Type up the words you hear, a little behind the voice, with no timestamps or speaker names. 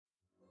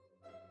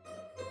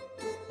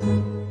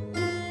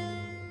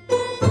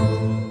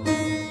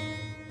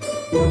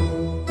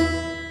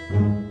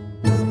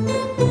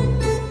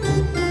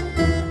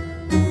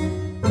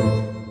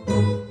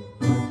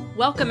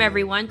Welcome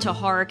everyone to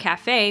Horror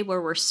Cafe,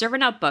 where we're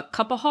serving up a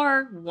cup of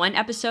horror, one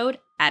episode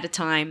at a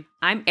time.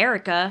 I'm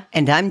Erica.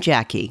 And I'm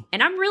Jackie.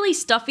 And I'm really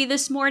stuffy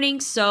this morning,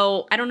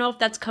 so I don't know if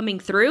that's coming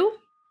through.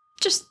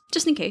 Just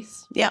in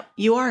case. Yeah,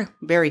 you are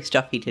very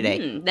stuffy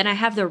today. Then I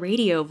have the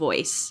radio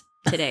voice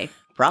today.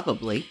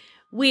 Probably.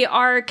 We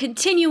are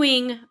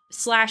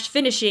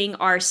continuing/finishing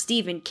our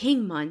Stephen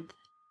King month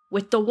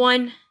with the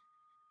one,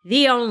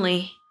 the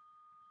only,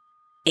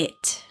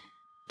 It.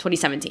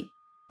 2017.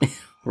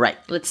 Right.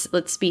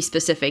 Let's be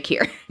specific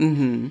here.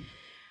 Mm-hmm.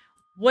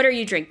 What are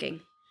you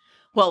drinking?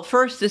 Well,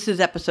 first, this is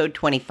episode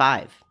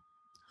 25.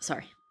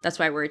 Sorry, that's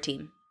why we're a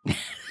team.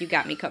 You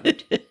got me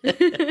covered.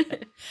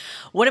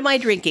 What am I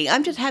drinking?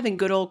 I'm just having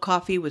good old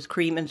coffee with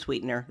cream and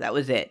sweetener. That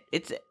was it.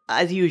 It's,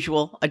 as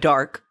usual, a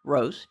dark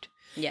roast.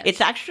 Yes.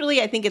 It's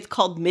actually, I think it's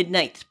called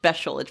Midnight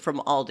Special. It's from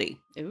Aldi.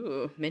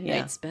 Ooh,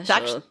 Midnight Special. It's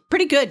actually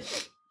pretty good.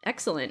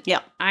 Excellent. Yeah.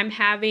 I'm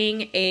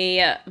having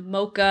a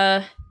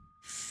mocha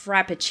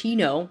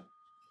frappuccino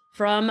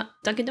from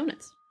Dunkin'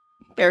 Donuts.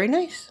 Very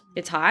nice.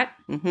 It's hot.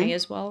 Mm-hmm. May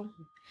as well.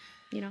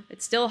 You know,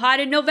 it's still hot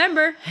in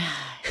November.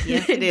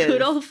 Yes, it is.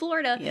 Good old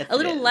Florida. Yes, a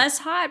little it is. less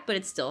hot, but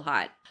it's still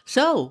hot.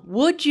 So,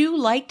 would you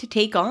like to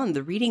take on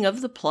the reading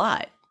of the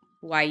plot?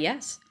 Why,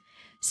 yes.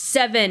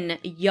 7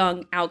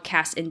 young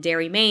outcasts in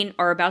Derry, Maine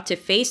are about to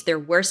face their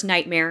worst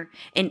nightmare,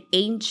 an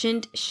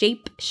ancient,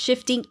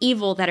 shape-shifting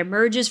evil that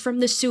emerges from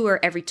the sewer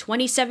every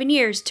 27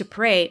 years to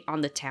prey on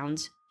the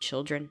town's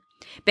children.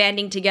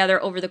 Banding together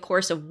over the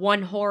course of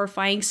one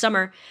horrifying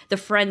summer, the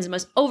friends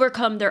must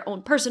overcome their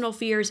own personal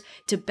fears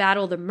to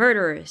battle the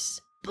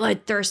murderous,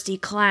 bloodthirsty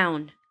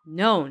clown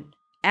known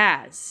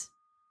as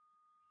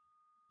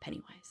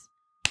Pennywise.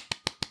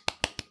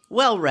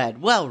 Well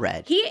read, well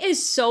read. He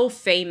is so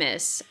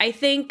famous. I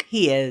think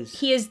He is.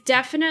 he is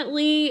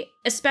definitely,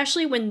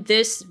 especially when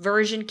this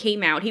version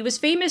came out, he was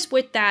famous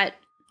with that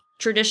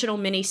traditional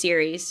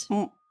miniseries,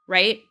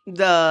 right?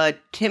 The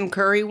Tim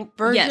Curry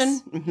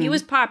version? Yes, he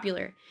was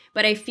popular.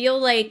 But I feel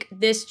like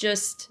this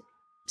just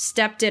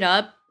stepped it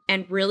up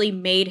and really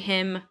made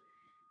him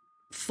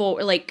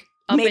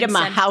Made him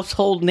a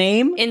household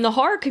name? in the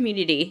horror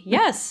community.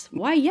 Yes.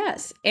 Why,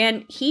 yes.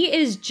 And he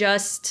is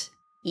just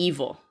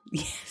evil.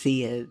 Yes,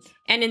 he is.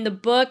 And in the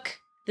book,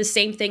 the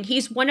same thing.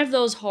 He's one of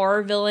those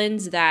horror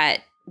villains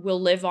that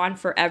will live on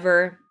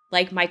forever,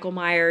 like Michael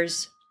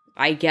Myers,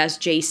 I guess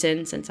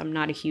Jason, since I'm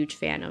not a huge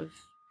fan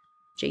of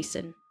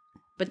Jason.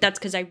 But that's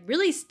because I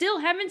really still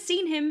haven't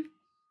seen him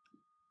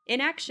in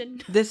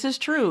action. This is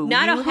true.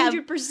 Not You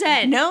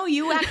 100%. No,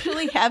 you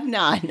actually have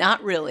not.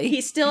 Not really.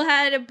 He still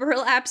had a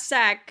burlap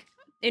sack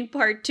in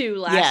part 2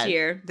 last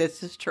year.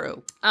 This is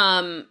true.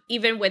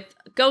 Even with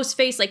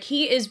Ghostface, like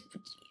he is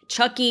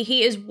Chucky,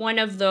 he is one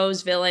of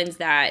those villains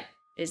that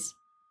is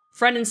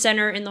front and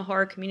center in the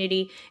horror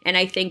community. And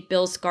I think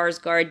Bill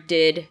Skarsgård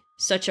did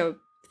such a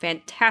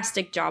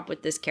fantastic job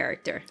with this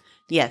character.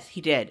 Yes, he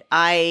did.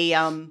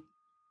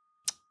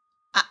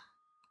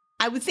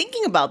 I was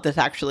thinking about this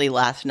actually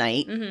last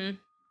night. Mm-hmm.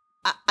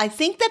 I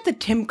think that the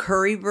Tim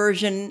Curry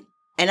version,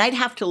 and I'd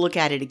have to look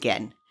at it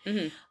again.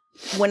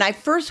 Mm-hmm. When I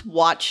first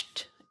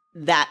watched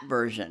that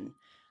version,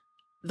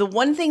 the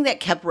one thing that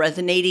kept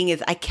resonating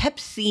is I kept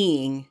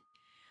seeing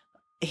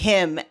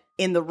him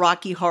in the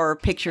Rocky Horror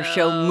Picture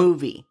Show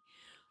movie.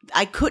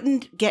 I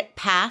couldn't get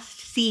past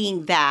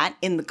seeing that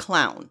in the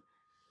clown.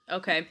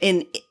 Okay.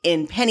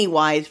 In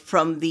Pennywise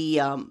from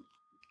the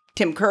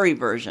Tim Curry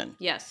version.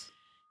 Yes.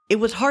 It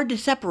was hard to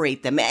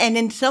separate them. And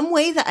in some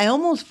ways, I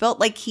almost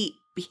felt like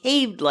he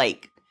behaved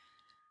like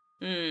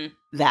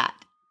that.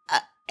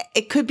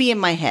 It could be in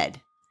my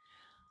head.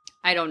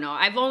 I don't know.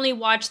 I've only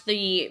watched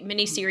the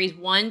miniseries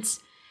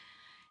once.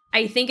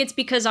 I think it's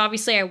because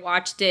obviously I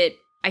watched it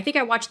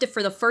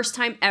for the first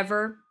time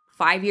ever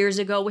 5 years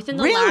ago, within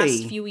the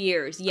last few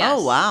years. Yes.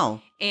 Oh,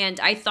 wow. And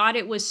I thought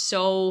it was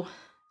so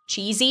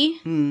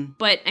cheesy,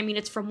 but I mean,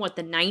 it's from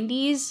the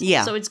 90s?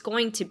 Yeah. So it's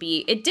going to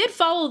be, it did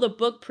follow the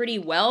book pretty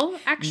well,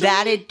 actually.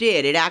 That it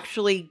did. It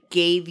actually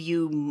gave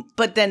you,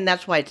 but then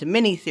that's why it's a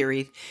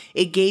miniseries.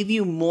 It gave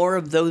you more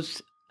of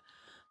those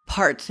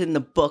parts in the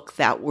book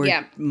that were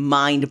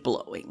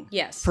mind-blowing.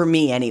 Yes. For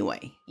me,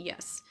 anyway.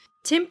 Yes.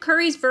 Tim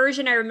Curry's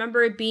version, I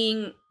remember it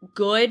being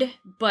good,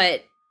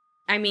 but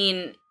I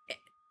mean,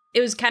 it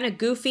was kind of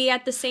goofy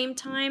at the same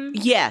time.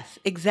 Yes,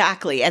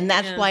 exactly. And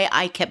that's why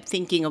I kept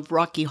thinking of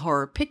Rocky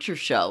Horror Picture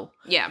Show.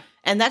 Yeah.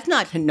 And that's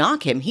not to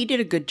knock him. He did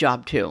a good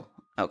job, too.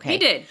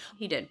 Okay.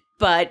 He did.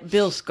 But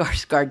Bill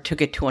Skarsgård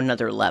took it to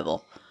another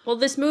level. Well,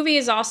 this movie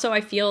is also,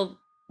 I feel,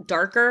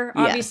 darker.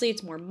 Obviously,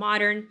 it's more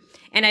modern.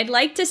 And I'd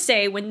like to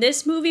say, when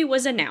this movie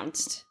was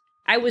announced,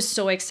 I was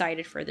so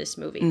excited for this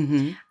movie.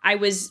 Mm-hmm. I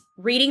was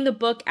reading the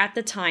book at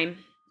the time,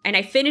 and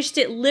I finished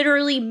it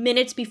literally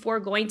minutes before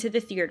going to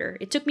the theater.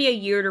 It took me a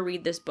year to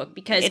read this book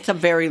because it's a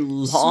very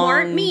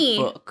long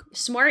book.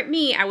 Smart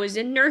me. I was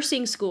in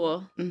nursing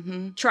school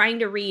trying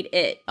to read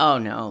it. Oh,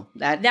 no.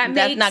 That's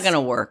not going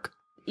to work.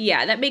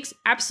 Yeah, that makes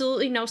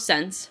absolutely no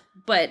sense.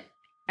 But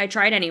I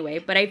tried anyway.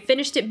 But I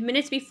finished it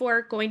minutes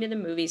before going to the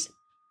movies.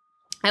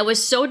 I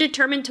was so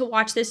determined to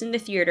watch this in the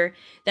theater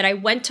that I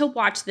went to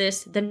watch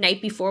this the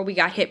night before we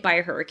got hit by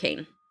a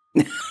hurricane.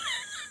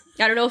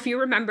 I don't know if you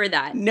remember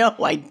that. No,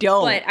 I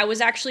don't. But I was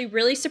actually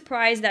really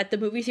surprised that the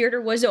movie theater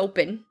was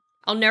open.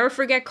 I'll never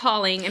forget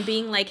calling and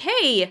being like,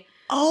 hey.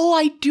 Oh,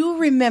 I do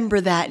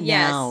remember that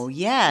now.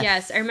 Yes.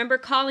 Yes, I remember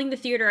calling the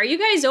theater. Are you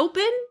guys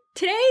open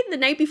today, the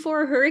night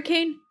before a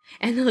hurricane?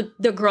 And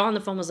the girl on the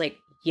phone was like,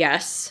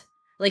 yes.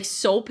 Like,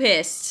 so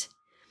pissed.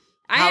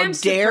 How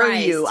dare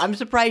you? I'm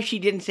surprised she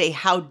didn't say,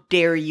 how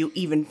dare you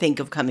even think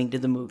of coming to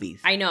the movies?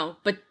 I know,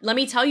 but let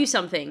me tell you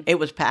something. It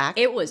was packed?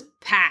 It was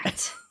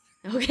packed,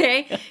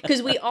 okay?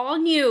 Because we all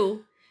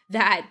knew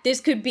that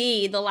this could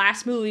be the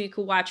last movie we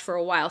could watch for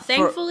a while.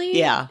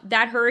 Thankfully,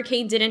 that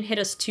hurricane didn't hit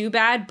us too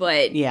bad,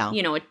 but,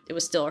 you know, it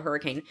was still a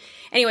hurricane.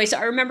 Anyway, so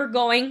I remember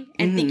going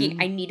and thinking,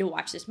 I need to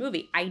watch this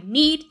movie. I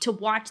need to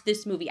watch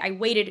this movie. I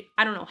waited,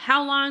 I don't know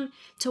how long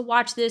to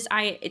watch this.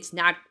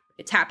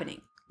 It's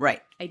happening.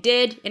 Right. I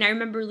did, and I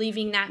remember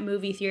leaving that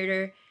movie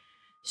theater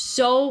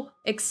so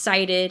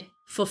excited,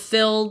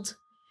 fulfilled,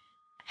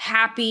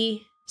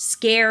 happy,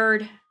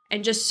 scared,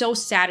 and just so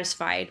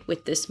satisfied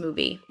with this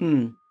movie.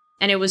 And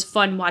it was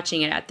fun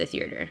watching it at the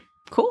theater.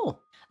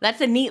 Cool.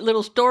 That's a neat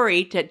little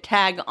story to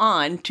tag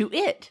on to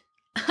it.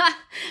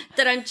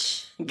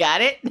 Ta-dunch.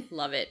 Got it?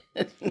 Love it.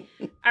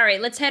 All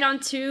right, let's head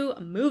on to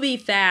movie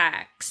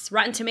facts.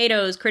 Rotten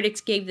Tomatoes, critics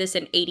gave this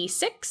an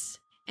 86.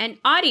 And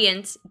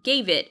audience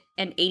gave it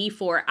an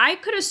 84. I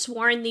could have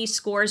sworn these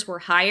scores were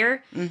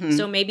higher,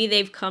 so maybe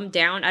they've come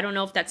down. I don't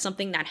know if that's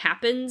something that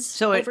happens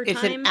over time.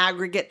 It's an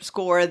aggregate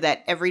score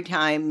that every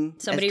time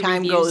somebody as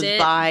time goes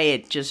by,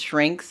 it just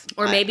shrinks.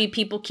 Or maybe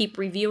people keep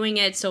reviewing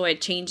it, so it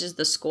changes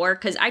the score.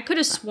 Because I could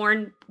have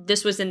sworn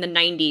this was in the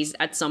 90s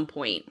at some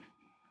point.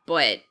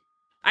 But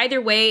either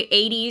way,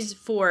 80s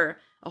for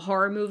a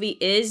horror movie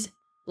is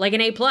like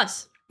an A+.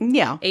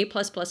 Yeah. A+++.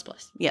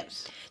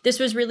 Yes. This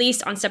was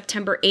released on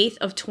September 8th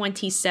of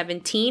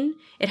 2017.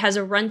 It has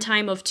a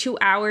runtime of 2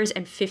 hours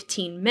and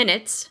 15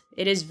 minutes.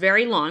 It is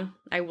very long,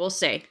 I will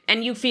say.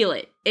 And you feel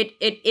it.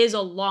 It is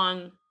a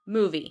long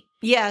movie.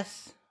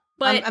 Yes.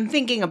 But I'm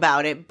thinking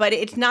about it, but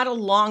it's not a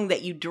long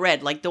that you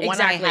dread, like the one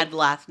I had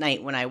last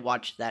night when I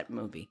watched that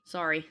movie.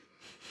 Sorry.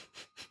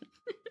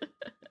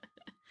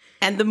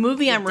 And the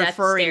movie I'm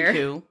referring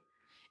to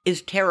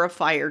is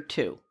Terrifier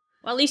 2.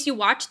 Well, at least you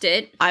watched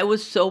it. I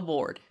was so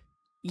bored.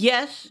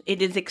 Yes,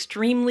 it is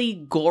extremely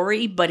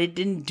gory, but it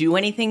didn't do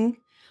anything.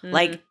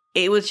 Like,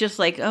 it was just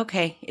like,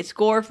 okay, it's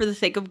gore for the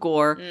sake of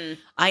gore.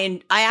 I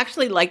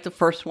actually liked the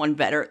first one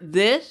better.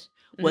 This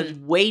was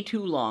way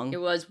too long. It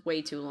was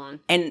way too long.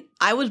 And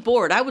I was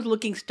bored. I was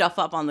looking stuff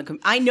up on the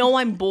computer. I know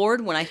I'm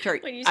bored when I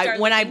start,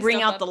 when I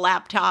bring out the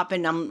laptop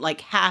and I'm like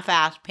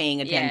half-ass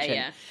paying attention.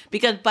 Yeah.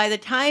 Because by the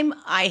time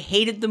I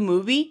hated the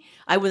movie,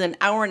 I was an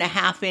hour and a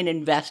half in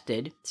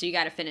invested. So you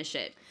got to finish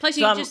it. Plus,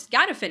 you just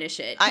got to finish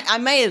it. I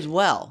may as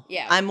well.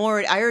 Yeah. I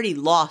already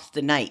lost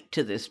the night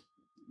to this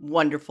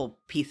wonderful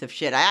piece of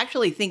shit. I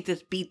actually think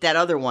this beat that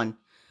other one.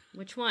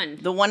 Which one?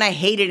 The one I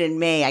hated in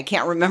May. I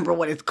can't remember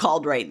what it's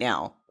called right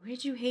now. What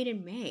did you hate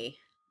in May?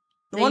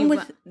 The one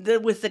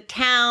with the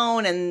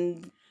town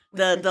and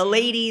the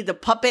lady, the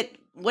puppet.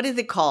 What is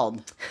it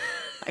called?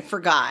 I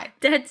forgot.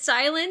 Dead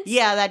Silence?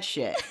 Yeah, that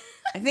shit.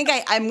 I think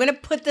I'm going to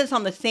put this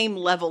on the same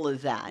level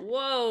as that.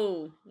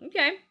 Whoa.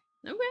 Okay.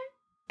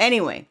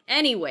 Anyway.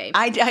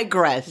 I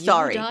digress.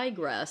 Sorry. You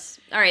digress.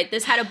 All right.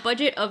 This had a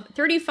budget of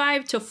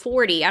 35 to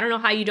 40. I don't know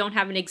how you don't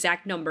have an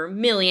exact number.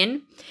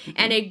 Million.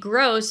 And it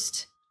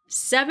grossed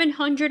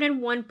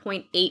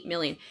 701.8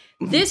 million.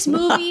 This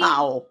movie,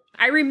 wow.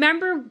 I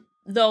remember,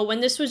 though,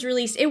 when this was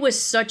released, it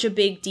was such a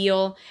big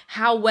deal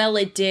how well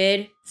it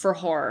did for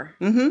horror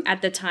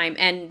at the time.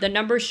 And the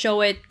numbers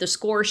show it, the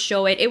scores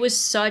show it. It was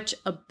such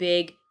a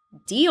big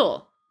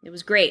deal. It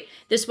was great.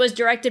 This was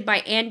directed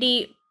by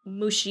Andy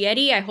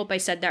Muschietti. I hope I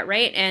said that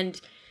right.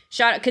 And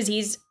shot because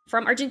he's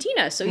from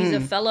Argentina. So he's a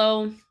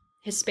fellow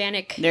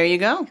Hispanic. There you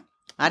go.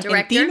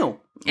 Argentino.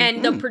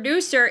 And the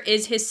producer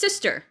is his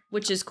sister,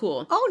 which is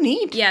cool. Oh,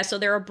 neat. Yeah, so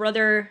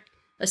they're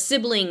a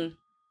sibling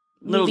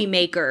movie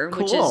maker,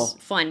 which is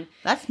fun.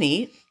 That's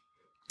neat.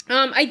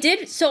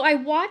 I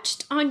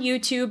watched on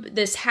YouTube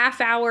this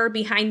half-hour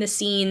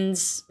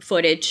behind-the-scenes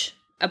footage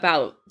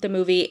about the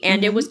movie,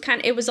 and it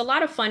was a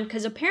lot of fun,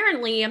 because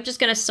apparently, I'm just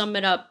going to sum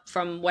it up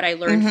from what I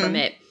learned from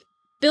it.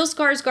 Bill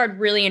Skarsgård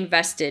really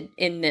invested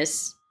in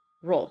this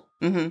role.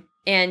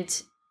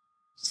 And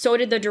so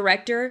did the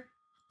director.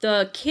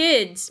 The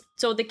kids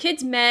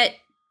met,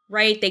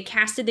 right? They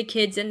casted the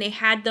kids, and they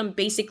had them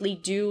basically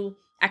do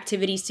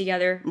activities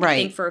together, I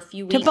think, for a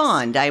few weeks. To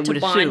bond, I would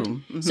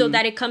assume. So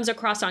that it comes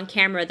across on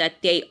camera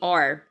that they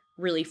are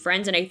really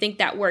friends. And I think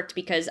that worked,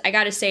 because I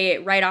got to say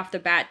it right off the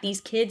bat, these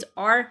kids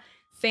are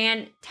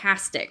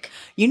fantastic.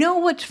 You know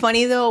what's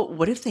funny, though?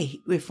 What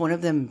if one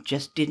of them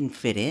just didn't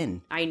fit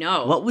in? I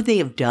know. What would they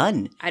have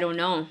done? I don't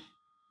know.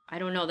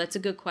 That's a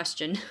good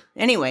question.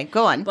 Anyway,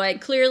 go on. But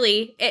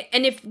clearly,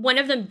 and if one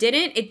of them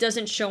didn't, it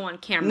doesn't show on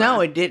camera. No,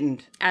 it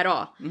didn't. At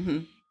all.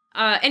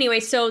 Anyway,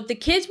 so the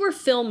kids were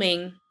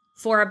filming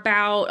for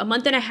about a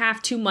month and a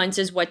half, 2 months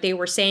is what they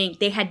were saying.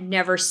 They had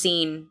never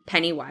seen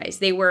Pennywise.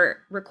 They were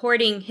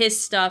recording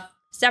his stuff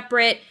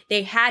separate.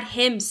 They had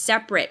him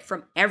separate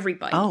from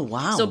everybody. Oh,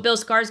 wow. So Bill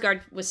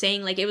Skarsgård was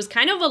saying like it was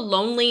kind of a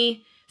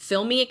lonely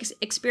filming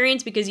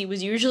experience because he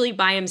was usually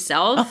by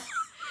himself.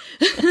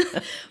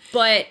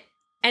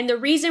 And the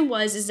reason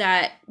is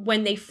that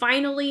when they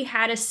finally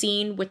had a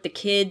scene with the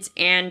kids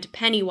and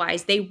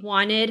Pennywise, they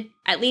wanted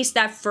at least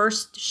that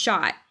first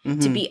shot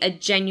to be a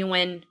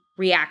genuine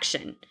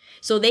reaction.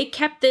 So they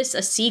kept this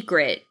a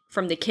secret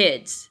from the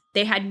kids.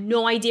 They had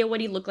no idea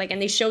what he looked like.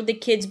 And they showed the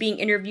kids being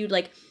interviewed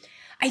like,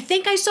 I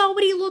think I saw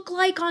what he looked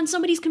like on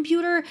somebody's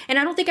computer. And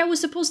I don't think I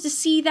was supposed to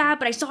see that,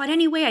 but I saw it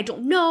anyway. I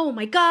don't know. Oh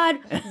my God.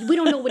 We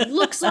don't know what he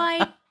looks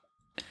like.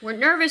 We're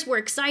nervous. We're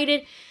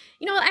excited.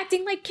 You know,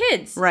 acting like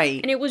kids.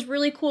 Right. And it was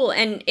really cool.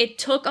 And it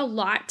took a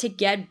lot to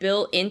get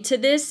Bill into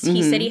this.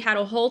 He said he had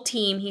a whole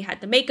team. He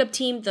had the makeup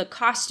team, the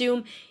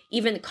costume,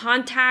 even the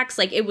contacts.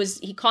 Like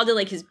he called it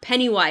like his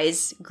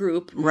Pennywise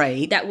group.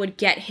 Right. That would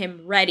get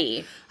him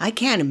ready. I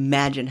can't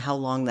imagine how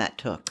long that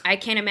took. I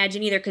can't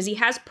imagine either because he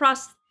has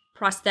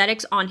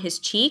prosthetics on his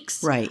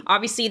cheeks. Right.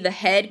 Obviously the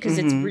head because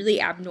it's really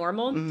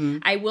abnormal.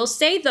 I will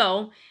say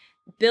though,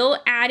 Bill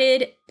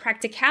added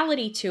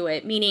practicality to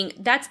it, meaning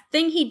that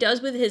thing he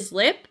does with his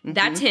lip,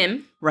 that's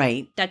him.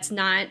 Right. That's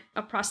not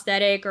a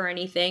prosthetic or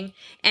anything.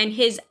 And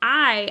his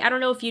eye, I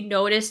don't know if you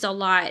noticed a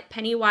lot,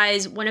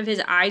 Pennywise, one of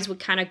his eyes would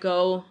kind of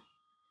go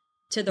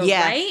to the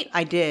right.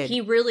 I did.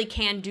 He really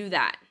can do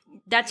that.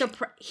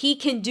 He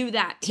can do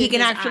that. He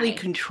can actually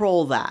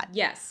control that.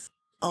 Yes.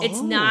 Oh.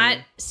 It's not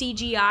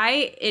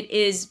CGI. It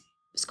is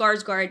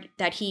Skarsgård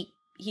that he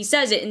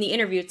says it in the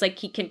interview. It's like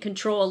he can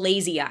control a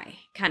lazy eye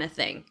kind of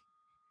thing.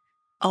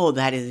 Oh,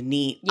 that is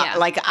neat. Yeah.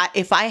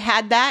 If I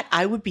had that,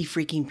 I would be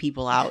freaking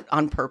people out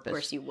on purpose. Of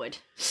course you would.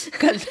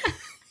 Because,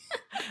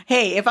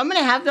 hey, if I'm going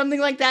to have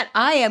something like that,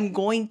 I am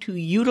going to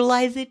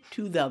utilize it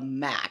to the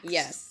max.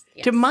 Yes.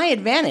 To my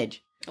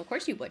advantage. Of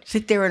course you would.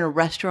 Sit there in a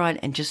restaurant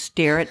and just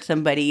stare at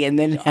somebody and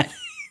then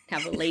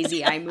have a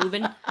lazy eye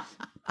moving.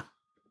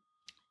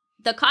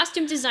 The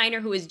costume designer,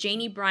 who is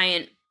Janie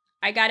Bryant,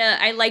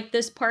 I like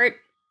this part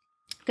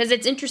because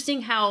it's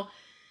interesting how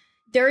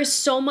there is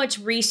so much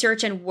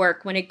research and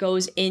work when it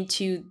goes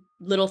into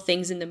little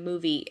things in the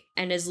movie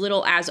and as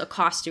little as a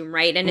costume,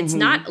 right? And it's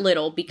not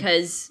little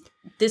because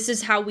this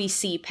is how we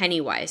see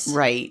Pennywise.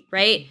 Right.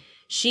 Right?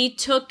 She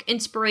took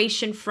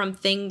inspiration from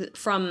things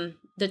from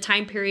the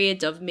time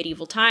periods of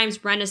medieval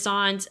times,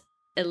 Renaissance,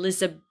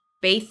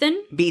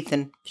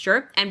 Elizabethan.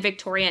 Sure. And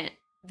Victorian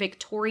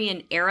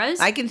eras.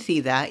 I can see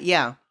that,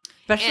 yeah.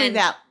 Especially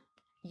that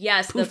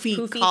poofy the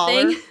poofy collar.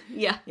 thing.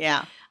 Yeah.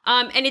 Yeah.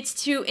 And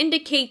it's to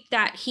indicate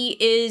that he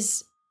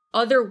is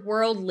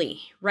otherworldly,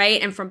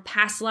 right? And from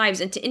past lives,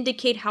 and to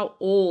indicate how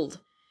old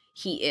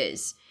he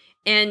is.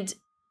 And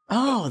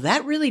oh,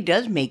 that really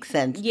does make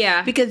sense.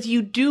 Yeah. Because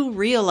you do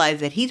realize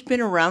that he's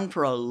been around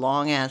for a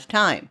long ass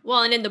time.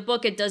 Well, and in the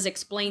book it does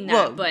explain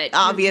that, but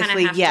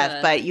obviously,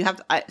 yes, but you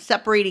have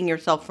separating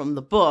yourself from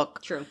the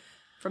book. True.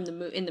 From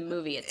in the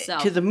movie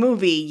itself. To the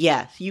movie,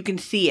 yes, you can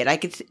see it. I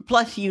could see,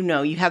 plus,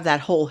 you have that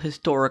whole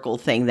historical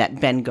thing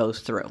that Ben goes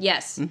through.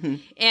 Yes.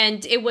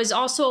 And it was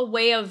also a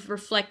way of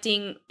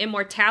reflecting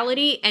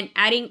immortality and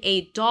adding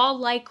a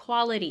doll-like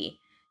quality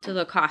to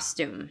the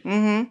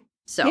costume.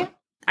 So yeah.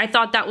 I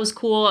thought that was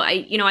cool.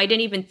 I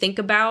didn't even think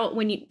about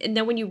when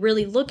you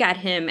really look at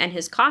him and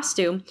his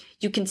costume,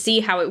 you can see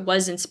how it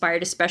was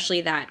inspired,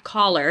 especially that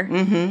collar,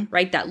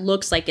 right? That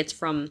looks like it's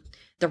from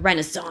the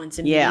Renaissance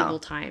and medieval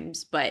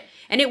times,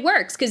 and it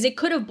works because it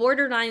could have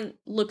borderline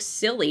looked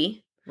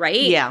silly, right?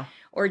 Yeah,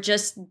 or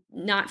just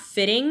not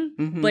fitting,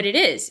 but it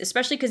is,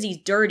 especially because he's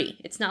dirty.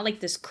 It's not like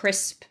this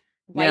crisp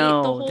white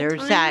the whole there's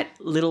time. that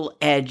little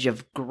edge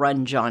of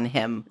grunge on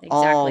him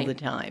all the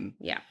time.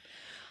 Yeah,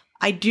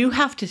 I do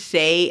have to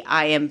say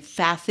I am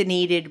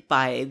fascinated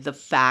by the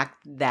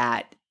fact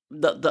that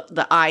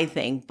the eye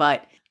thing,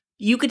 but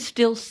you could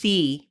still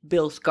see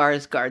Bill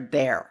Skarsgård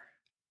there.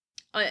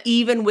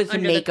 Even with the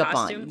makeup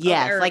on.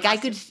 Yes. Like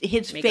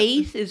his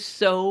face is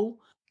so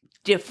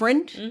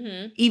different.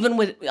 Even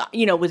with,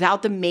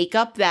 without the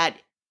makeup that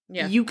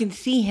you can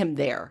see him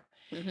there.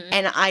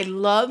 And I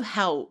love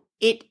how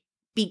it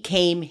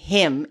became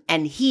him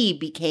and he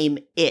became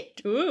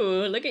it.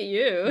 Ooh, look at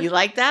you. You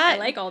like that? I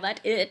like all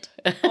that it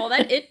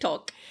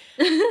talk.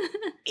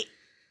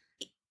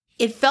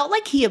 It felt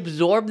like he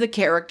absorbed the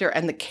character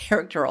and the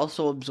character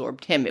also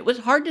absorbed him. It was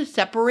hard to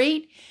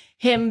separate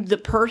him, the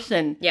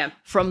person,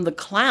 from the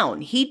clown.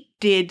 He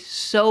did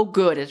so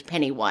good as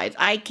Pennywise.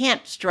 I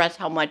can't stress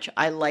how much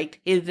I liked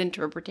his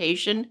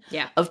interpretation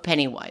of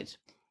Pennywise.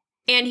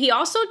 And he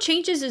also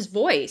changes his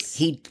voice.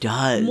 He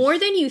does. More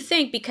than you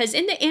think, because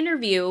in the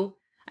interview,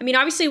 I mean,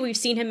 obviously we've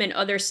seen him in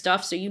other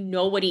stuff, so you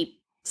know what he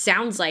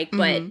sounds like,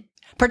 but...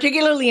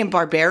 particularly in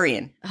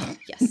Barbarian. Oh,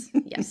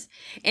 yes.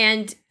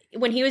 And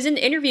when he was in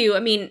the interview,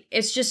 I mean,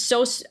 it's just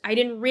so... I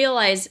didn't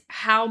realize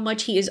how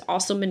much he is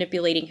also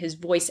manipulating his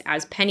voice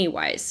as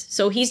Pennywise.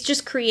 So he's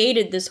just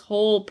created this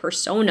whole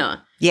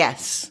persona.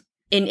 Yes.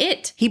 In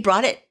it. He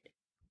brought it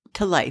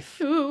to life.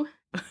 Ooh.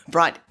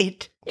 Brought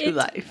it to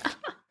life.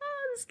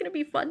 This is going to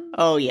be fun.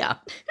 Oh, yeah.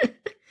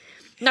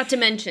 Not to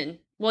mention,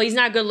 well, he's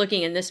not good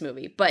looking in this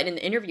movie, but in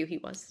the interview he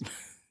was.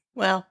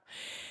 Well,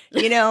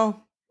 you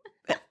know.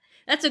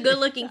 That's a good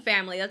looking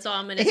family. That's all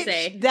I'm going to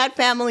say. That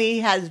family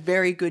has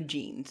very good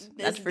genes.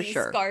 That's for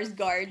sure.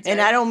 Skarsgårds.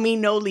 And I don't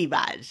mean no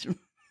Levi's. Oh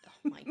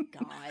my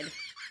God.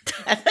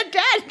 That's a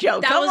dad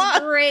joke. That was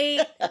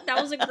great.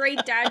 That was a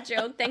great dad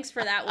joke. Thanks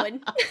for that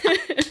one.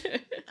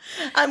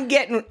 I'm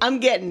getting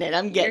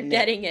it. You're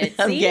getting it.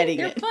 I'm See? getting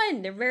They're it.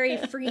 fun. They're very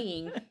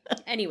freeing.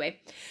 Anyway.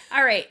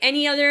 All right.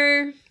 Any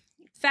other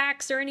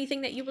facts or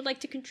anything that you would like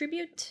to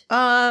contribute? We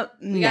got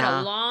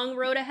a long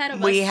road ahead of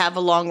us. We have a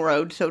long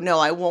road, so no,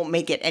 I won't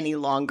make it any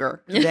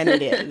longer than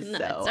it is. No, so.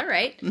 that's all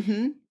right.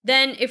 Mm-hmm.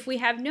 Then if we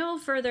have no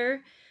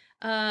further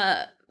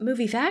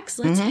movie facts,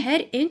 let's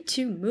head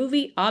into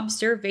movie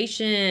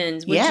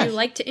observations. Would you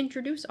like to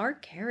introduce our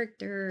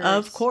characters?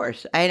 Of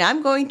course. And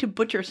I'm going to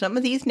butcher some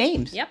of these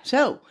names. Yep.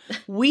 So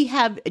we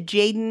have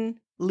Jaden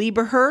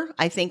Lieberher,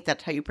 I think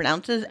that's how you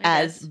pronounce it,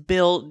 as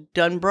Bill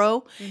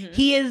Dunbro. Mm-hmm.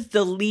 He is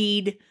the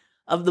lead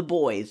of the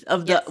boys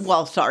of the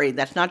well, sorry,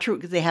 that's not true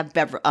because they have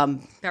Beverly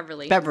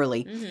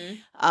Mm-hmm.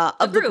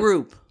 Of the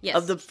group Yes.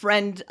 of the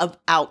friends of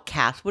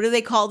outcasts. What do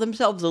they call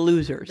themselves? The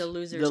losers. The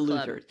losers.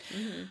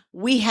 Mm-hmm.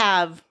 We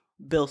have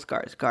Bill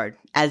Skarsgård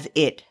as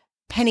It,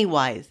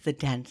 Pennywise the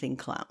dancing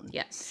clown.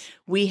 Yes.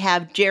 We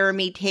have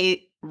Jeremy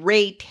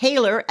Ray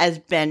Taylor as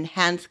Ben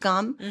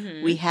Hanscom.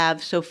 Mm-hmm. We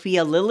have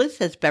Sophia Lillis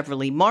as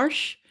Beverly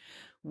Marsh.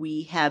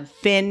 We have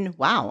Finn,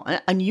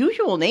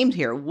 unusual names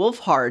here,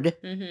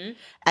 Wolfhard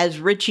as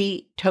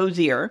Richie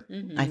Tozier.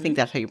 Mm-hmm. I think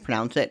that's how you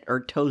pronounce it.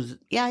 Or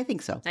yeah, I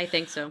think so. I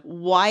think so.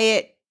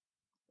 Wyatt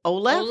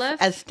Olaf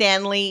as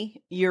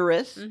Stanley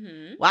Uris.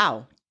 Mm-hmm.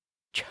 Wow.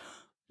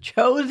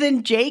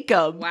 Chosen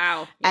Jacob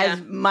Wow. as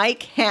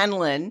Mike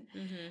Hanlon.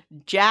 Mm-hmm.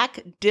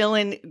 Jack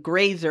Dylan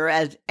Grazer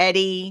as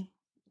Eddie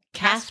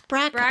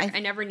Kasprak.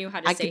 I never knew how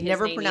to say his name. I could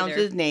never pronounce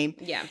his name.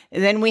 Yeah.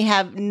 And then we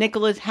have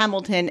Nicholas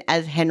Hamilton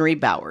as Henry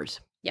Bowers.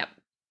 Yep.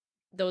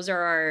 Those are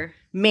our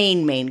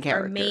main characters.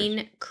 Our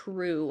main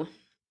crew.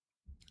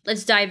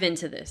 Let's dive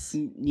into this.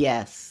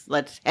 Yes.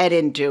 Let's head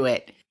into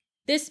it.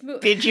 This movie.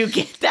 Did you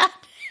get that?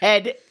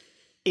 Head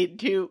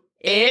into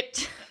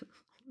it.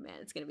 Man,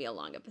 it's going to be a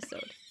long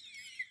episode.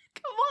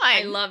 Come on.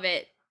 I love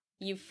it.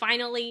 You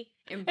finally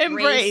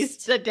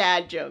embraced the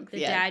dad jokes.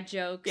 The dad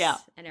jokes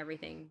and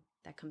everything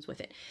that comes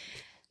with it.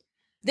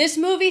 This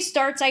movie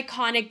starts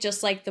iconic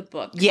just like the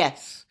book.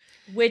 Yes.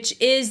 Which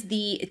is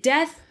the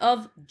death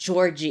of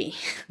Georgie.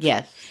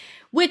 Yes.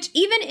 Which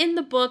even in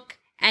the book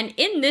and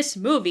in this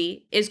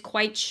movie is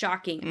quite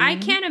shocking. Mm-hmm. I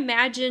can't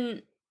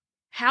imagine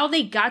how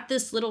they got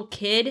this little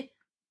kid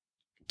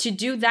to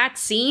do that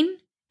scene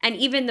and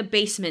even the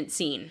basement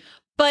scene.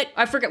 But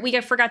I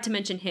forgot to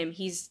mention him.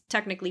 He's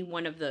technically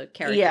one of the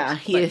characters. Yeah,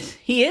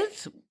 he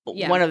is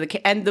one of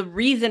the and the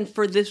reason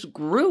for this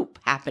group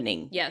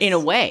happening in a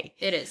way.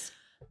 It is.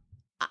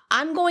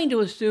 I'm going to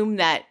assume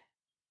that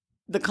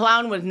the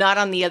clown was not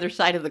on the other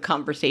side of the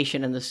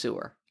conversation in the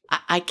sewer.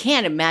 I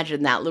can't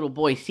imagine that little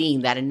boy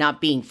seeing that and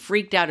not being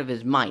freaked out of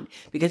his mind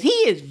because he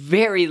is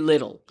very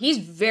little. He's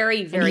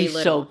very, very little.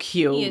 He's so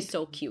cute. He is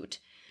so cute.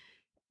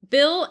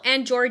 Bill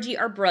and Georgie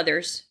are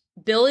brothers.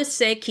 Bill is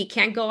sick. He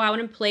can't go out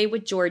and play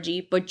with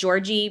Georgie, but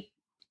Georgie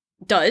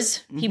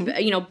does.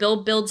 Mm-hmm.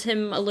 Bill builds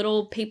him a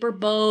little paper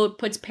boat,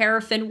 puts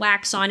paraffin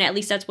wax on it. At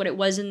least that's what it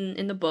was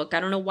in the book. I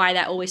don't know why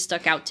that always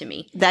stuck out to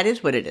me. That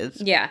is what it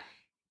is. Yeah.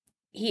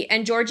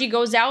 Georgie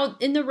goes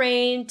out in the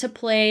rain to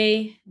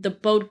play. The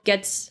boat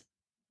gets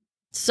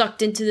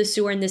sucked into the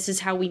sewer, and this is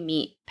how we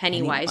meet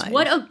Pennywise.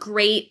 What a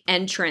great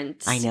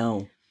entrance. I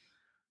know.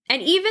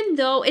 And even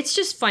though it's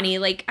just funny,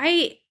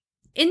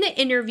 in the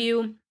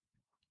interview,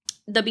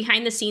 the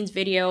behind the scenes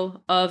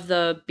video of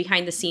the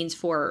behind the scenes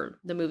for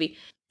the movie,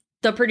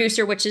 the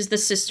producer, which is the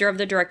sister of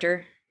the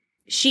director,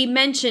 she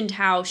mentioned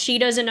how she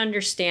doesn't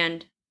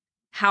understand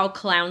how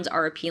clowns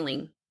are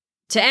appealing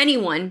to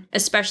anyone,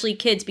 especially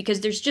kids,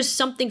 because there's just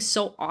something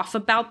so off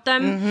about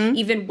them,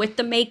 even with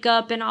the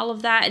makeup and all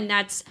of that. And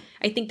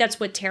I think that's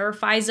what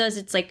terrifies us.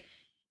 It's like,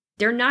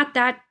 they're not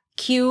that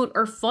cute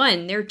or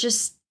fun.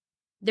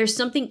 There's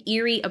something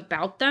eerie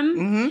about them.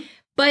 Mm-hmm.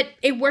 But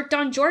it worked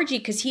on Georgie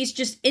because he's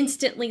just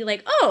instantly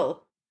like,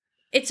 oh,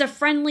 it's a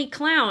friendly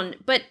clown.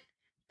 But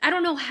I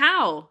don't know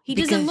how. He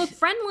doesn't look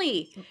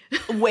friendly.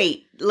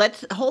 Wait,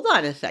 let's hold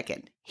on a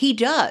second. He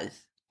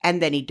does. And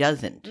then he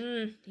doesn't.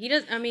 He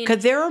does. I mean,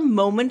 because there are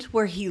moments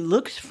where he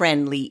looks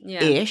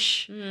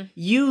friendly-ish. Yeah.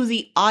 You,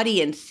 the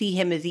audience, see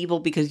him as evil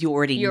because you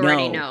already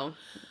know.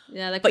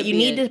 Yeah, but you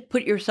need to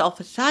put yourself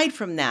aside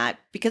from that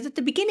because at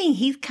the beginning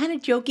he's kind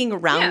of joking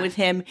around with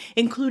him,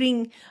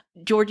 including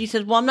Georgie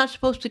says, "Well, I'm not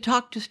supposed to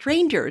talk to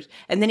strangers,"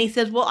 and then he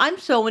says, "Well, I'm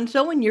so and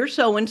so, and you're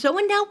so and so,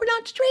 and now we're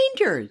not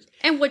strangers."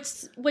 And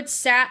what's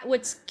sad,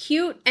 what's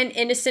cute and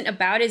innocent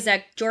about it is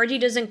that Georgie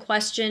doesn't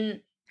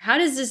question how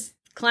does this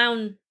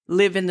clown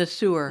live in the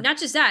sewer. Not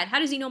just that. How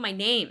does he know my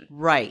name?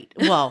 Right.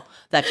 Well,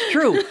 that's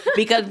true.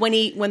 Because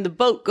when the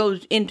boat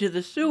goes into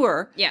the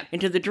sewer,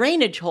 into the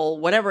drainage hole,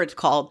 whatever it's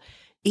called,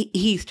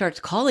 he starts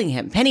calling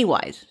him.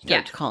 Pennywise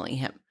starts calling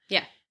him.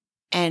 Yeah.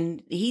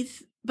 And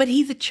he's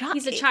a child.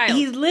 He's a child.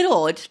 He's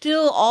little. It's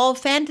still all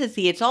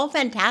fantasy. It's all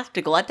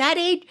fantastical. At that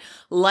age,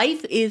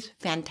 life is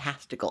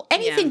fantastical.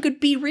 Anything could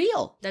be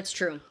real. That's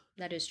true.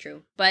 That is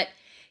true. But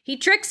he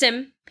tricks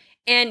him.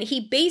 And he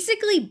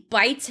basically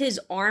bites his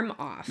arm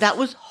off. That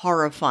was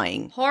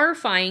horrifying.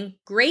 Horrifying.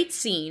 Great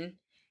scene.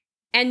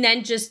 And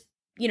then just,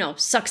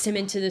 sucks him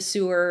into the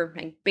sewer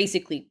and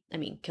basically,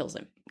 kills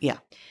him. Yeah.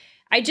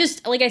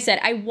 Like I said,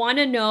 I want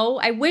to know.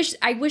 I wish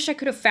I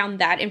could have found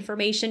that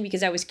information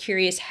because I was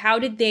curious. How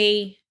did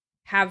they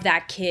have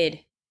that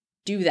kid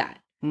do that?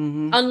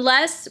 Mm-hmm.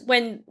 Unless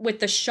with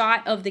the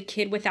shot of the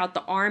kid without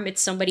the arm,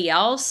 it's somebody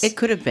else. It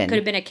could have been. Could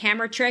have been a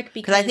camera trick.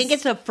 Because I think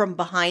it's a from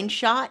behind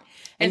shot.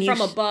 And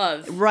from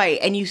above. Right.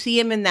 And you see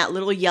him in that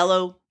little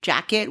yellow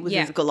jacket with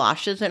his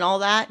galoshes and all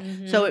that.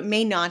 Mm-hmm. So it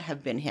may not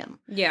have been him.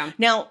 Yeah.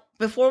 Now,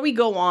 before we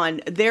go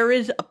on, there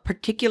is a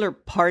particular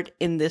part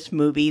in this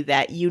movie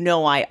that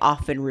I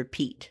often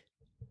repeat.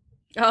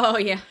 Oh,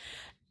 yeah.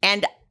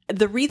 And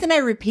the reason I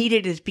repeat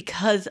it is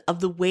because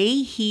of the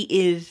way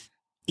he's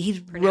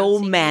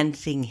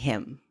romancing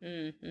him.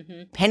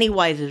 Mm-hmm.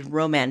 Pennywise is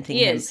romancing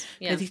him.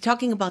 Because he's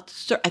talking about,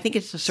 I think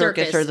it's the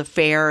circus or the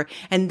fair,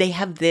 and they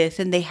have this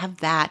and they have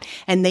that,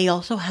 and they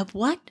also have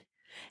what?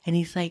 And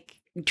he's like,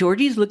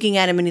 Georgie's looking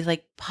at him and he's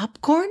like,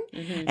 popcorn?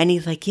 Mm-hmm. And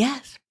he's like,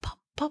 yes, pop,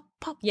 pop,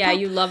 pop. Yeah, pop.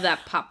 you love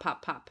that pop,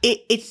 pop, pop.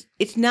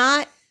 It's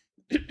not,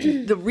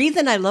 the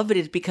reason I love it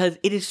is because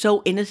it is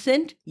so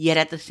innocent, yet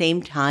at the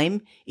same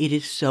time, it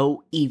is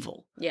so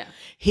evil. Yeah.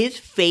 His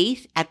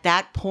face at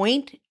that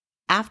point,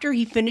 after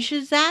he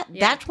finishes that,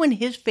 that's when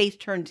his face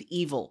turns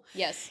evil.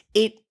 Yes.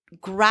 It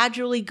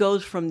gradually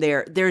goes from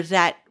there. There's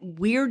that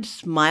weird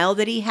smile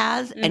that he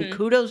has, and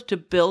kudos to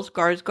Bill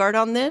Skarsgård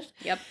on this.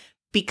 Yep.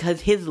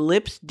 Because his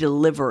lips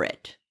deliver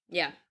it.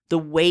 Yeah. The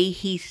way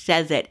he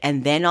says it,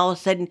 and then all of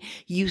a sudden,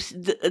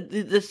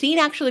 the scene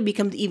actually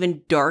becomes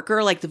even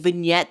darker. Like the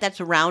vignette that's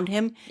around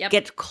him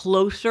gets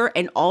closer,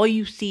 and all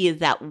you see is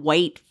that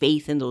white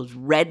face and those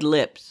red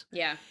lips.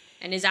 Yeah.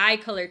 And his eye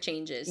color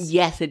changes.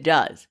 Yes, it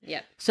does.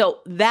 Yep. So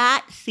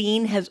that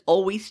scene has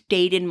always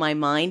stayed in my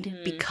mind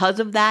because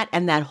of that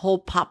and that whole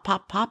pop,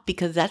 pop, pop,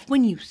 because that's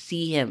when you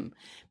see him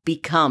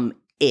become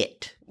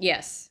it.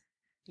 Yes.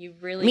 You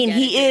really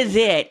he is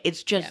it.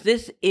 It's just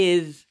this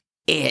is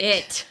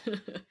it.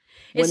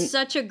 It's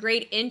such a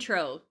great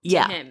intro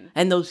to him.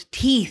 And those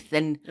teeth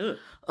and,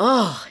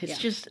 it's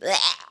just.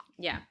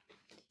 Yeah.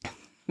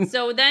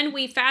 So then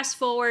we fast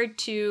forward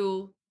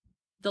to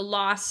the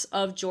loss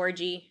of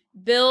Georgie.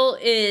 Bill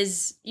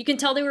you can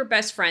tell they were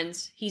best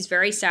friends. He's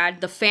very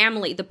sad. The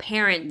family, the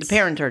parents. The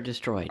parents are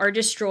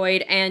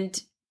destroyed.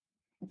 And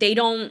they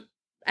don't,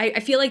 I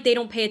feel like they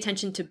don't pay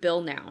attention to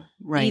Bill now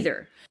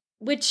either.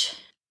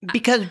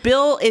 Because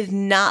Bill is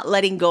not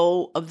letting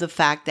go of the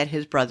fact that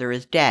his brother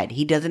is dead.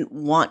 He doesn't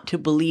want to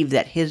believe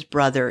that his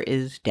brother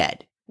is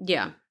dead.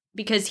 Yeah,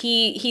 because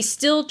he's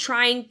still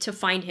trying to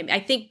find him.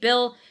 I think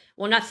Bill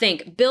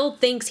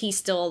thinks he's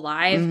still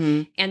alive,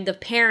 and the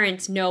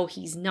parents know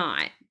he's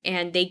not.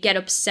 And they get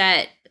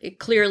upset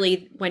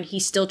clearly when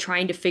he's still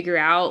trying to figure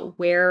out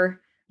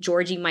where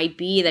Georgie might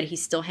be, that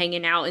he's still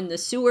hanging out in the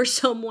sewer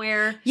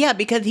somewhere. Yeah,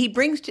 because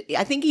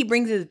I think he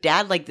brings his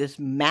dad like this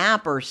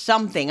map or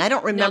something. I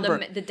don't remember.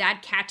 No, the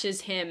dad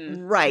catches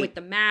him with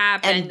the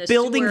map and the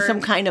building sewer.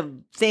 some kind of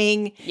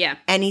thing. Yeah.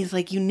 And he's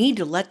like, you need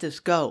to let this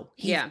go.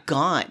 He's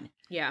gone.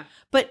 Yeah.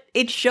 But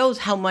it shows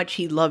how much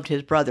he loved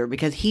his brother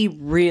because he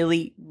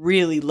really,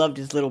 really loved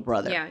his little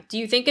brother. Yeah. Do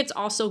you think it's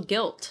also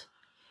guilt?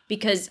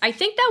 Because I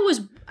think that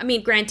was,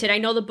 granted, I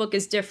know the book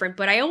is different,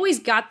 but I always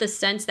got the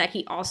sense that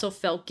he also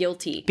felt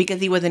guilty. Because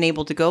he wasn't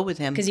able to go with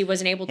him. And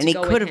he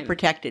could have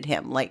protected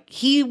him. Like,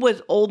 he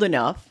was old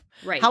enough.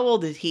 Right. How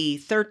old is he?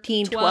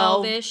 13,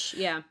 12? 12-ish,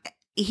 yeah.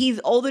 He's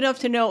old enough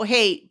to know,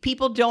 hey,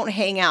 people don't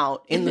hang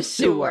out in the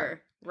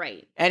sewer.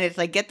 Right. And it's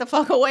like, get the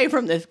fuck away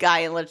from this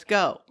guy and let's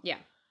go. Yeah,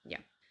 yeah.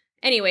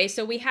 Anyway,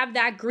 so we have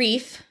that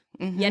grief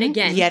yet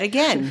again. Yet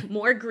again.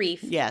 More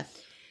grief. Yes.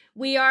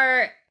 We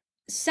are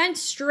sent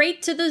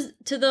straight to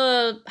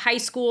the high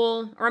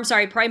school, or I'm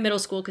sorry, probably middle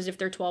school, because if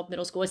they're 12,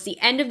 middle school. It's the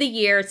end of the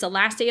year. It's the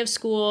last day of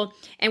school,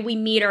 and we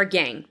meet our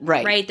gang.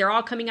 Right? They're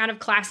all coming out of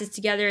classes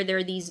together. There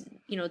are these,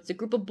 it's a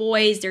group of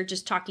boys. They're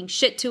just talking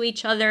shit to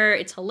each other.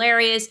 It's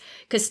hilarious,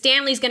 because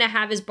Stanley's going to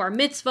have his bar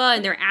mitzvah,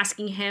 and they're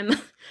asking him,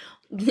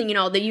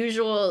 the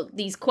usual,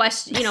 these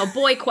questions,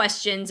 boy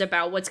questions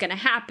about what's going to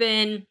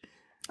happen.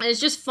 And it's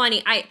just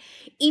funny. I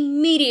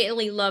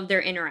immediately love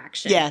their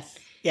interaction. Yes.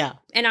 Yeah.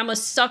 And I'm a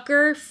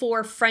sucker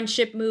for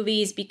friendship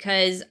movies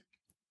because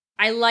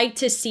I like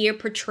to see it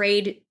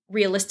portrayed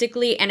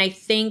realistically. And I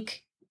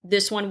think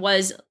this one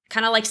was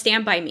kind of like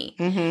Stand By Me.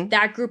 Mm-hmm.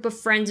 That group of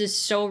friends is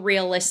so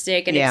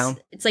realistic. And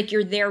it's like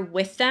you're there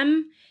with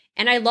them.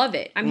 And I love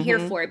it. I'm here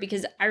for it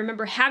because I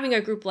remember having a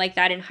group like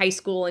that in high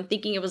school and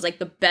thinking it was like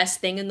the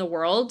best thing in the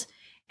world.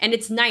 And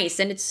it's nice.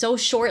 And it's so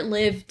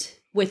short-lived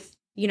with,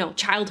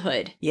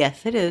 childhood.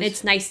 Yes, it is. And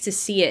it's nice to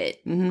see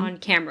it on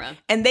camera.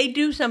 And they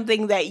do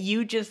something that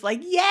you just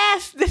like,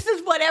 yes, this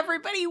is what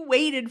everybody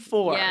waited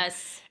for.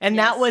 Yes. And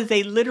that was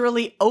they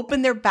literally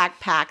open their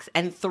backpacks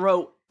and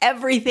throw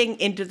everything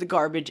into the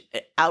garbage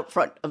out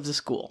front of the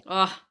school.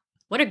 Oh,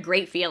 what a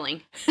great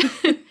feeling.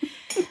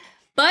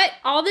 But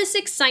all this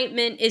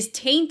excitement is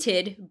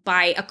tainted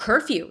by a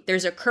curfew.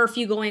 There's a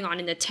curfew going on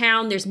in the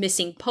town. There's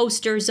missing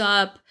posters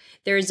up.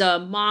 There's a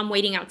mom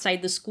waiting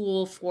outside the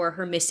school for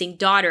her missing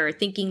daughter,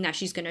 thinking that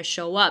she's going to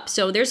show up.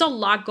 So there's a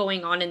lot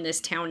going on in this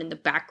town in the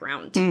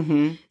background.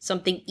 Mm-hmm.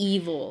 Something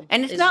evil.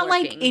 And it's not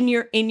lurking.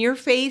 Like in your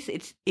face.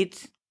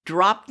 It's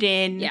dropped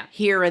in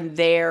here and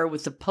there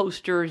with the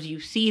posters. You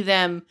see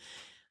them.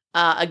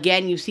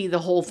 Again, you see the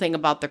whole thing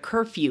about the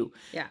curfew.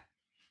 Yeah.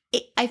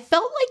 I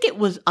felt like it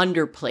was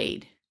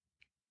underplayed.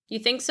 You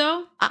think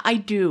so? I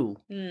do.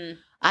 Mm.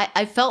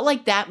 I felt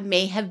like that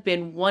may have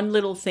been one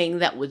little thing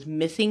that was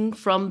missing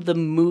from the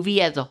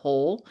movie as a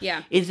whole.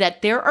 Yeah. Is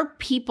that there are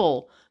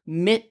people,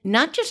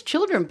 not just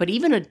children, but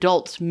even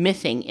adults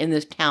missing in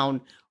this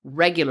town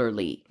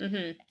regularly.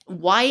 Mm-hmm.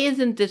 Why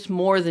isn't this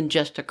more than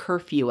just a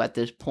curfew at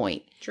this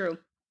point? True.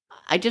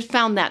 I just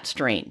found that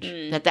strange,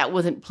 that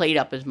wasn't played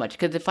up as much.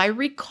 Because if I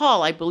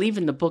recall, I believe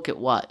in the book it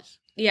was.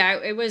 Yeah,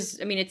 it was.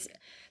 I mean,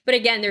 but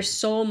again, there's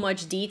so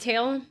much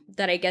detail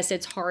that I guess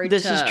it's hard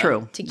This is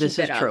true. To keep this is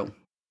it up. true.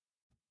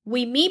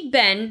 We meet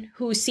Ben,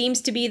 who seems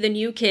to be the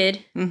new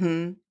kid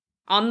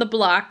on the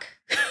block.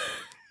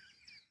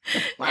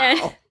 Wow.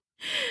 And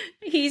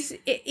he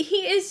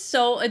is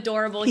so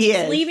adorable.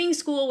 He's leaving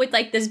school with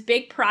like this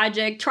big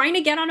project, trying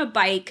to get on a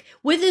bike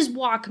with his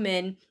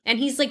Walkman, and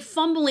he's like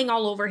fumbling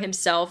all over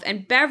himself.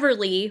 And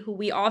Beverly, who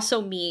we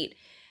also meet,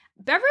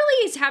 Beverly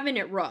is having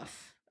it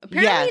rough.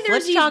 Apparently,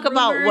 let's talk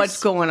about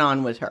what's going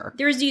on with her.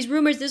 There's these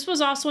rumors, this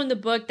was also in the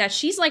book, that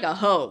she's like a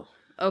hoe,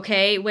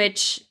 okay?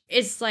 Which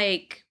is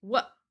like,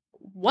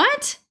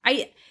 what?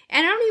 I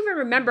don't even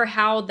remember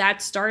how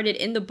that started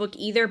in the book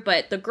either,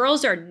 but the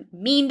girls are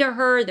mean to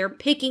her. They're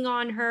picking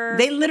on her.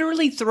 They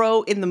literally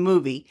throw in the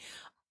movie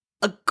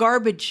a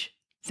garbage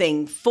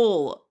thing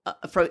full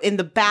in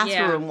the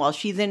bathroom while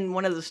she's in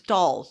one of the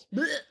stalls.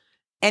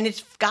 And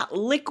it's got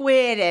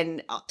liquid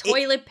and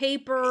toilet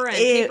paper and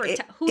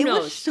paper. Who knows?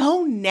 It was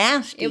so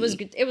nasty. It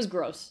was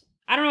gross.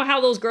 I don't know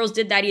how those girls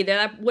did that either.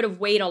 That would have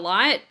weighed a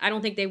lot. I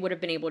don't think they would have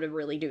been able to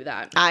really do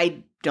that.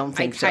 I don't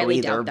think so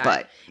either.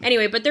 But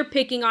anyway, but they're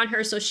picking on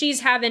her, so she's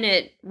having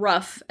it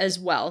rough as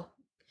well.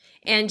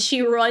 And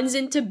she runs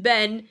into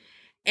Ben,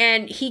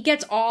 and he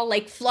gets all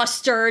like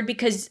flustered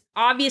because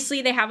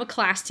obviously they have a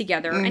class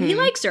together, and he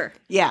likes her.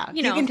 Yeah,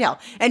 you can tell.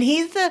 And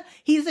he's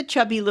the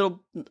chubby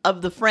little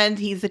of the friends.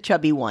 He's the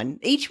chubby one.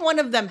 Each one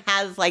of them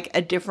has like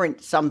a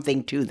different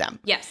something to them.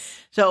 Yes.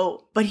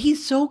 So, but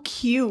he's so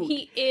cute.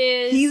 He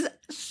is. He's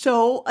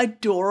so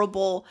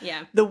adorable.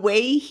 Yeah. The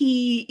way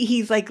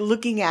he's like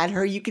looking at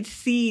her, you could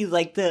see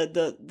like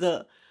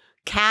the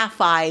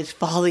calf eyes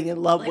falling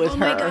in love with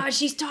her. Oh my gosh,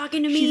 she's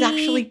talking to me. She's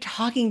actually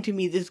talking to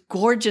me, this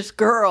gorgeous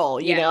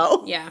girl, you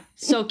know? Yeah,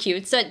 so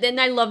cute. So then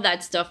I love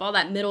that stuff, all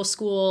that middle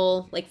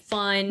school, like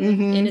fun,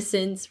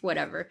 innocence,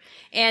 whatever.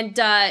 And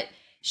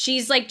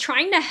she's like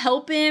trying to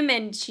help him,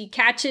 and she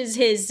catches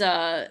his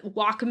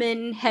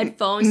Walkman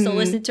headphones to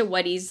listen to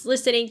what he's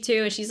listening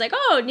to. And she's like,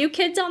 oh, new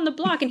kids on the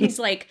block. And he's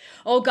like,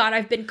 oh God,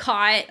 I've been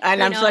caught.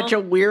 And I'm such a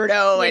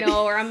weirdo.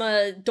 Or I'm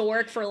a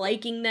dork for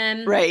liking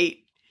them. Right.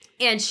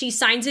 And she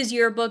signs his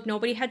yearbook.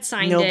 Nobody had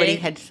signed it. Nobody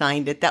had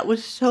signed it. That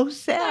was so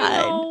sad.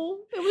 I know.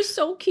 It was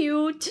so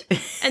cute.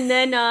 And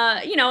then,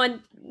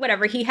 and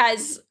whatever. He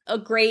has a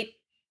great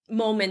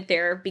moment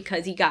there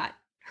because he got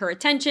her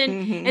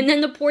attention. And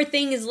then the poor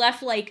thing is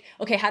left like,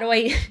 okay, how do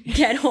I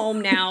get home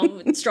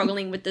now?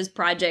 Struggling with this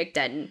project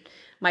and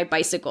my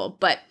bicycle.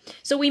 But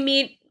so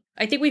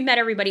I think we met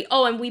everybody.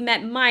 Oh, and we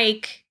met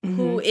Mike,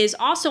 who is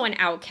also an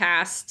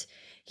outcast.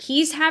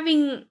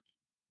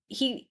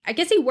 I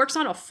guess he works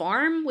on a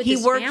farm with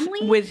his family? He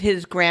works with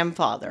his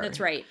grandfather. That's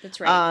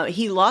right.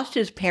 He lost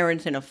his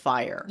parents in a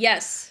fire.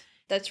 Yes,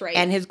 that's right.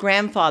 And his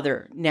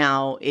grandfather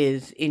now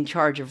is in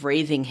charge of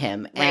raising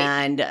him. Right.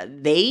 And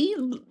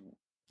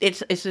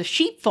it's a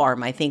sheep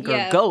farm, I think,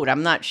 or goat.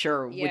 I'm not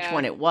sure which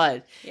one it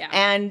was. Yeah.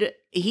 And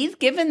he's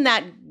given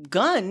that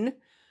gun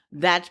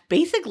that's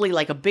basically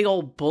like a big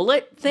old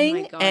bullet thing.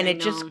 Oh my God, and it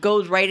just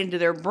goes right into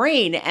their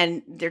brain.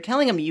 And they're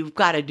telling him, you've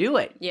got to do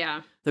it.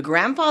 Yeah. The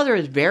grandfather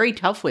is very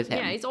tough with him.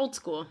 Yeah, he's old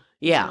school.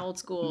 He's an old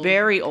school.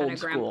 Very old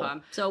school. Grandpa.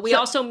 So we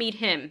also meet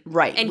him.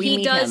 Right. And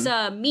he does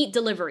meat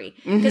delivery.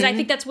 Because I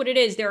think that's what it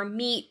is. They're a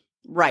meat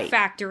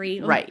factory.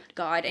 Oh, right.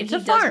 God. And he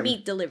does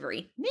meat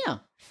delivery. Yeah.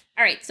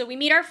 All right. So we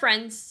meet our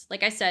friends,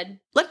 like I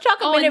said. Let's talk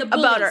a minute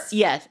about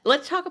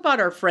let's talk about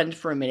our friends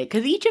for a minute.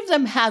 Because each of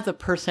them has a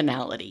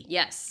personality.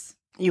 Yes.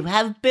 You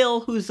have Bill,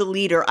 who's the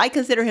leader. I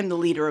consider him the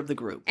leader of the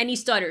group. And he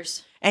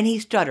stutters.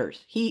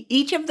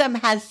 Each of them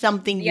has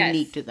something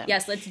unique to them.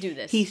 Yes, let's do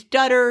this. He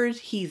stutters.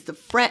 He's the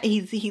friend.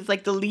 He's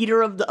like the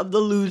leader of the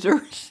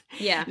losers.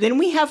 Yeah. Then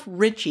we have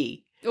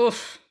Richie.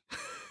 Oof.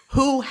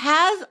 Who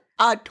has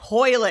a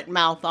toilet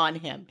mouth on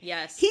him.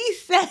 Yes. He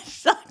says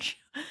such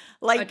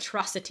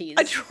atrocities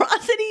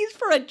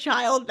for a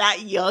child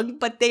that young,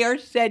 but they are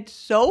said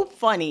so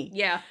funny.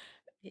 Yeah.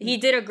 He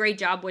did a great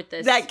job with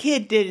this. That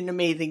kid did an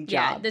amazing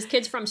job. Yeah, this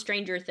kid's from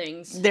Stranger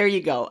Things. There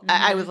you go.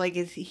 I was like,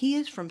 he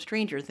is from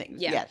Stranger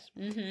Things. Yeah. Yes.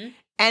 Mm-hmm.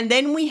 And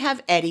then we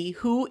have Eddie,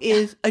 who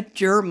is a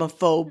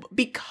germaphobe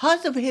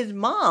because of his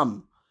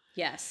mom.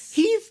 Yes.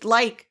 He's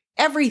like,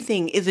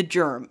 everything is a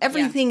germ.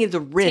 Everything is a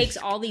risk. Takes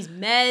all these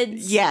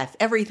meds. Yes,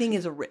 everything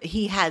is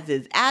he has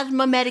his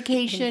asthma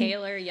medication.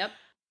 Inhaler, yep.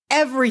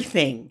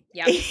 Everything.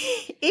 Yep.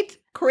 It's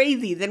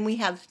crazy. Then we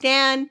have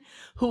Stan,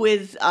 who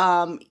is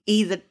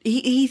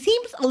he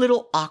seems a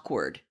little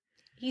awkward.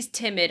 He's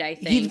timid, I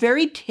think. He's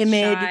very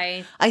timid.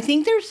 Shy. I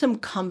think there's some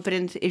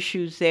confidence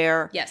issues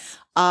there. Yes.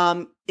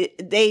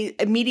 They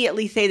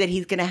immediately say that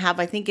he's going to have,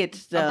 I think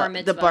it's bar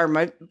mitzvah.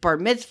 the bar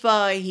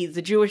mitzvah. He's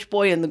the Jewish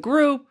boy in the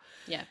group.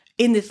 Yeah.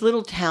 In this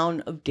little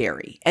town of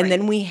Derry. And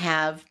then we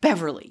have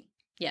Beverly.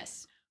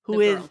 Yes. Who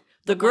is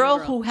the girl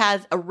who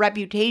has a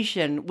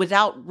reputation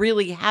without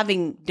really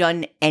having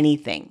done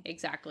anything.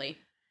 Exactly.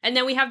 And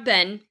then we have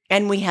Ben.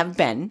 And we have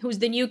Ben. Who's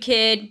the new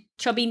kid,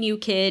 chubby new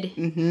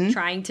kid,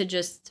 trying to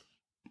just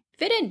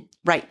fit in.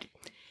 Right.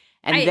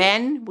 And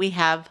then we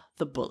have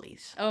the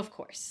bullies. Of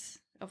course.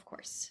 Of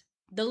course.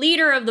 The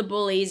leader of the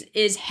bullies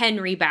is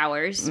Henry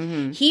Bowers.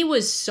 Mm-hmm. He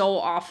was so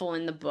awful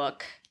in the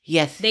book.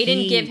 Yes. They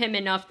didn't give him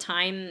enough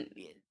time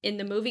in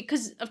the movie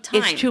because of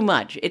time. It's too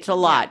much. It's a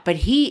lot. Yeah. But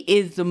he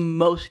is the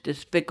most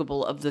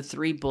despicable of the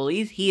three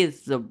bullies. He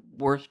is the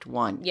worst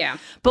one. Yeah.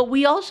 But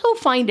we also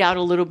find out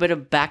a little bit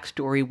of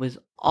backstory with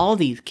all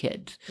these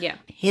kids. Yeah.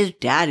 His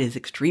dad is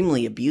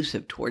extremely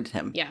abusive towards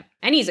him. Yeah.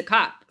 And he's a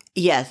cop.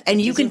 Yes.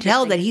 And you can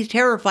tell that he's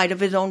terrified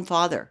of his own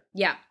father.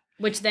 Yeah.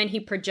 Which then he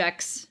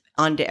projects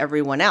onto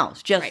everyone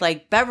else. Just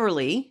like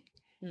Beverly,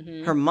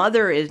 her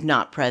mother is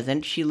not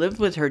present. She lives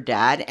with her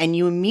dad. And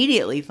you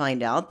immediately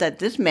find out that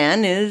this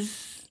man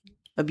is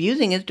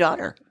abusing his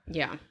daughter.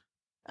 Yeah.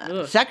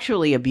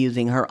 Sexually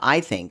abusing her, I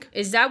think.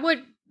 Is that what,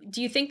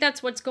 do you think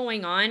that's what's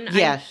going on?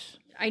 Yes,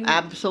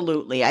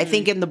 absolutely. I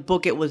think in the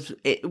book it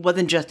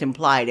wasn't just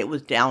implied, it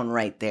was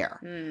downright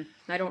there.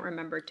 I don't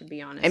remember, to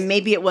be honest. And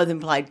maybe it was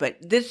implied, but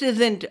this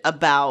isn't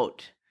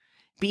about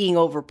being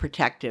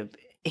overprotective.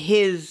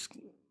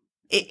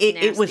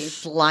 It was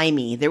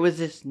slimy. There was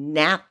this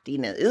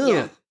nastiness.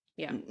 Ugh.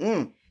 Yeah.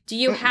 Do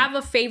you have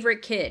a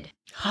favorite kid?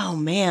 Oh,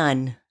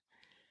 man.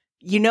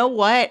 You know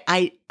what?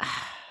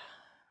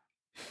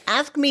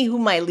 Ask me who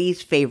my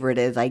least favorite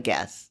is, I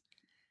guess.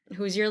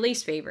 Who's your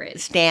least favorite?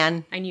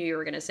 Stan. I knew you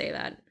were going to say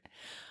that.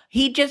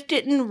 He just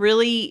didn't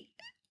really,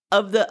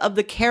 of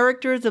the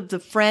characters, of the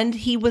friends,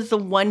 he was the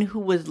one who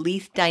was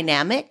least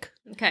dynamic.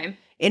 Okay.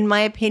 In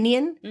my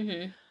opinion.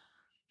 Mm-hmm.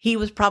 He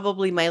was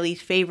probably my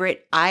least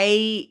favorite.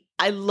 I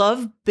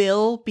love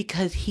Bill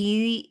because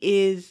he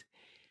is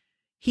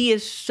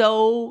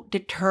so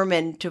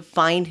determined to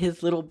find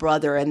his little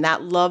brother, and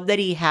that love that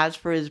he has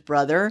for his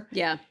brother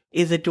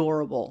is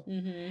adorable.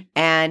 Mm-hmm.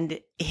 And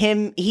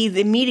he's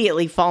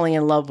immediately falling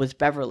in love with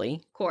Beverly.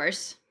 Of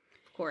course.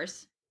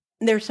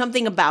 There's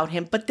something about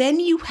him. But then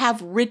you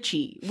have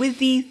Richie with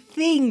these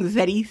things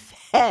that he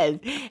says,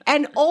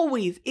 and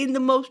always in the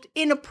most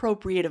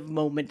inappropriate of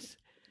moments.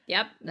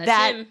 Yep,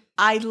 that's him.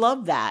 I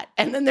love that.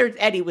 And then there's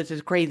Eddie with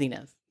his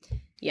craziness.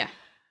 Yeah.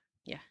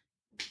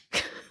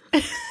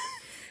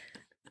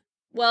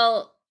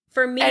 Well,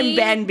 for me... And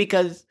Ben,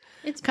 because,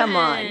 come Ben.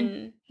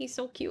 on. He's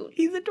so cute.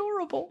 He's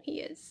adorable. He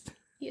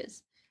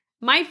is.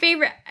 My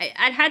favorite...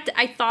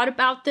 I thought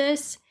about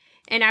this,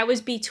 and I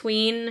was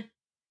between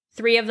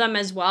three of them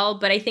as well,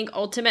 but I think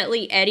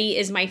ultimately Eddie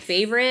is my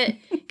favorite,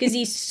 because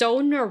he's so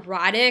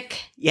neurotic.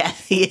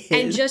 Yes, he is.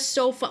 And just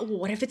so fun.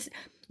 What if it's...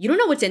 You don't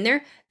know what's in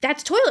there?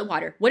 That's toilet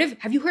water. What if...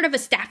 Have you heard of a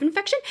staph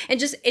infection? And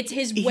just... It's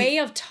his way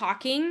of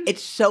talking.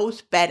 It's so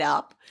sped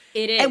up.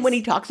 It is. And when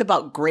he talks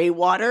about gray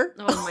water.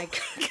 Oh my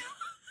God.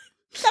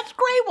 That's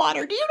gray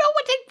water. Do you know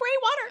what's in gray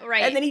water?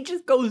 Right. And then he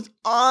just goes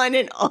on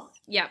and on.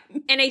 Yeah.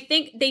 And I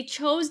think they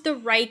chose the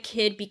right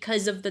kid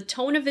because of the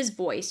tone of his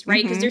voice,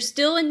 right? Because they're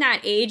still in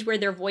that age where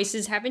their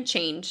voices haven't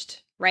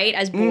changed, right?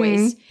 As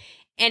boys.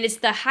 And it's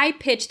the high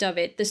pitched of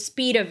it, the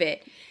speed of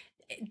it,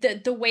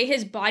 the way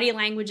his body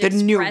language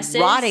expresses.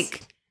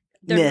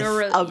 The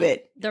neuroticness of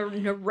it. The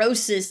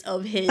neurosis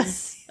of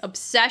his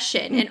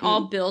obsession, and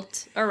all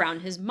built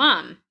around his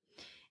mom.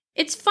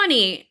 It's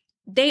funny.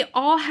 They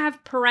all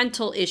have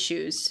parental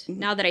issues,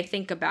 now that I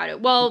think about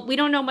it. Well, we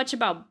don't know much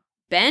about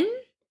Ben,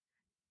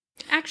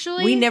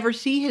 actually. We never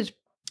see his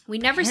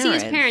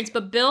parents,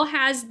 but Bill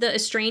has the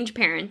estranged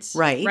parents.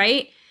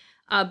 Right?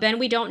 Ben,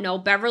 we don't know.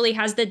 Beverly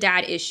has the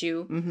dad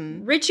issue.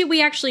 Mm-hmm. Richie,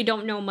 we actually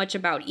don't know much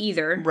about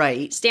either.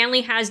 Right.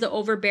 Stanley has the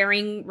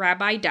overbearing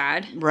rabbi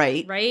dad.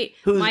 Right?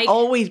 Who's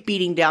always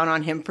beating down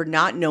on him for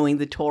not knowing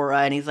the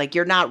Torah. And he's like,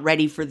 you're not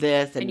ready for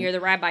this. And you're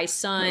the rabbi's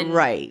son.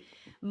 Right.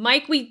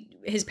 Mike,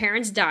 his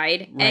parents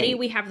died. Right. Eddie,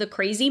 we have the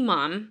crazy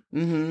mom.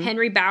 Mm-hmm.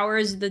 Henry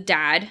Bowers, the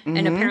dad. Mm-hmm.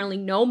 And apparently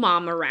no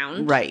mom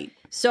around. Right.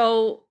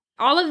 So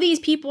all of these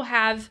people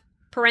have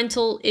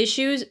parental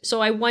issues.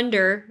 So I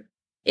wonder...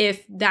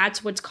 if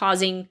that's what's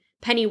causing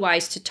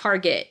Pennywise to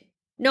target.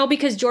 No,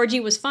 because Georgie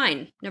was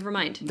fine. Never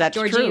mind. That's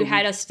Georgie true.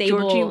 had a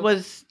stable... Georgie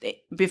was, I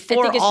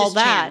before think it's all just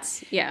that,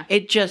 chance. Yeah.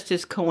 it just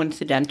is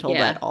coincidental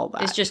that all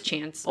that. It's just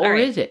chance. Or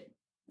is it?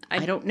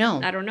 I don't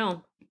know. I don't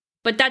know.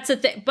 But that's the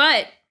thing.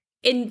 But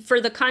for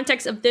the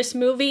context of this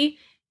movie,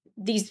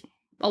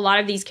 a lot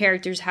of these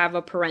characters have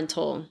a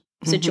parental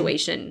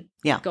situation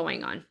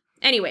going on.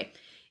 Anyway,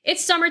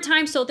 it's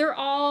summertime, so they're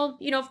all,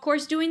 of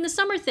course, doing the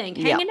summer thing,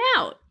 hanging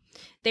out.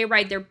 They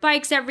ride their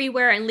bikes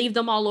everywhere and leave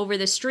them all over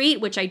the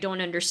street, which I don't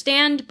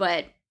understand,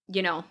 but,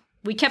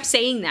 we kept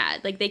saying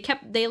that. Like,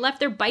 they left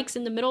their bikes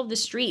in the middle of the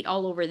street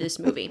all over this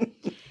movie.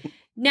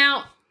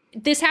 Now,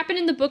 this happened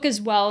in the book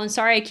as well, and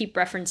sorry I keep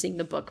referencing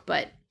the book,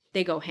 but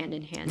they go hand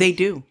in hand. They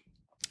do.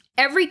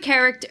 Every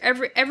character,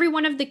 every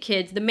one of the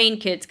kids, the main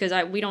kids, because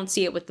we don't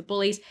see it with the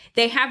bullies,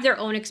 they have their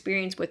own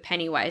experience with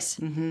Pennywise.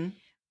 Mm-hmm.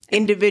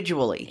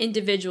 Individually.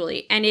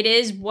 And it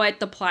is what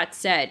the plot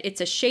said.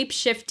 It's a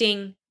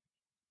shape-shifting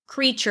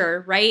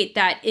creature, right?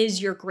 That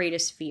is your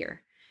greatest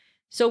fear.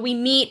 So we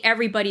meet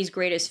everybody's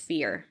greatest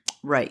fear.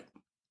 Right.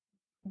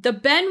 The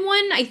Ben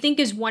one, I think,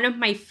 is one of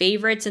my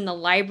favorites in the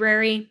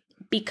library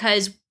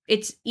because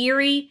it's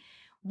eerie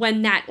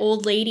when that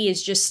old lady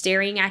is just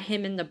staring at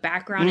him in the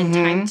background and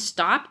time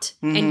stopped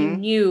and you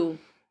knew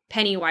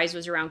Pennywise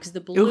was around because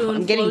the balloon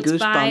I'm getting floats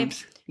by.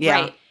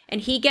 Yeah. Right. And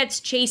he gets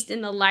chased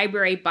in the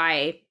library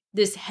by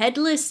this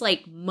headless,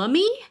 like,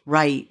 mummy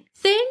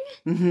thing.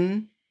 Mm-hmm.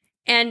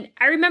 And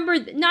I remember,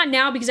 not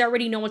now because I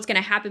already know what's going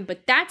to happen,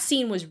 but that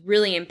scene was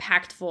really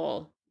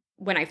impactful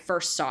when I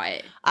first saw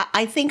it.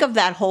 I think of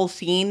that whole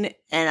scene,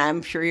 and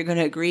I'm sure you're going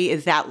to agree,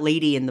 is that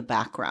lady in the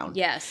background.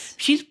 Yes.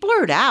 She's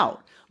blurred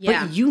out.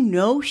 Yeah.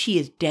 But she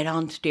is dead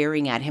on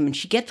staring at him, and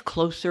she gets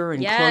closer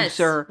and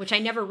closer. Which I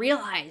never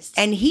realized.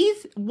 And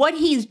what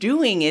he's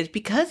doing is,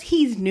 because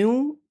he's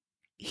new,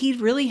 he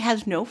really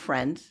has no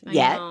friends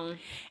yet.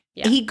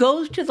 Yeah. He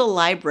goes to the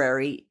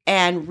library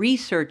and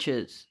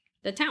researches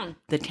the town.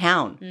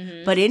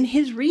 Mm-hmm. But in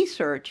his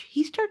research,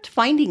 he starts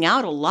finding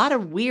out a lot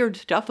of weird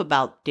stuff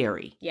about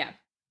Derry. Yeah.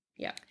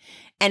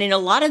 And in a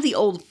lot of the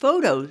old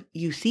photos,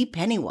 you see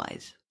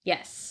Pennywise.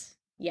 Yes.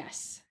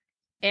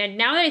 And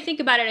now that I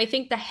think about it, I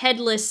think the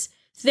headless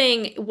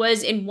thing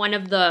was in one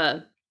of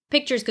the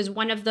pictures, because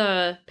one of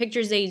the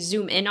pictures they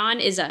zoom in on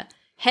is a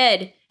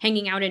head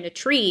hanging out in a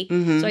tree.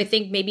 So I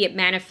think maybe it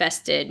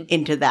manifested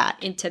into that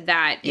in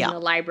the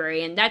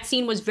library. And that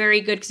scene was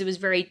very good because it was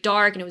very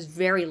dark and it was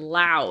very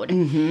loud.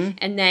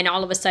 And then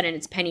all of a sudden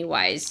it's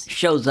Pennywise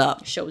shows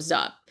up. It's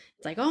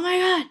like, oh my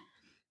God.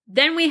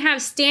 Then we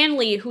have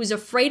Stanley, who's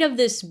afraid of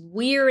this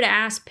weird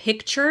ass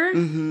picture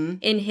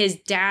in his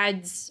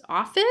dad's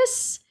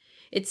office.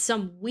 It's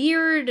some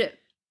weird.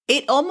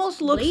 It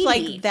almost looks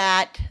lady.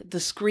 like the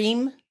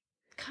Scream.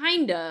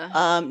 Kinda.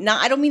 No,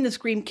 I don't mean the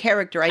Scream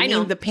character. I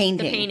mean the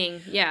painting. The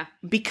painting, yeah.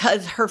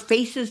 Because her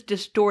face is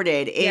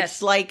distorted.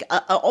 It's like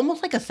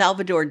almost like a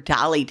Salvador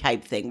Dali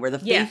type thing, where the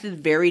face is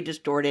very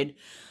distorted.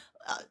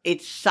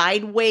 It's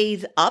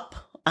sideways up.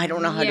 I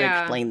don't know how to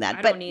explain that.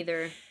 I don't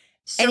either.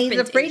 And he's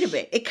afraid of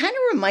it. It kind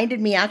of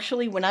reminded me,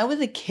 actually, when I was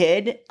a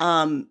kid,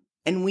 and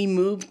we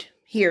moved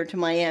here to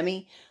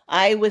Miami.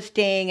 I was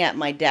staying at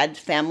my dad's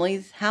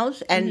family's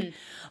house, and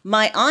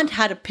my aunt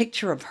had a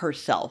picture of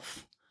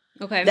herself.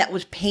 Okay. That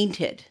was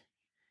painted.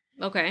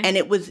 Okay. And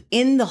it was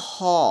in the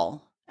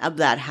hall of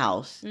that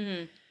house.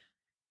 And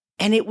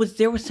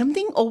there was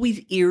something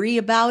always eerie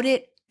about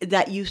it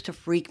that used to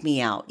freak me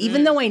out,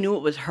 even though I knew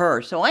it was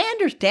her. So I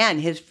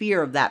understand his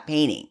fear of that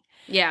painting.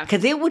 Yeah.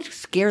 Because it would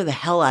scare the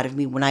hell out of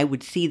me when I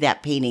would see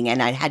that painting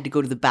and I had to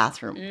go to the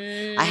bathroom.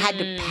 I had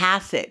to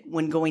pass it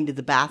when going to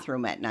the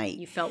bathroom at night.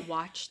 You felt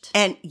watched?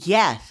 And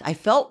yes, I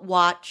felt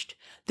watched.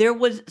 There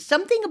was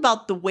something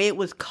about the way it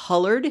was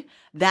colored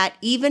that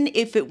even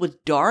if it was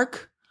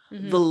dark,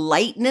 the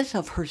lightness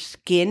of her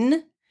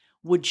skin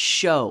would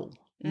show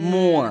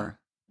more.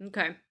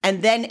 Okay.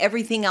 And then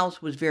everything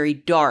else was very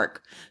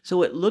dark.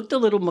 So it looked a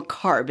little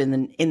macabre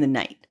in the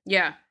night.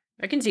 Yeah.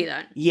 I can see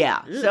that.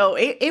 Yeah. Ew. So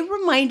it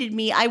reminded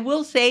me, I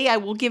will say, I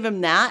will give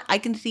him that. I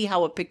can see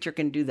how a picture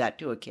can do that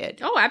to a kid.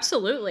 Oh,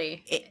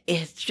 absolutely.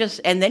 It's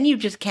just, and then you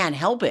just can't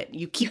help it.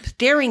 You keep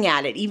staring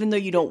at it, even though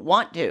you don't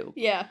want to.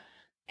 Yeah.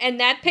 And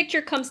that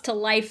picture comes to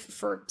life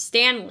for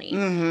Stanley.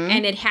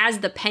 And it has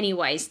the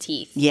Pennywise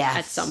teeth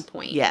at some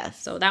point.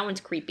 Yes. So that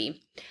one's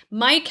creepy.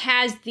 Mike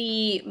has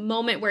the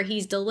moment where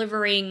he's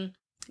delivering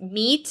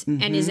meat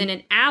and is in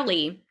an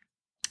alley.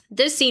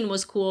 This scene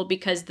was cool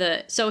because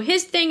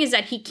his thing is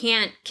that he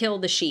can't kill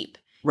the sheep.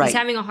 Right. He's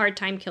having a hard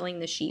time killing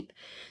the sheep.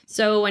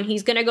 So when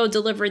he's going to go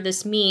deliver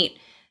this meat,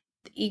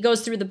 he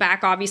goes through the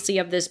back, obviously,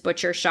 of this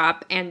butcher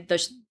shop, and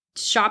the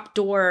shop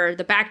door,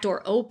 the back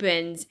door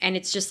opens, and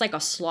it's just like a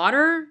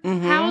slaughter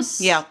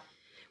house. Yeah.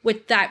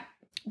 With that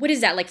what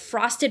is that, like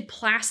frosted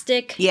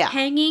plastic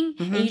hanging?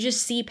 And you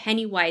just see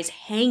Pennywise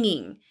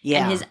hanging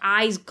and his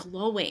eyes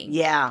glowing.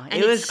 Yeah,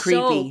 and it was creepy.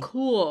 So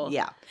cool.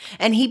 Yeah.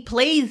 And he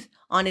plays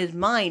on his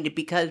mind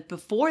because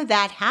before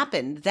that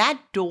happened, that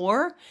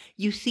door,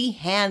 you see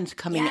hands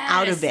coming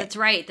out of it. That's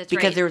right.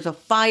 Because there was a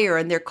fire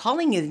and they're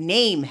calling his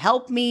name,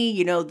 help me,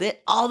 you know,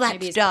 all that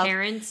Maybe stuff.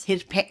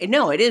 His parents?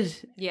 No, it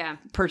is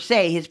per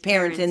se his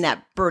parents in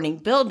that burning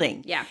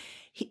building. Yeah.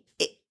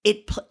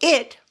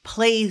 It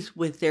plays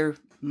with their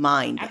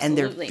mind and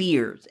their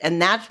fears.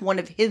 And that's one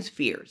of his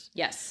fears.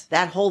 Yes.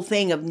 That whole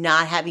thing of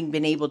not having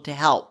been able to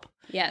help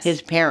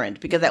his parents.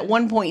 Because at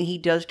one point he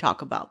does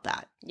talk about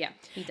that. Yeah,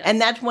 he does.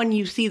 And that's when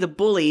you see the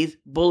bullies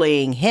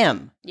bullying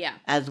him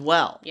as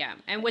well. Yeah.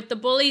 And with the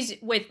bullies,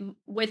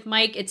 with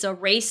Mike, it's a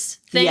race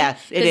thing.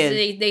 Yes, it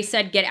is. They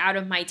said, get out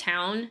of my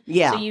town.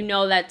 Yeah. So you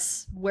know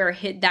that's where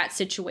that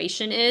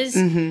situation is.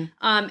 Mm-hmm.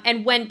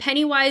 And when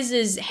Pennywise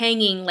is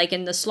hanging, like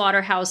in the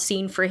slaughterhouse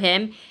scene for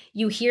him,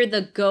 you hear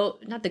the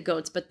not the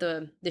goats, but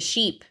the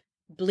sheep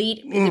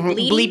bleeding?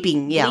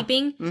 Bleeping, yeah.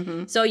 Bleeping.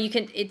 Mm-hmm. So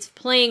it's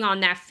playing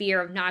on that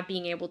fear of not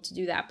being able to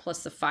do that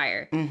plus the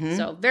fire. Mm-hmm.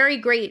 So very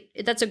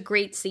great. That's a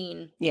great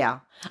scene.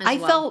 Yeah. I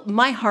felt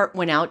my heart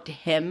went out to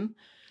him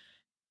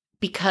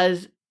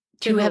because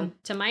to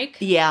Mike?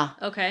 Yeah.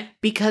 Okay.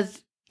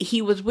 Because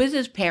he was with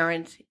his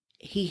parents.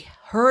 He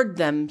heard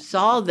them,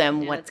 saw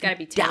them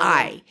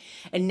die.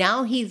 And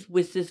now he's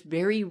with this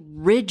very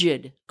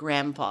rigid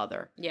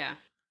grandfather. Yeah.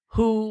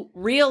 Who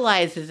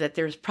realizes that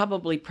there's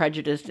probably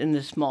prejudice in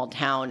this small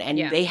town and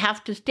they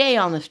have to stay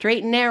on the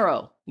straight and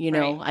narrow. You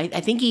know, I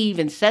think he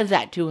even says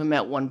that to him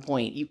at one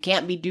point. You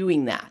can't be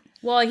doing that.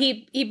 Well,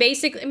 he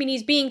basically, I mean,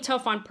 he's being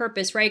tough on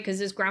purpose, right? Because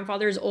his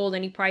grandfather is old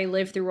and he probably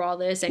lived through all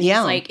this. And he's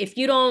like, if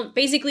you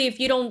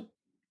don't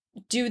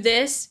do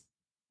this,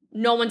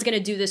 no one's going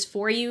to do this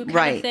for you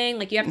kind of thing.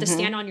 Like you have to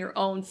stand on your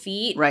own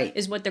feet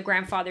is what the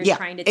grandfather's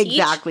trying to teach.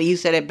 Exactly. You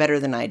said it better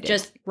than I did.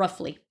 Just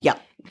roughly. Yeah.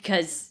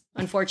 Because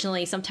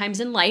unfortunately,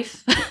 sometimes in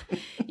life,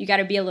 you got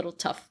to be a little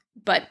tough.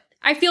 But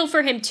I feel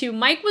for him too.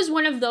 Mike was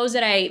one of those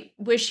that I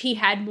wish he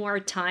had more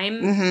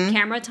time,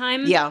 camera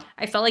time. Yeah.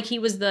 I felt like he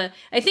was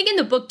I think in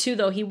the book too,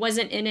 though, he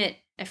wasn't in it.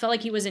 I felt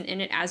like he wasn't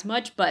in it as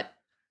much, but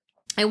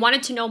I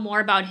wanted to know more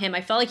about him.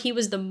 I felt like he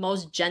was the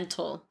most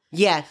gentle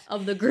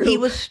of the group. He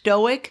was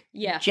stoic,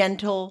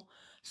 gentle,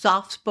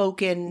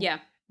 soft-spoken. Yeah.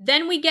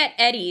 Then we get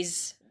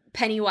Eddie's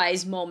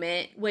Pennywise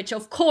moment, which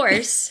of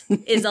course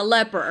is a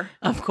leper.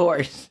 Of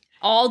course.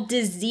 All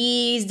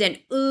diseased and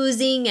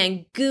oozing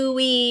and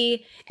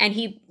gooey. And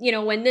he, you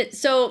know,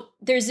 so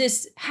there's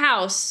this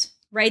house,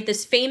 right?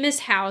 This famous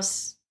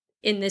house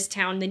in this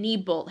town, the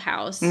Niebolt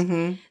house,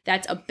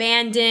 that's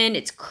abandoned.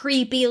 It's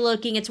creepy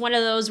looking. It's one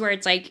of those where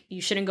it's like,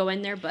 you shouldn't go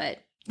in there, but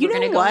we're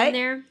going to go in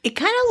there. It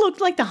kind of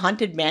looked like the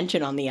Haunted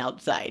Mansion on the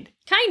outside.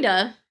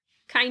 Kinda.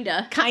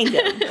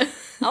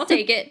 I'll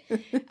take it.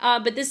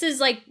 But this is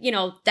like, you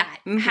know, that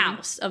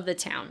house of the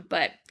town.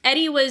 But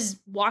Eddie was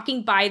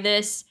walking by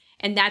this,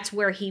 and that's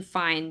where he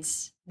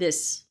finds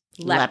this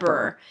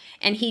leper.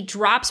 And he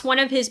drops one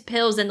of his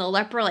pills, and the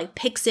leper like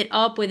picks it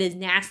up with his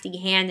nasty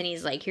hand, and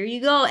he's like, here you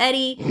go,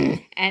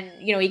 Eddie. And,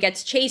 you know, he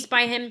gets chased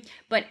by him.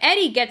 But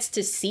Eddie gets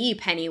to see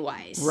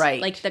Pennywise.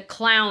 Right. Like the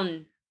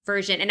clown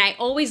version. And I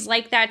always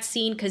like that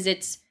scene because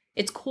it's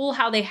cool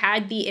how they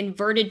had the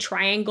inverted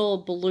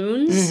triangle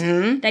balloons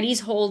that he's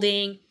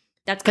holding.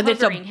 That's covering him.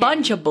 Because it's a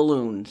bunch of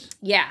balloons.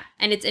 Yeah.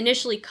 And it's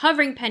initially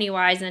covering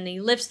Pennywise, and then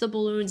he lifts the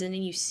balloons, and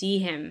then you see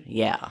him.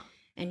 Yeah.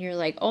 And you're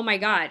like, oh my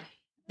God,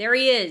 there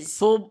he is.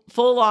 Full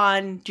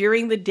on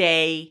during the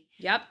day.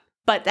 Yep.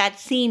 But that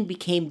scene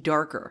became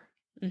darker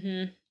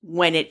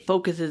when it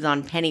focuses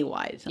on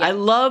Pennywise. Yep. I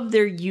love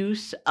their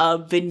use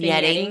of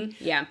vignetting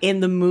in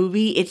the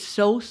movie. It's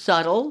so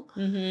subtle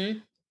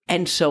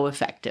and so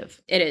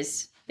effective. It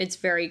is. It's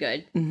very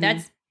good.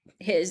 That's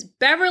his.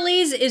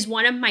 Beverly's is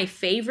one of my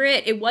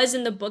favorite. It was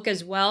in the book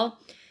as well,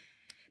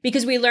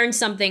 because we learned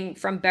something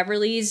from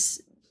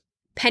Beverly's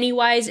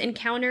Pennywise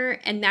encounter,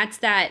 and that's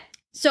that.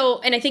 So,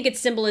 and I think it's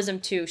symbolism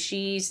too.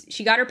 She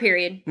got her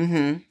period.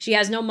 She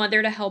has no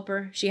mother to help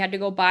her. She had to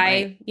go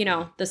buy, you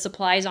know, the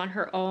supplies on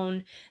her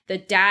own. The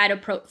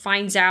dad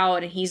finds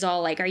out, and he's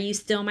all like, "Are you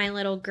still my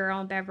little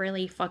girl,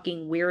 Beverly?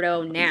 Fucking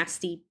weirdo,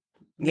 nasty."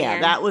 Man. Yeah,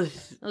 that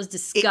was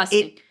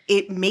disgusting.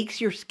 It makes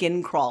your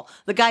skin crawl.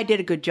 The guy did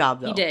a good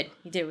job, though. He did.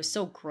 It was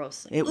so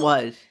gross. Like, it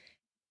was.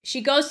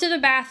 She goes to the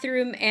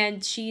bathroom, and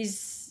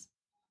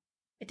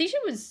I think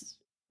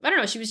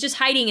she was just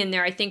hiding in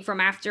there, I think, from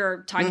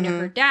after talking to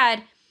her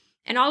dad.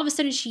 And all of a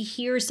sudden, she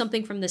hears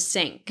something from the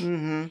sink.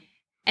 And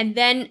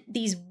then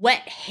these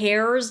wet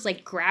hairs,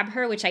 like, grab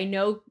her, which I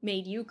know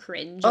made you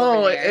cringe.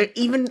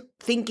 Even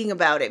thinking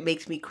about it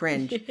makes me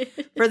cringe.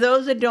 For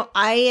those that don't,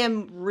 I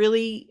am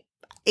really...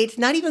 It's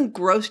not even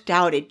grossed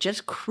out. It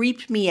just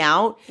creeps me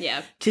out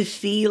to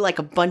see, like,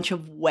 a bunch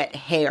of wet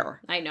hair.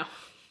 I know.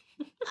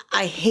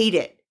 I hate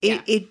it.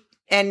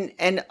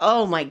 And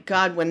oh my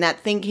God, when that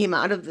thing came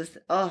out of this,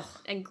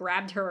 and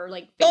grabbed her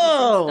like face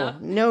and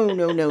stuff. No.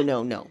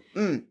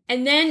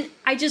 And then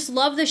I just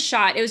love the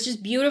shot. It was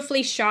just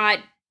beautifully shot,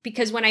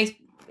 because when I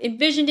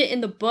envisioned it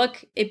in the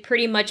book, it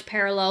pretty much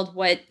paralleled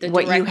what the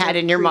What you director had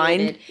in your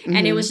mind. created.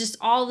 And it was just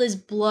all this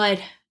blood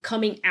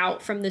coming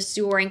out from the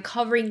sewer and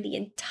covering the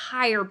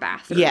entire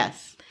bathroom.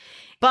 Yes.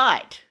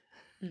 But,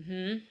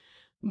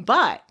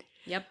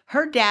 Yep.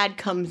 her dad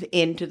comes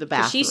into the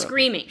bathroom. She's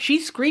screaming.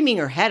 She's screaming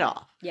her head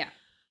off. Yeah.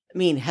 I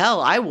mean,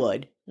 hell, I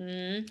would.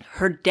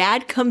 Her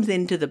dad comes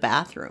into the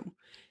bathroom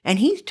and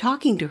he's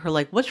talking to her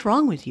like, what's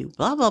wrong with you?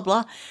 Blah, blah,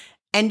 blah.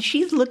 And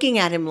she's looking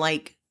at him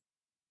like,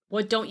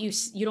 what don't you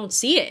don't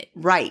see it?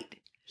 Right.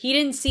 He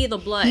didn't see the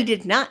blood. He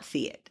did not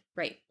see it.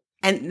 Right.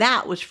 And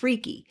that was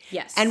freaky.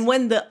 Yes. And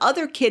when the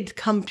other kids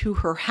come to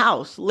her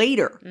house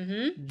later,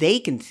 they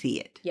can see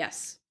it.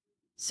 Yes.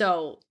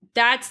 So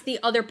that's the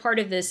other part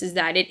of this, is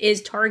that it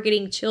is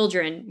targeting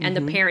children and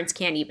the parents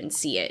can't even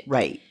see it.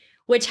 Right.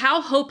 Which,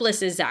 how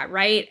hopeless is that,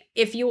 right?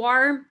 If you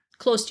are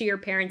close to your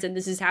parents and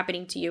this is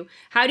happening to you,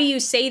 how do you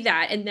say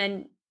that and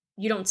then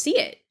you don't see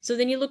it? So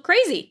then you look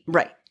crazy.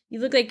 Right. You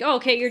look like, oh,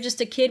 okay, you're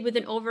just a kid with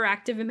an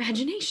overactive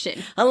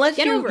imagination. Unless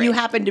you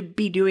happen to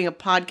be doing a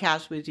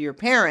podcast with your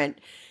parent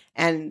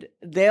and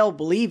they'll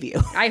believe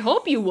you. I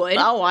hope you would.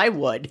 Oh, I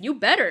would. You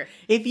better.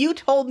 If you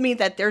told me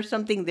that there's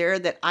something there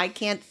that I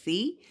can't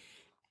see,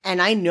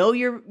 and I know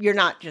you're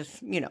not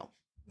just,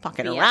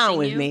 fucking BSing around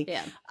with you? me,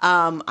 Yeah.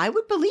 I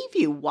would believe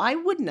you. Why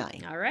wouldn't I?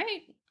 All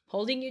right.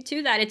 Holding you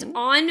to that. It's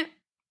on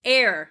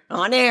air.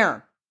 On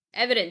air.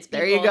 Evidence, people.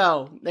 There you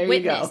go. There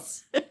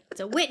Witness. you go.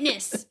 It's a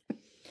witness.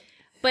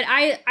 But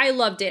I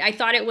loved it. I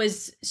thought it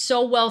was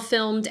so well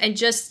filmed, and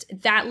just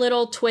that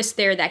little twist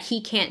there that he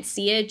can't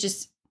see it,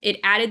 it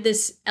added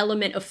this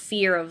element of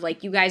fear of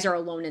like, you guys are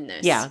alone in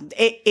this. Yeah,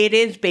 it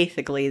is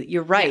basically,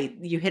 you're right.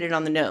 Yeah. You hit it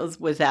on the nose,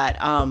 was that,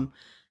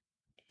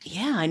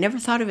 yeah, I never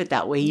thought of it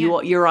that way.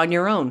 Yeah. You're on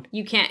your own.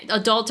 You can't,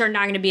 adults are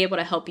not going to be able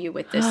to help you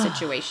with this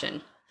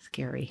situation.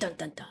 Scary. Dun,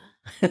 dun,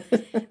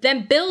 dun.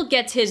 Then Bill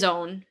gets his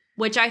own,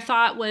 which I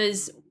thought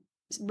was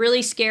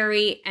really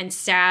scary and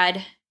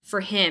sad for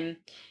him,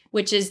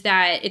 which is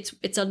that it's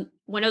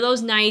one of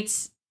those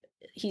nights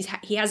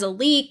he has a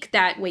leak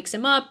that wakes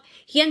him up.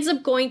 He ends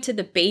up going to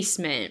the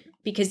basement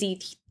because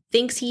he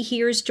thinks he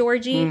hears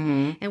Georgie.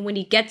 And when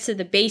he gets to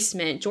the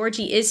basement,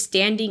 Georgie is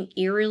standing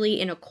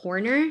eerily in a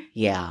corner.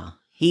 Yeah.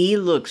 He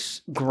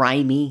looks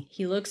grimy.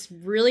 He looks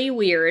really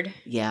weird.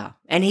 Yeah.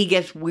 And he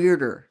gets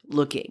weirder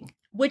looking.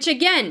 Which,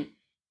 again,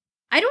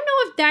 I don't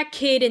know if that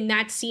kid in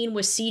that scene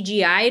was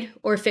CGI'd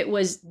or if it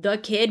was the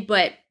kid,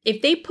 but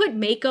if they put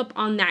makeup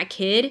on that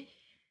kid,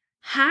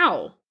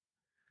 how?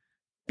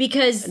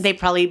 Because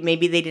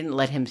maybe they didn't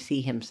let him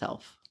see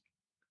himself.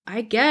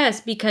 I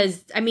guess,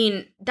 because, I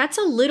mean, that's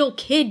a little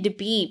kid to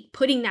be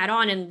putting that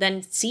on and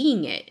then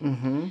seeing it.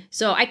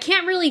 So I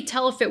can't really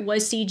tell if it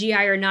was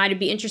CGI or not. It'd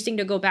be interesting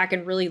to go back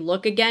and really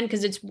look again,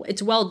 because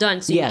it's well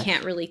done, so you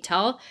can't really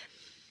tell.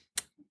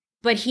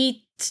 But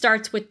he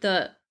starts with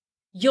the,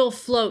 you'll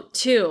float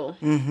too.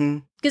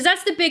 Because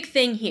that's the big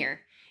thing here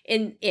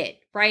in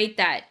it, right?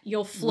 That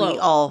you'll float.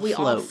 We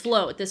all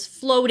float. This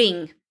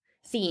floating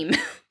theme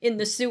in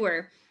the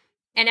sewer.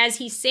 And as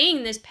he's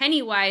saying this,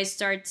 Pennywise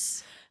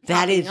starts...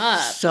 That is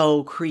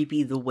so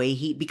creepy the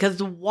way because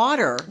the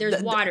water.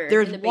 There's water.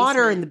 There's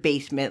water in the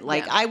basement.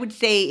 Like, I would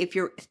say if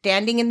you're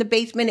standing in the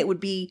basement, it would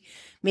be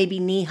maybe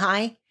knee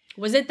high.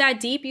 Was it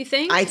that deep, you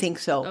think? I think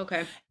so.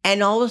 Okay.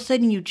 And all of a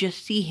sudden you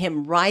just see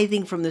him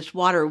rising from this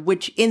water,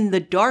 which in the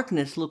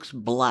darkness looks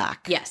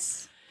black.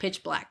 Yes.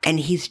 Pitch black. And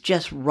he's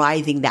just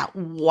rising, that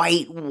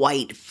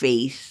white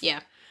face.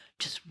 Yeah.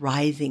 Just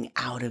rising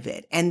out of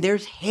it. And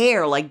there's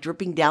hair like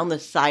dripping down the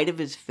side of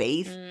his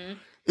face.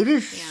 It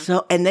is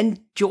so, and then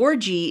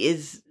Georgie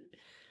is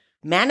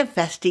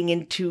manifesting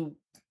into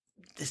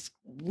this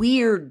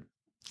weird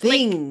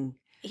thing. Like,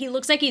 he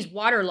looks like he's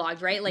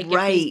waterlogged, right? Like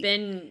if he's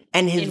been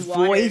and his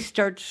voice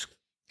starts,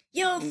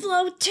 you'll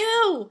float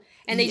too.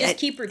 And they just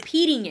keep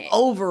repeating it.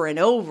 Over and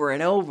over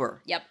and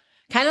over. Yep.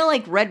 Kind of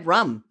like red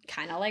rum.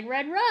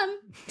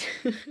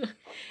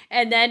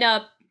 And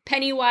then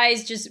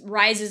Pennywise just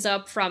rises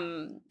up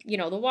from,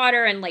 the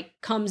water and like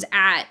comes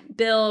at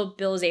Bill.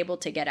 Bill is able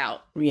to get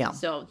out. Yeah.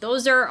 So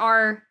those are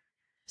our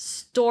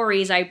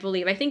stories, I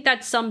believe. I think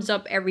that sums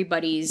up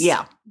everybody's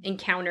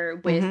encounter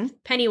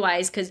with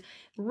Pennywise, because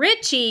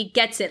Richie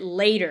gets it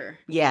later.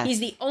 Yeah. He's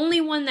the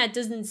only one that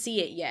doesn't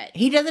see it yet.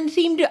 He doesn't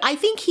seem to. I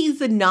think he's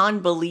the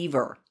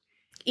non-believer.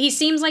 He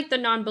seems like the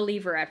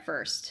non-believer at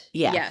first.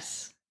 Yeah.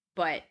 Yes.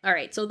 But all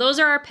right. So those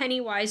are our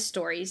Pennywise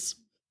stories.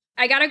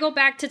 I got to go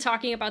back to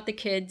talking about the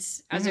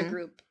kids as a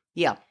group.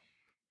 Yeah.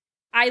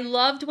 I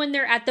loved when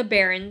they're at the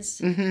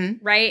Barrens,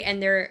 right?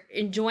 And they're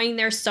enjoying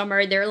their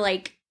summer. They're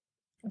like,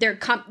 they're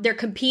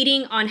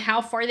competing on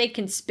how far they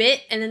can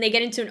spit. And then they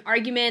get into an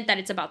argument that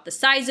it's about the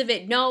size of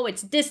it. No,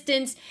 it's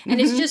distance.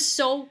 And it's just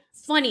so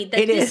funny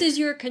that this is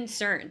your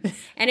concern.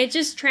 And it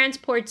just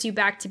transports you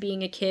back to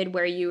being a kid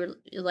where you're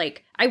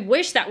like, I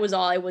wish that was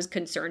all I was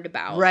concerned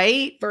about.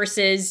 Right.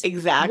 Versus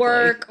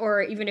work,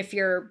 or even if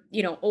you're,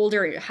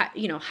 older,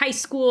 high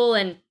school.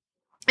 And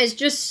it's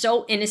just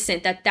so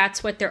innocent that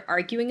that's what they're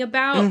arguing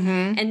about.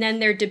 And then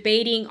they're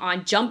debating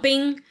on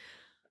jumping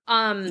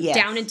Yes.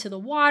 down into the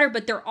water,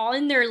 but they're all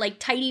in their like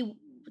tighty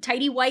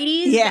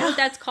whities. Yeah. You know what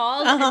that's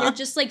called? And they're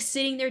just like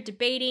sitting there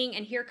debating.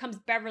 And here comes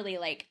Beverly,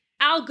 like,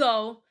 I'll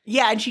go.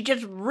 Yeah, and she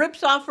just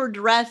rips off her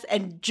dress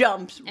and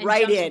jumps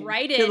right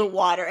right to the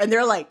water. And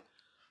they're like,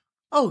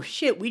 oh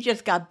shit, we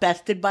just got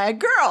bested by a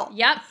girl.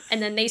 Yep.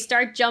 And then they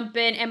start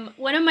jumping. And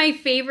one of my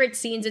favorite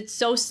scenes, it's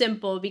so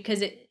simple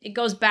because it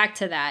goes back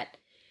to that.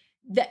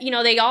 You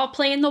know, they all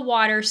play in the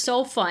water,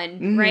 so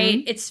fun,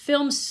 right? It's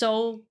filmed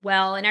so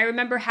well. And I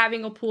remember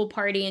having a pool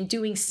party and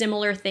doing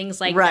similar things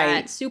like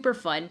that. Super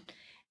fun.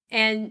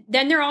 And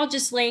then they're all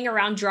just laying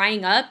around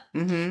drying up.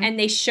 And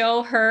they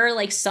show her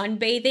like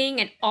sunbathing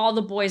and all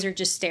the boys are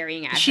just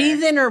staring at her.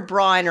 She's in her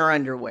bra and her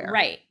underwear.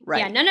 Right.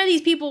 Yeah, none of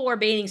these people wore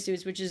bathing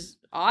suits, which is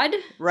odd.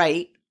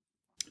 Right.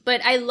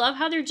 But I love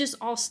how they're just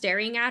all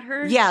staring at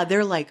her. Yeah,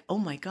 they're like, oh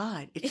my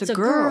God, it's a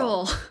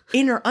girl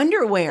in her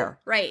underwear.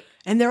 Right.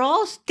 And they're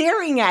all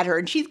staring at her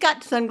and she's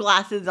got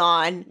sunglasses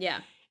on.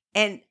 Yeah.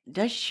 And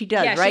she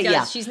does, yeah, right? She does.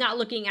 Yeah. She's not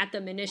looking at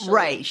them initially.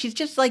 Right. She's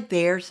just like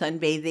there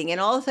sunbathing. And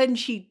all of a sudden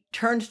she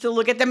turns to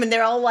look at them and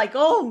they're all like,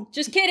 oh.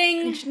 Just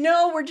kidding.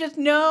 No, we're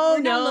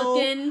not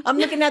looking. I'm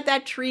looking at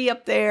that tree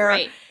up there.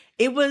 Right.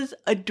 It was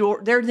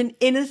there's an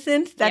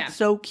innocence that's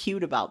so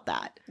cute about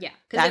that. Yeah.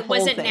 Because it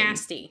wasn't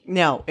nasty.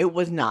 No, it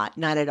was not.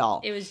 Not at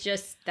all. It was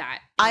just that.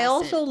 I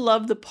also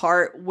love the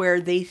part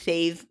where they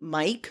save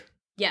Mike.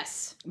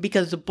 Yes.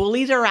 Because the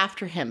bullies are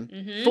after him.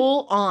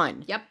 Full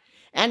on. Yep.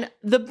 And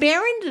the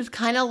Barrens is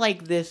kind of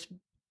like this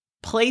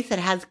place that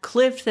has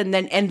cliffs and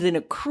then ends in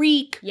a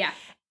creek. Yeah.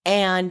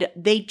 And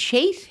they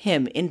chase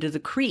him into the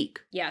creek.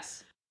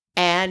 Yes.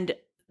 And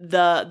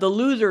the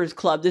Losers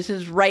Club, this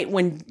is right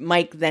when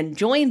Mike then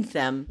joins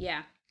them.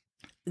 Yeah.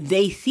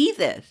 They see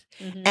this.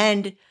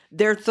 And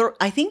they're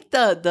I think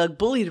the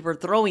bullies were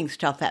throwing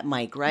stuff at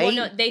Mike, right? Well,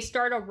 no, they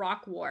start a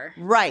rock war.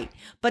 Right.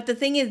 But the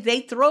thing is, they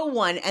throw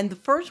one, and the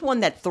first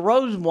one that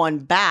throws one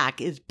back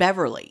is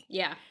Beverly.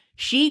 Yeah.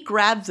 She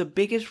grabs the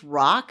biggest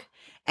rock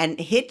and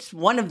hits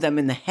one of them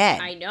in the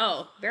head. I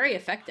know. Very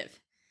effective.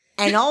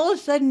 And all of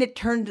a sudden, it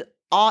turns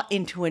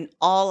into an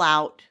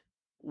all-out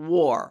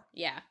war.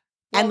 Yeah.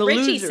 Well, And the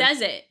Richie loser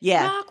says it.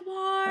 Yeah. Rock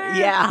war.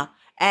 Yeah.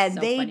 And So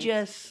they funny.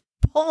 just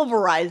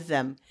pulverize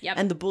them. Yep.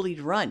 And the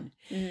bullies run.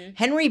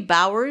 Henry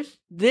Bowers,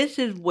 this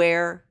is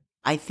where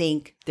I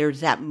think there's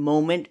that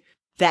moment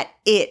that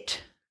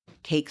it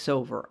takes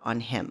over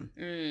on him.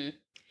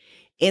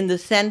 In the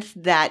sense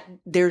that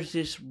there's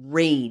this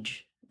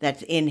rage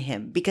that's in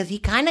him. Because he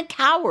kind of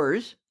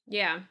cowers.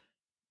 Yeah.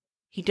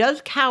 He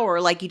does cower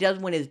like he does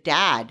when his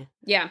dad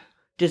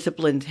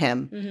disciplines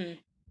him.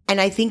 And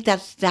I think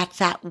that's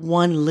that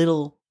one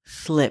little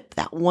slip,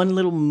 that one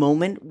little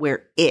moment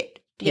where it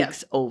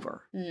takes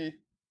over.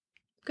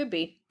 Could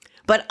be.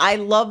 But I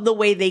love the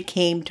way they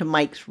came to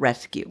Mike's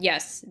rescue.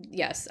 Yes,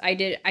 I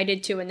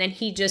did too. And then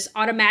he just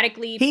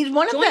automatically He's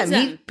one of joins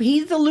them.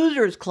 He's the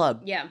Losers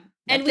Club. Yeah.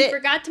 And That's we it.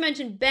 forgot to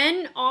mention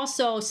Ben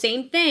also,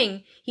 same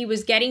thing. He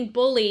was getting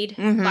bullied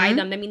by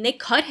them. I mean, they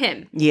cut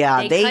him.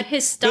 Yeah. They cut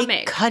his stomach.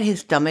 They cut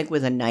his stomach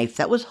with a knife.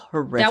 That was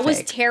horrific. That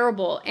was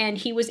terrible. And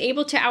he was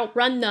able to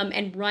outrun them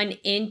and run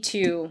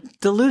into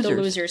the Losers.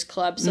 the Losers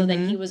Club so that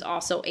he was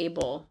also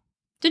able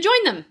to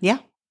join them. Yeah.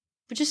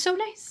 Which is so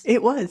nice.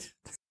 It was.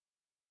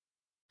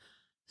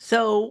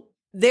 So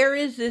there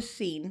is this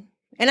scene,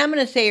 and I'm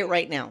going to say it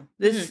right now.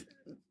 This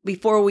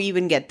before we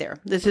even get there.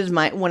 This is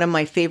one of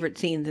my favorite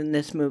scenes in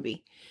this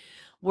movie,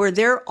 where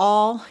they're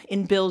all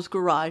in Bill's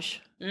garage,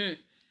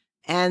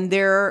 and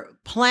they're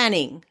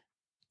planning.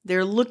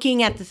 They're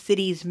looking at the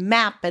city's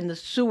map and the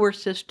sewer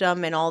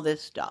system and all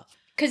this stuff.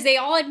 Because they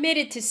all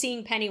admitted to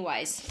seeing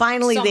Pennywise.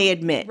 Finally, they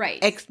admit.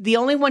 Right. The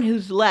only one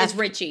who's left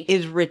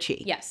is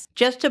Richie. Yes.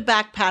 Just to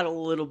backpedal a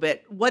little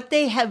bit, what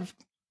they have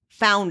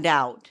found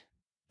out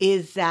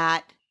is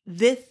that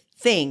this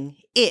thing,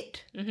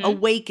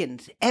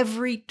 awakens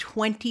every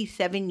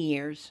 27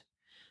 years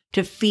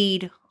to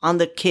feed on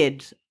the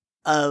kids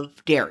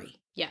of Derry.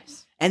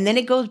 Yes. And then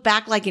it goes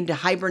back like into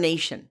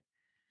hibernation.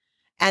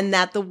 And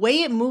that the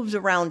way it moves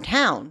around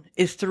town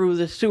is through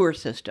the sewer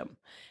system.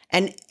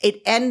 And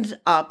it ends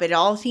up, it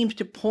all seems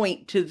to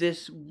point to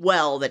this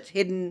well that's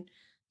hidden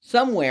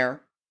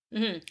somewhere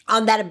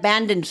on that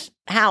abandoned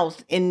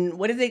house in,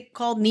 what is it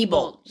called?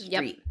 Nebold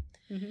Street.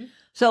 Yep.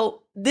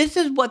 So this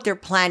is what they're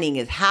planning,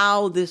 is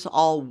how this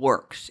all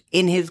works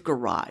in his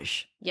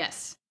garage.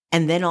 Yes.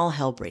 And then all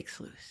hell breaks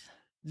loose.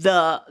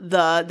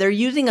 They're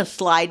using a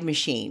slide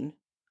machine.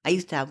 I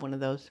used to have one of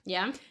those.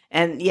 Yeah.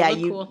 And yeah,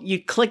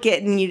 you click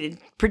it and it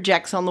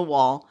projects on the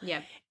wall.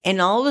 Yeah.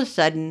 And all of a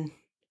sudden,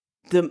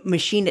 the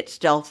machine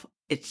itself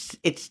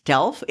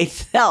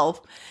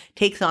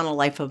takes on a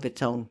life of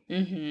its own.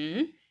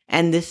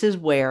 And this is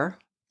where,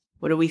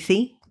 what do we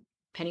see?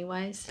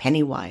 Pennywise.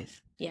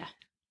 Yeah.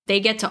 They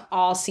get to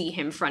all see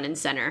him front and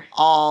center.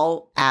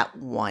 All at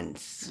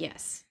once.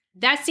 Yes.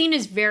 That scene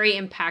is very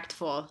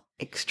impactful.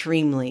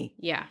 Extremely.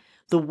 Yeah.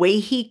 The way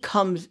he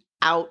comes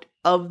out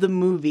of the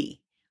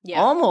movie.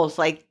 Yeah. Almost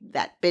like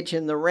that bitch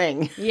in the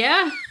ring.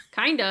 Yeah.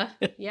 Kinda.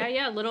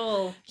 Yeah.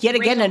 Little. Yet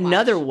again,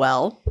 another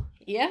well.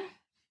 Yeah.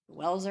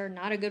 Wells are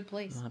not a good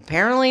place.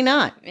 Apparently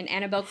not. In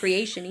Annabelle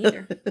creation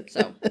either.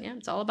 So, yeah,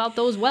 it's all about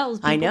those wells.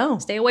 People. I know.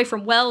 Stay away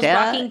from wells,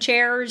 rocking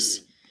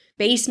chairs,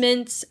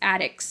 basements,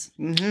 attics,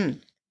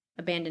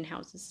 abandoned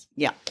houses.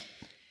 Yeah.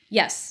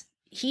 Yes.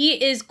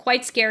 He is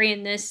quite scary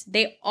in this.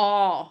 They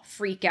all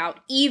freak out.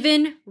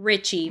 Even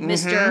Richie,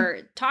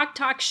 Mr.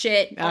 Talk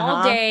shit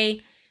all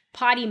day,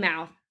 potty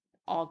mouth,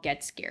 all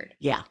get scared.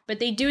 Yeah. But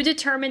they do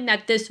determine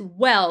that this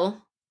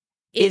well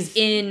is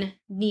in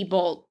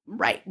Niebold.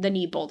 Right. The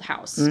Niebold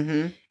house.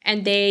 And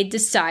they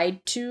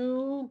decide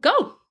to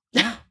go.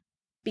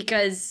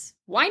 Because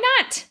why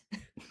not?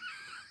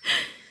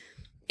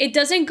 It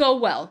doesn't go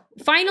well.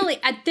 Finally,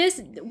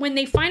 when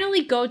they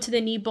finally go to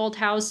the Niebold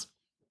house,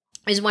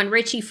 is when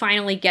Richie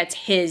finally gets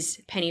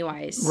his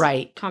Pennywise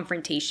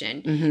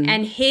confrontation.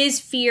 And his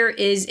fear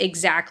is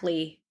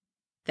exactly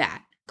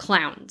that,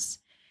 clowns.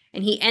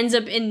 And he ends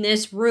up in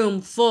this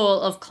room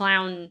full of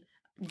clown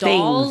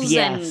dolls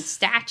and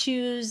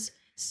statues.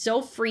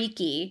 So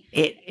freaky.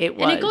 It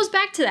was. And it goes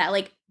back to that.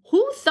 Like,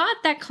 who thought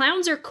that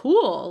clowns are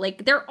cool?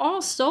 Like, they're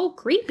all so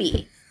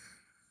creepy.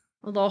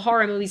 Although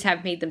horror movies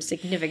have made them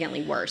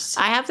significantly worse.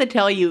 I have to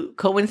tell you,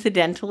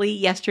 coincidentally,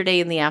 yesterday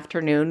in the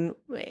afternoon,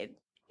 it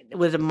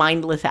was a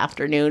mindless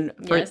afternoon.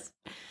 For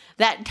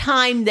that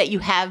time that you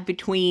have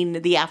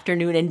between the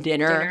afternoon and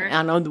dinner.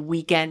 And on the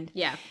weekend.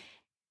 Yeah.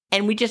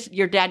 And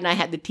your dad and I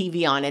had the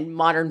TV on and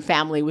Modern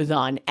Family was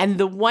on. And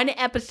the one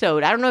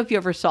episode, I don't know if you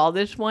ever saw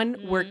this one,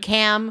 where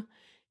Cam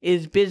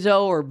is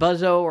Bizzo or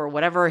Buzzo or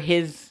whatever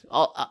his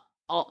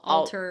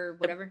alter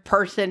whatever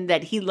person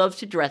that he loves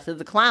to dress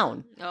as a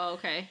clown. Oh,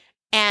 okay.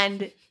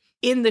 And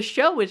in the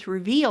show, it's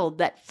revealed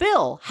that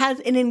Phil has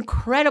an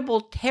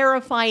incredible,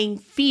 terrifying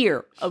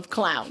fear of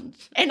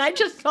clowns. And I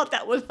just thought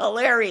that was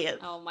hilarious.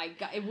 Oh my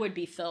God. It would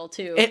be Phil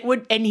too. It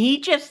would. And he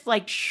just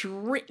like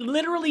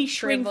literally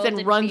shrinks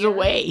and runs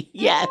away.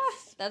 Yes.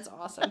 That's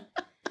awesome.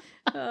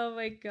 Oh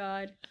my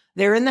God.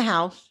 They're in the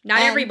house.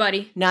 Not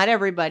everybody. Not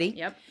everybody.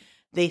 Yep.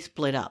 They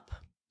split up.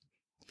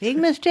 Big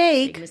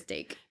mistake.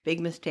 Big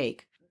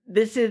mistake.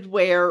 This is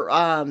where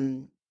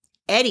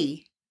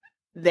Eddie,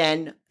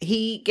 then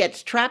he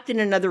gets trapped in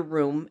another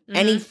room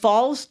and he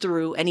falls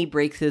through and he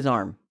breaks his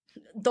arm.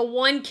 The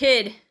one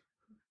kid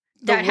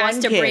that has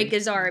to break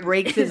his arm.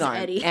 Breaks his arm.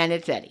 Eddie. And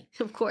it's Eddie.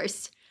 Of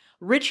course.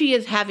 Richie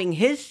is having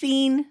his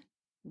scene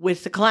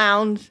with the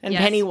clowns and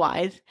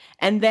Pennywise.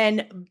 And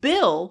then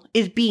Bill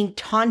is being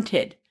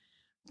taunted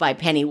by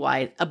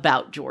Pennywise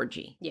about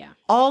Georgie. Yeah.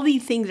 All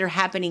these things are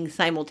happening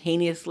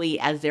simultaneously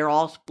as they're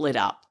all split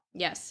up.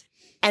 Yes.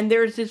 And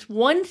there's this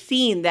one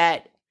scene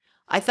that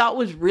I thought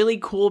was really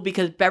cool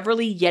because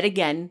Beverly yet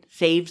again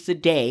saves the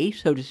day,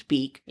 so to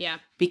speak. Yeah.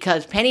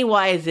 Because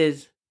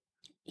Pennywise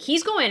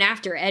he's going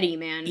after Eddie,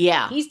 man.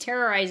 Yeah. He's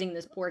terrorizing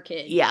this poor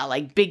kid. Yeah,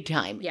 like big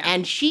time. Yeah.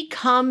 And she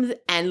comes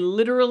and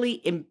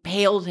literally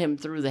impales him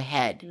through the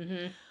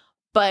head.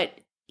 But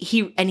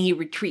he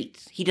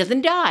retreats. He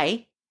doesn't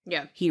die.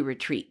 Yeah. He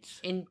retreats.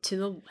 Into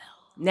the well.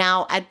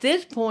 Now, at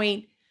this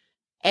point,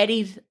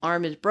 Eddie's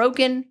arm is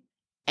broken,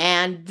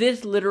 and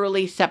this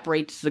literally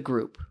separates the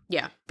group.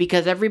 Yeah.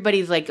 Because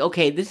everybody's like,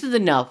 okay, this is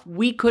enough.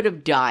 We could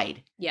have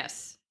died.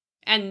 Yes.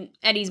 And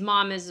Eddie's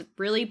mom is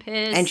really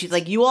pissed. And she's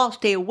like, you all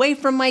stay away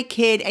from my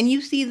kid. And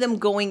you see them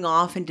going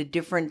off into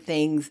different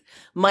things.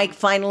 Mike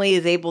finally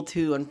is able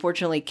to,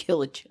 unfortunately,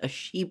 kill a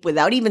sheep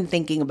without even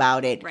thinking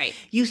about it. Right.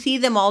 You see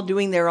them all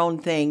doing their own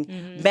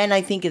thing. Ben,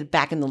 I think, is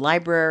back in the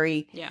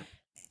library. Yeah.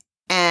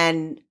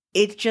 And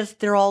it's just,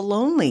 they're all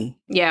lonely.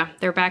 Yeah.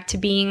 They're back to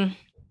being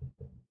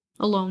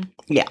alone.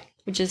 Yeah.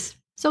 Which is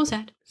so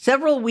sad.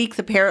 Several weeks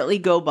apparently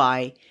go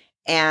by.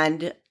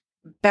 And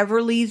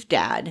Beverly's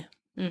dad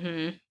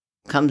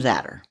comes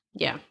at her.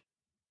 Yeah.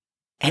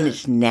 And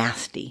it's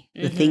nasty.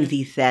 The things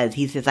he says.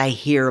 He says, I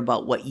hear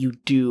about what you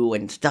do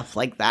and stuff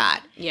like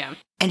that. Yeah.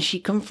 And she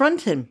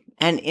confronts him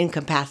and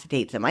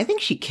incapacitates him. I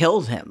think she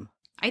kills him.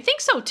 I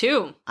think so,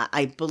 too.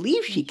 I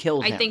believe she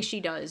kills him. I think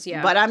she does,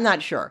 yeah. But I'm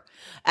not sure.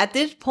 At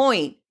this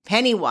point,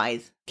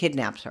 Pennywise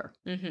kidnaps her.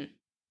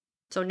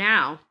 So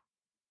now,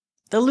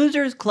 the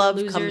Losers Club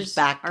comes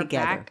back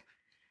together.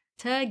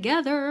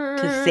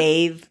 To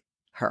save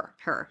her.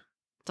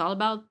 It's all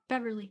about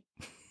Beverly.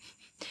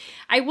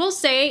 I will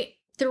say,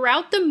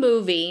 throughout the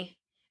movie,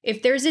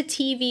 if there's a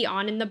TV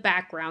on in the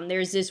background,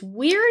 there's this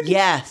weird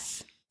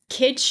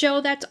kid show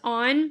that's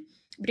on.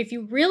 But if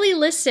you really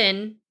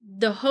listen,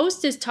 the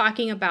host is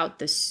talking about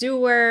the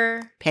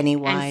sewer.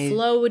 Pennywise. And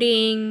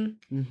floating.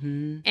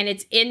 And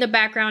it's in the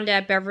background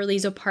at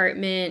Beverly's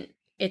apartment.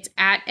 It's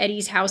at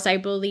Eddie's house, I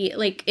believe.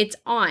 Like, it's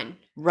on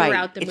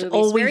throughout the movie. It's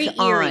always very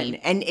eerie. on.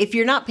 And if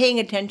you're not paying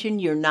attention,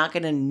 you're not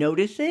going to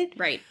notice it.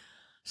 Right.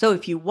 So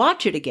if you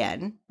watch it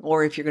again,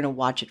 or if you're going to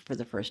watch it for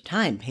the first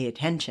time, pay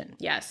attention.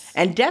 Yes.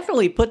 And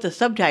definitely put the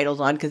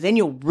subtitles on, because then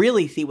you'll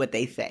really see what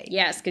they say.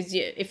 Yes, because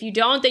if you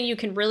don't, then you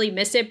can really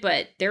miss it.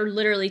 But they're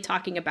literally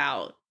talking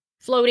about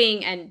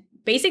floating and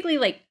basically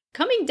like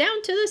coming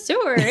down to the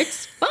sewer.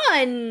 It's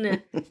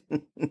fun.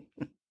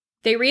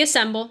 They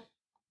reassemble.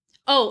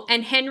 Oh,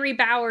 and Henry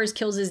Bowers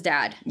kills his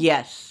dad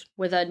Yes.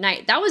 with a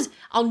knife.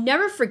 I'll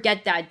never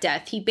forget that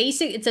death.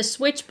 It's a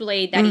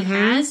switchblade that he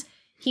has.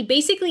 He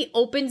basically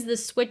opens the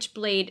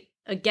switchblade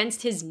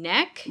against his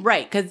neck.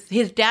 Right, because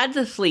his dad's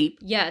asleep.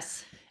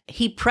 Yes.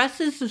 He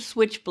presses the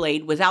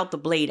switchblade without the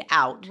blade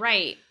out.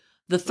 Right.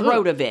 The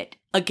throat of it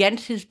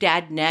against his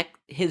dad's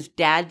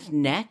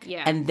neck,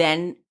 Yeah. and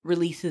then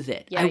releases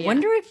it. Yeah, I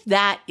wonder if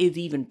that is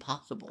even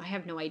possible. I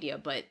have no idea,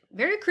 but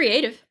very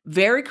creative.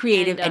 Very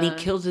creative, and he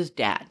kills his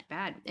dad.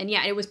 Bad. And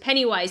yeah, it was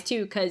Pennywise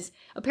too, because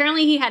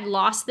apparently he had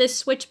lost this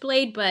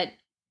switchblade, but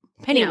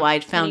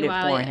Pennywise found it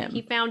for him.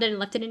 He found it and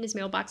left it in his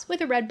mailbox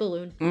with a red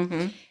balloon.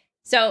 Mm-hmm.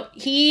 So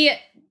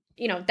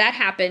that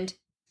happened.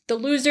 The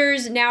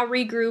losers now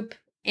regroup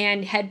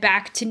and head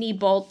back to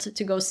Neibolt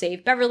to go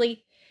save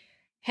Beverly.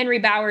 Henry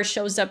Bowers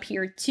shows up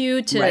here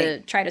too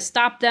to try to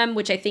stop them,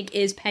 which I think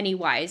is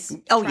Pennywise.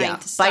 Oh yeah,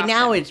 by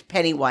now it's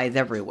Pennywise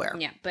everywhere.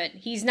 Yeah, but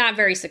he's not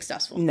very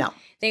successful. No.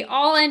 They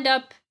all end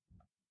up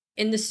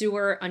in the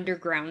sewer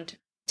underground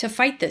to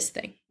fight this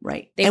thing.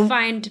 Right. They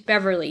find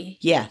Beverly.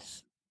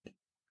 Yes.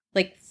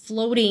 Like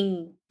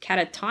floating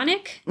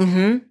catatonic.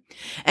 Mm-hmm.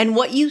 And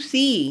what you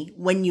see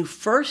when you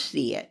first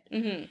see it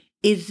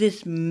is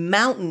this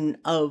mountain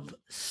of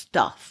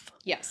stuff.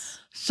 Yes.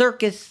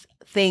 Circus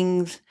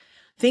things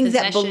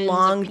that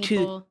belong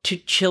to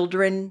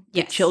children.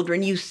 Yes. The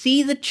children. You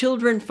see the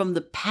children from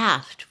the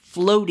past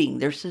floating.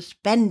 They're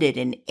suspended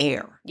in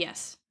air.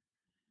 Yes.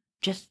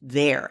 Just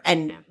there.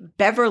 And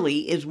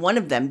Beverly is one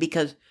of them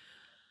because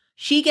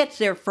she gets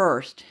there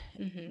first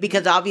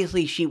because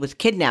obviously she was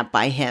kidnapped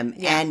by him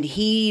and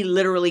he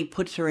literally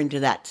puts her into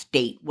that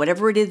state,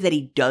 whatever it is that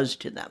he does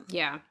to them.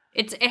 Yeah.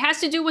 It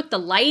has to do with the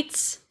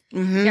lights.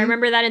 Mm-hmm. I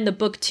remember that in the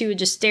book too,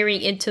 just staring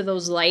into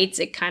those lights.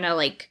 It kind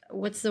of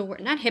what's the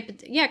word?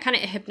 It kind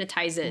of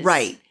hypnotizes.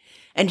 Right.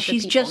 And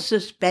she's just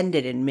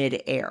suspended in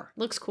midair.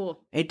 Looks cool.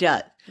 It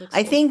does.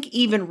 I think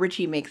even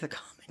Richie makes a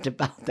comment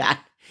about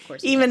that. Of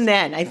course. Even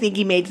then, I think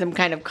he made some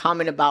kind of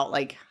comment about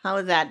how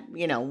is that,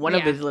 one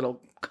of his little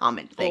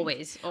comment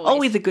things.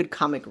 Always a good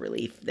comic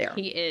relief there.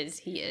 He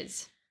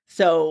is.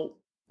 So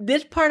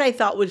this part I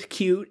thought was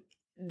cute.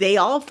 They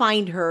all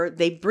find her.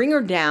 They bring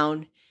her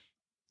down.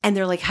 And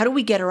they're like, how do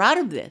we get her out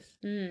of this?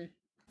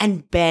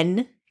 And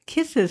Ben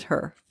kisses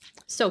her.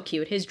 So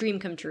cute. His dream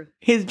come true.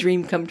 His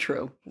dream come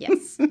true.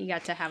 Yes. He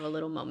got to have a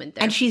little moment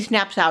there. And she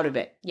snaps out of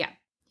it. Yeah.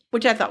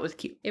 Which I thought was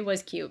cute. It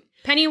was cute.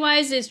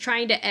 Pennywise is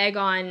trying to egg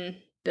on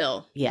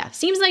Bill. Yeah.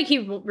 Seems like he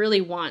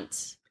really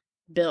wants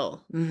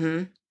Bill.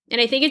 Mm-hmm.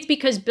 And I think it's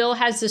because Bill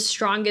has the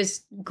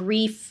strongest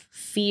grief,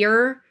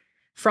 fear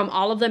from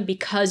all of them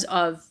because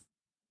of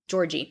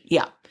Georgie.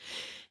 Yeah.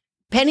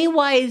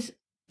 Pennywise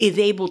is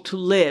able to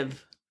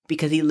live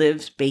because he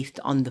lives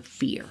based on the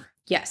fear.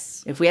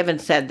 Yes. If we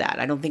haven't said that,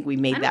 I don't think we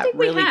made that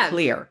really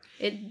clear.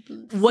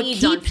 What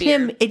keeps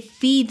him, it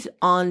feeds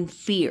on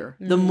fear.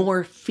 Mm-hmm. The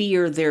more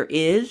fear there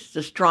is,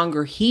 the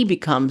stronger he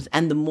becomes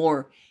and the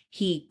more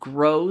he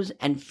grows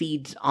and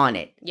feeds on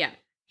it. Yeah.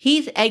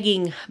 He's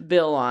egging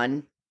Bill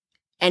on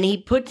and he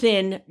puts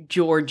in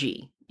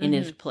Georgie in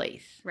his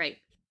place. Right.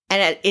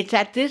 And it's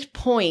at this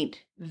point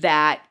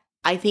that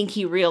I think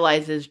he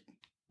realizes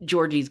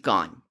Georgie's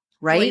gone,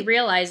 right? Well, he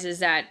realizes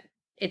that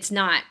it's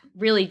not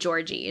really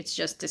Georgie. It's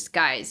just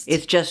disguised.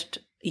 It's just,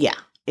 yeah,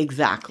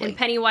 exactly. And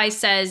Pennywise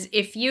says,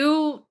 if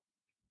you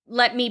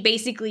let me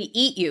basically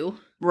eat you,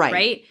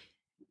 right,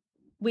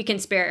 we can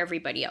spare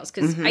everybody else.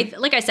 Because,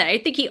 like I said, I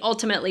think he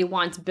ultimately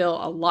wants Bill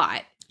a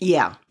lot.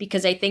 Yeah.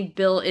 Because I think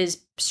Bill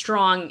is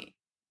strong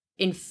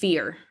in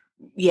fear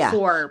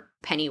for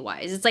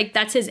Pennywise. It's like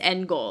that's his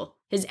end goal.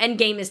 His end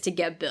game is to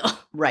get Bill.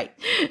 Right.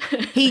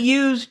 He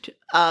used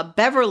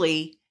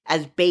Beverly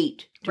as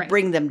bait to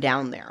bring them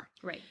down there.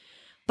 Right.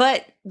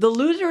 But the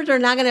losers are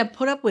not going to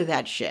put up with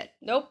that shit.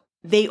 Nope.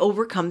 They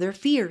overcome their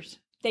fears.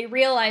 They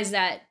realize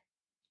that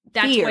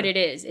that's what it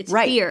is. It's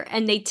fear.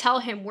 And they tell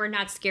him, we're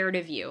not scared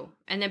of you.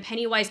 And then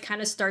Pennywise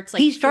kind of starts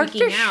he starts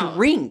to out.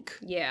 Shrink.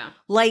 Yeah.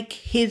 Like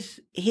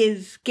his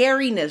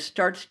scariness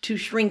starts to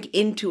shrink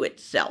into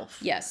itself.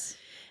 Yes.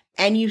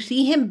 And you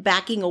see him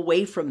backing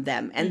away from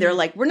them. And they're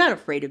like, we're not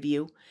afraid of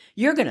you.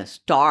 You're going to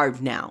starve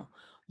now.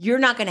 You're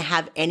not going to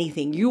have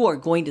anything. You are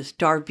going to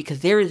starve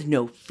because there is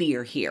no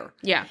fear here.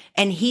 Yeah.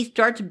 And he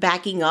starts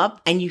backing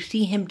up and you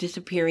see him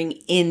disappearing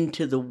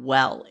into the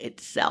well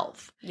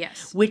itself.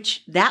 Yes.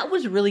 Which that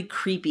was really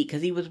creepy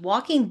because he was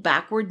walking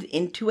backwards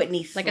into it and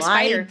he like slides. a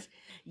spider.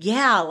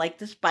 Yeah, like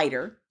the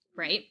spider.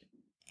 Right.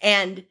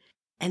 And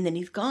then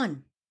he's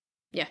gone.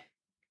 Yeah.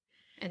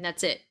 And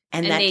that's it.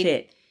 And that's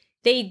it.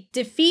 They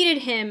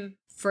defeated him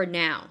for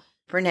now.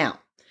 For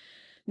now.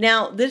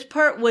 Now, this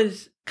part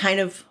was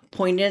kind of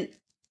poignant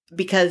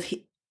because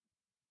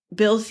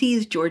Bill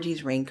sees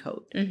Georgie's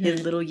raincoat,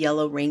 his little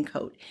yellow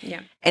raincoat.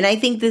 Yeah. And I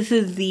think this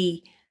is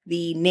the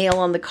nail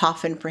on the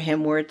coffin for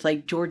him where it's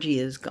like Georgie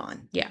is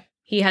gone. Yeah.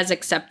 He has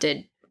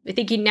accepted. I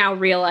think he now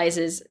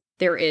realizes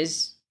there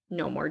is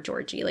no more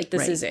Georgie. Like,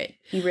 this is it.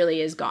 He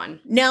really is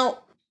gone. Now,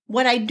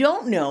 what I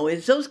don't know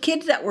is those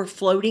kids that were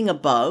floating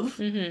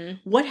above,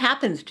 what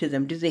happens to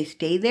them? Do they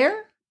stay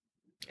there?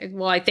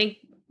 Well, I think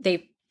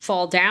they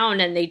fall down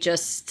and they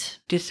just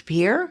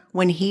Disappear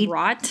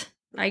rot,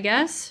 I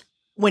guess.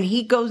 when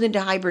he goes into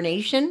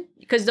hibernation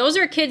Because those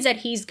are kids that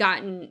he's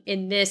gotten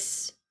in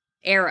this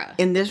era.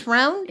 in this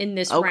round? In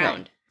this Okay.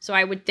 round. So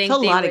I would think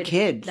That's a lot of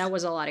kids. That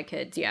was a lot of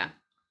kids, yeah.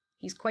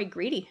 He's quite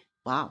greedy.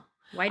 Wow.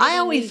 Why did I he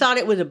always leave? thought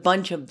it was a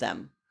bunch of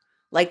them,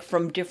 like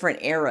from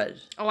different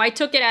eras. Oh, I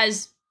took it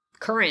as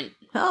current.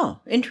 Oh,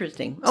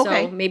 interesting.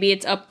 Okay. So maybe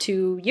it's up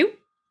to you.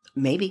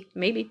 Maybe.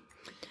 Maybe.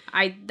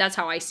 That's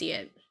how I see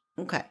it.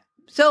 Okay.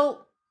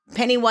 So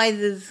Pennywise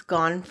is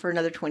gone for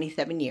another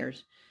 27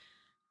 years.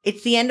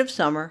 It's the end of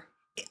summer.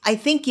 I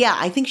think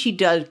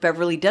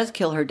Beverly does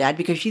kill her dad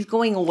because she's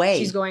going away.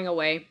 She's going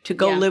away. to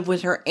go Yeah. live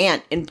with her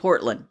aunt in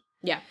Portland.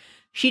 Yeah.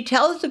 She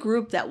tells the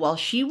group that while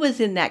she was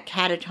in that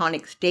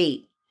catatonic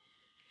state,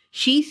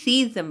 she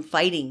sees them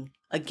fighting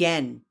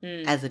again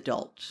as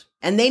adults.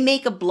 And they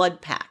make a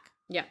blood pact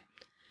Yeah.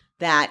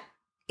 that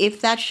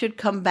if it should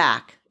come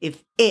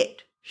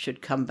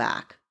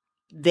back,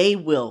 they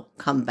will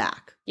come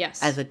back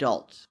Yes. as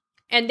adults.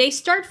 And they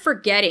start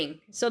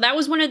forgetting. So that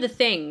was one of the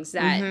things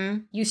that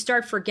Mhm. you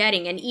start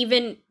forgetting. And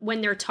even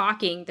when they're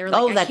talking, they're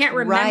like, Oh, I that's can't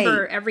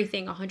remember right.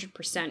 everything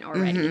 100%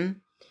 already. Mhm.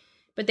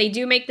 But they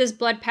do make this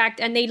blood pact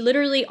and they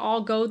literally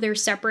all go their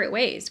separate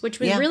ways, which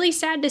was Yeah. really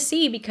sad to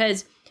see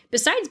because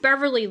besides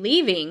Beverly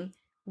leaving,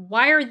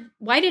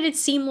 why did it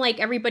seem like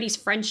everybody's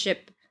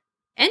friendship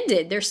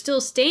ended? They're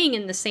still staying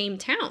in the same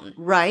town.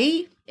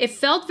 Right? It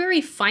felt very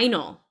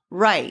final.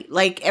 Right.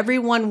 Like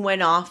everyone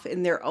went off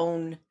in their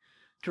own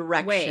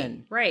direction.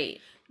 Way.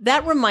 Right.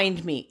 That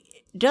reminds me,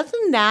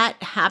 doesn't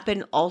that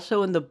happen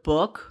also in the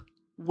book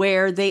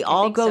where they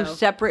all think go so.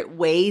 separate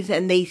ways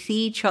and they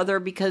see each other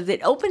because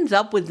it opens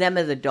up with them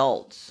as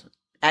adults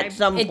at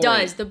some point? It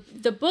does.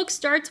 The book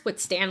starts with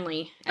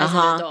Stanley as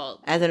Uh-huh. an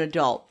adult. As an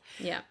adult.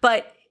 Yeah.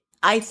 But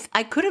I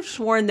could have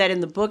sworn that in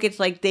the book it's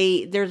like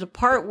there's a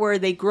part where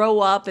they grow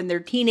up and they're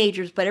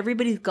teenagers, but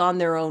everybody's gone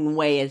their own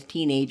way as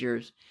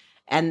teenagers.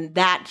 And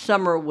that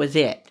summer was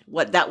it.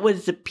 That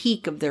was the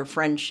peak of their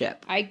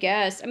friendship. I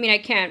guess. I mean, I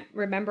can't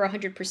remember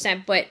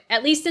 100%, but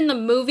at least in the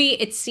movie,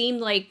 it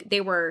seemed like they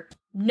were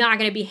not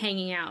going to be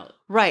hanging out.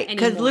 Right,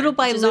 because anymore, little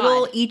by which is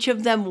little, odd. each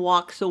of them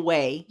walks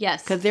away.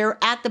 Yes. Because they're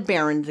at the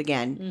Barrens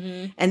again.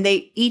 Mm-hmm.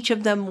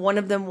 And one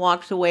of them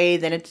walks away,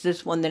 then it's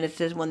this one, then it's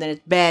this one, then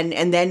it's Ben,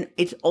 and then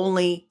it's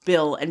only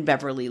Bill and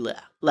Beverly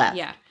left.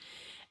 Yeah.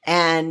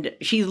 And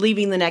she's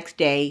leaving the next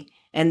day,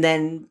 and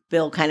then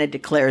Bill kind of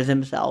declares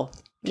himself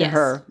to Yes.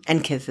 her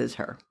and kisses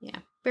her. Yeah.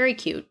 Very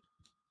cute.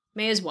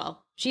 May as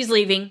well. She's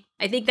leaving.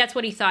 I think that's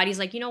what he thought. He's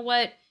like, you know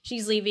what?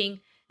 She's leaving.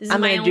 This is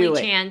I'm my gonna do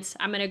only it. chance.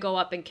 I'm going to go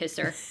up and kiss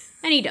her.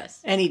 And he does.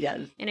 And he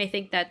does. And I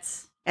think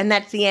that's And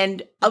that's the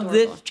end of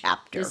adorable. this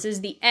chapter. This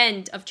is the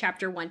end of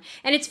chapter 1.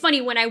 And it's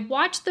funny, when I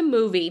watched the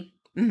movie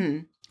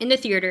Mhm. in the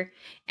theater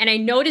and I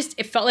noticed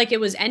it felt like it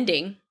was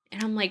ending,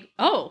 and I'm like,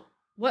 oh,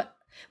 what?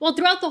 Well,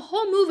 throughout the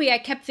whole movie, I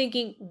kept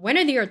thinking, when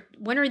are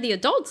the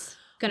adults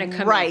going to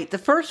come Right. in? The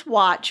first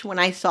watch, when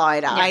I saw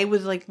it, I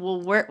was like, well,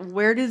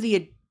 where do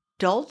the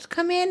adults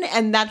come in?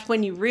 And that's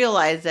when you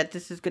realize that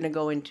this is going to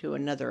go into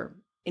not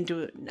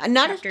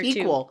Chapter a 2.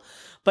 sequel,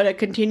 but a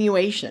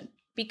continuation.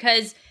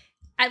 Because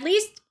at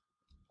least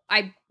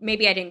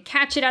maybe I didn't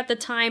catch it at the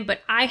time, but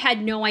I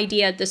had no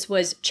idea this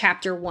was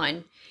chapter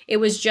 1. It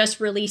was just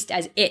released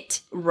as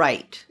It.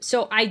 Right.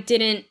 So I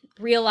didn't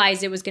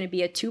realize it was going to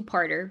be a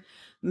 2-parter.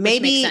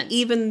 Maybe makes sense.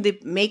 even the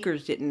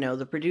makers didn't know,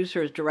 the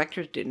producers,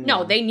 directors didn't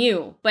know. No, they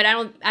knew, but I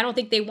don't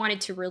think they wanted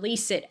to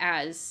release it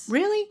as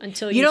Really?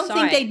 until you don't saw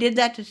think it. they did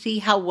that to see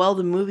how well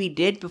the movie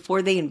did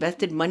before they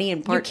invested money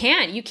in part?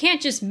 You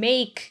can't just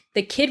make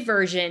the kid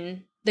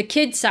version the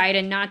kid side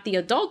and not the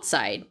adult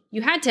side.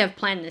 You had to have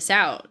planned this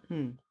out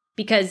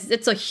because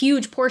it's a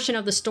huge portion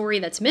of the story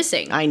that's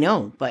missing. I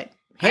know, but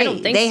I hey,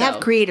 don't think they so. have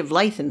creative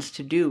license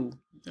to do.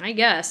 I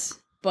guess,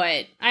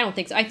 but I don't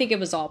think so. I think it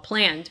was all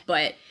planned,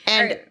 but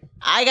And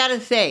I gotta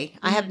say,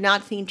 I have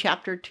not seen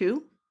chapter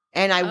 2,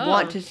 and I Oh.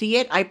 want to see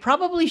it. I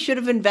probably should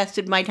have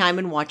invested my time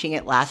in watching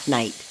it last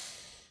night.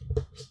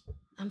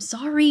 I'm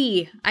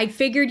sorry. I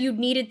figured you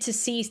needed to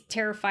see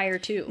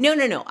Terrifier 2.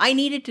 No. I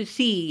needed to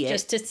see it.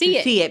 Just to see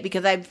it.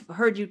 because I've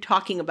heard you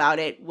talking about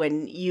it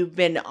when you've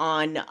been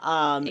on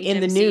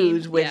in the HMC,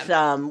 news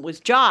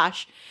with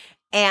Josh,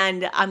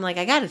 and I'm like,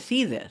 I gotta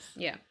see this.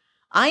 Yeah.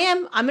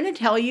 I'm going to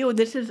tell you,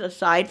 this is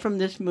aside from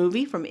this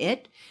movie, from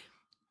It.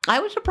 I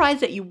was surprised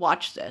that you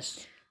watched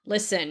this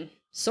Listen,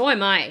 so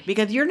am I.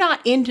 because you're not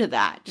into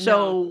that.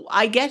 So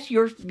I guess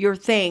your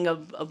thing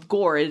of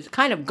gore is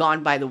kind of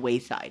gone by the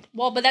wayside.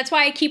 Well, but that's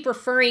why I keep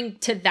referring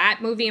to that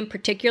movie in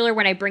particular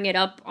when I bring it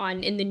up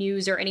in the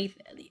news or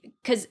anything.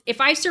 Because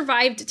if I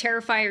survived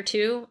Terrifier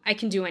 2, I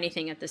can do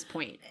anything at this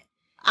point.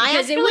 I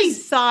Because it actually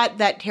was- thought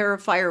that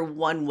Terrifier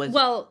 1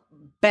 was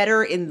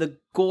better in the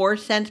gore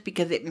sense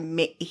because it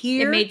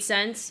made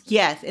sense.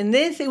 Yes, in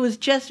this it was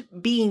just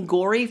being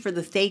gory for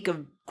the sake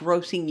of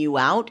grossing you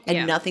out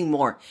and nothing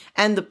more.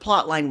 And the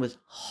plot line was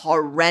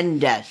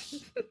horrendous.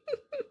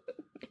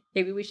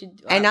 Maybe we should.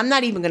 And I'm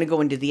not even going to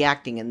go into the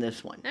acting in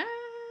this one.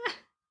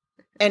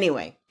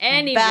 Anyway,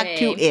 Anyway. back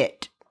to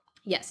it.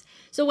 Yes.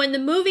 So when the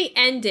movie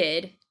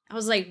ended, I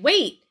was like,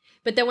 wait.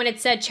 But then when it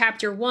said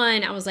chapter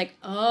 1, I was like,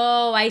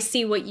 oh, I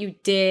see what you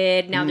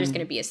did. Now there's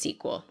going to be a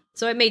sequel.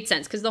 So it made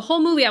sense. Because the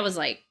whole movie, I was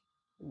like,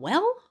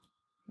 well,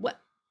 what?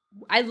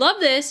 I love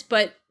this,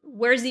 but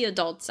where's the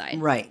adult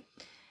side? Right.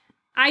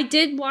 I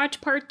did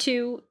watch part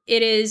 2.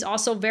 It is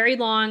also very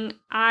long.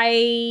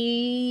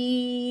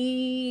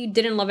 I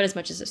didn't love it as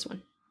much as this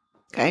one.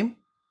 Okay.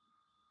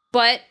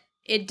 But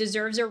it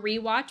deserves a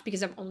rewatch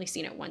because I've only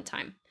seen it one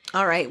time.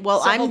 All right.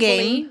 Well, So I'm hopefully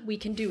game. we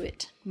can do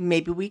it.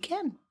 Maybe we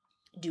can.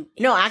 Do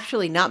it. No,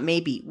 actually, not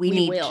maybe. We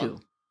need will.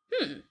 to.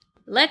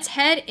 Let's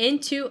head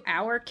into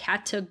our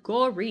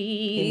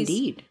categories.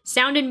 Indeed.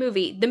 Sound and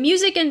movie. The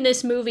music in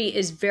this movie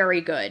is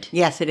very good.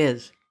 Yes, it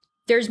is.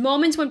 There's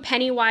moments when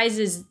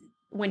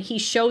when he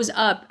shows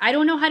up. I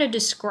don't know how to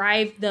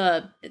describe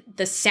the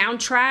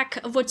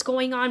soundtrack of what's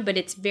going on, but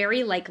it's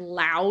very like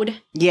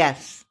loud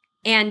Yes.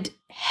 and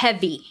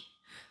heavy,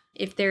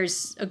 if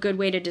there's a good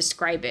way to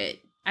describe it.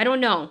 I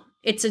don't know.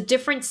 It's a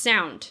different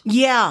sound.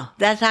 Yeah,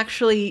 that's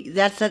actually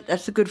that's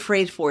a good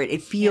phrase for it.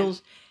 It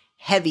feels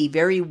heavy,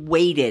 very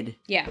weighted.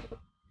 Yeah.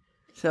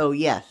 So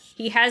yes,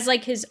 He has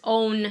like his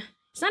own.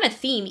 It's not a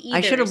theme either.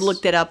 I should have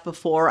looked it up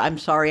before. I'm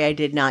sorry, I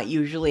did not.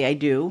 Usually, I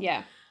do.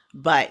 Yeah.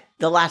 But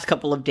the last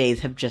couple of days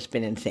have just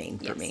been insane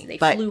for me. They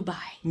but, flew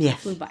by. Yes.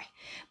 Flew by.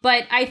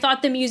 But I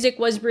thought the music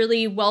was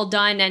really well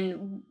done,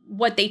 and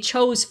what they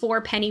chose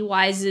for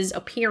Pennywise's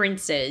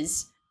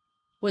appearances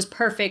was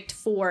perfect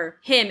for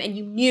him, and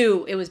you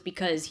knew it was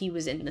because he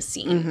was in the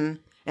scene. Mm-hmm.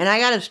 And I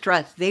gotta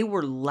stress, they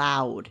were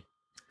loud.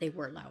 They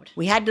were loud.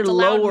 We had to It's a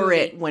loud lower movie.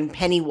 it when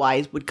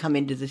Pennywise would come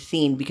into the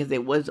scene because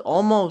it was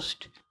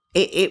almost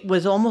it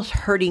was almost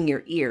hurting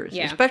your ears,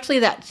 Yeah. especially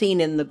that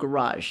scene in the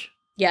garage.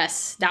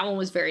 Yes, that one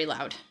was very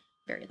loud.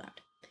 Very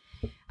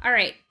loud. All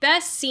right,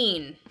 best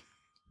scene.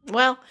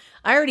 Well,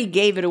 I already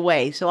gave it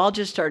away, so I'll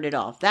just start it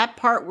off. That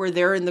part where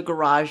they're in the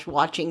garage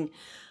watching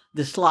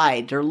the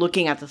slides or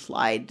looking at the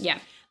slides. Yeah.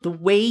 The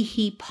way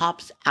he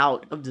pops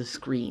out of the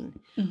screen.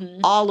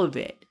 Mm-hmm. All of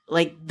it.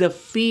 Like the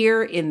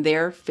fear in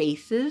their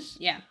faces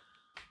Yeah.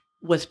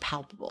 was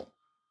palpable.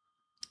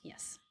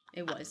 Yes,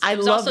 it was. I It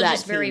was love also that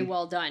just very scene.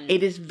 well done.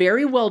 It is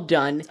very well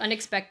done. It's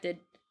unexpected.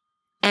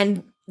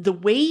 And the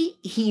way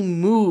he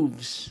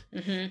moves,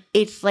 Mm-hmm.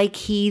 it's like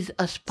he's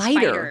a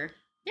spider,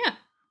 Yeah,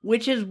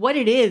 which is what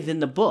it is in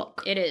the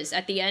book. it is.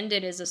 At the end,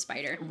 it is a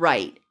spider.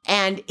 Right.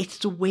 And it's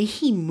the way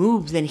he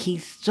moves, and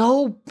his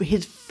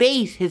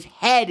face, his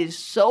head is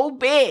so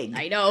big.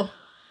 I know.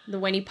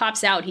 When he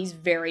pops out, he's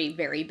very,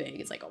 very big.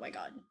 It's like, oh my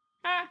god.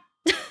 Ah.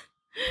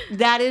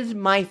 That is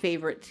my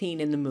favorite scene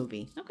in the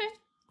movie. Okay.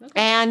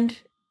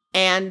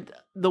 And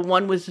the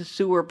one was the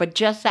sewer, but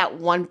just that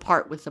one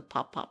part was the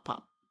pop, pop,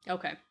 pop.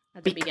 Okay.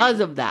 At the Because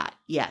beginning. of that,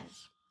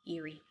 yes.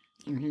 Eerie.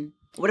 Mm-hmm.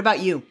 What about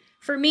you?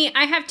 For me,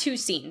 I have 2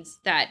 scenes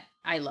that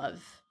I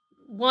love.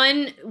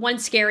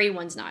 One's scary,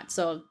 one's not.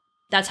 So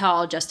that's how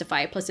I'll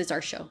justify it. Plus, it's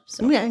our show.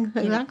 So Yeah,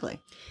 exactly.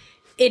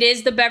 It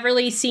is the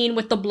Beverly scene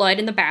with the blood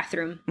in the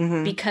bathroom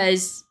Mhm.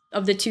 because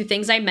of the 2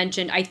 things I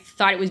mentioned. I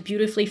thought it was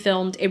beautifully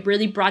filmed. It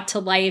really brought to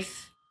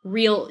life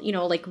real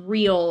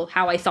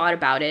how I thought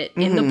about it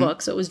in the Mhm.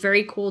 book. So it was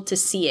very cool to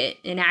see it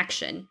in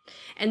action.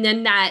 And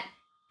then that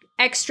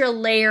extra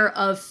layer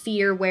of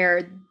fear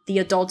where the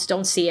adults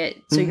don't see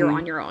it. So you're Mhm.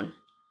 on your own.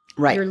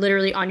 Right. You're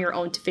literally on your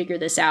own to figure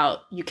this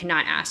out. You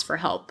cannot ask for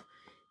help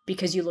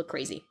because you look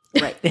crazy.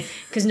 Right.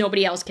 Because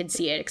nobody else can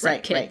see it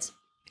except Right, kids.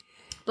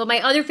 But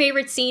my other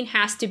favorite scene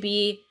has to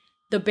be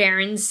the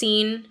Barons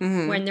scene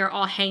Mhm. when they're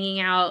all hanging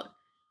out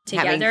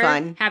Having together,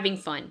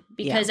 fun.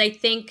 Because I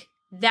think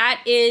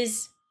that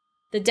is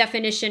the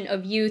definition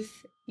of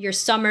youth, your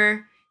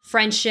summer,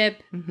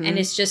 friendship, Mhm. and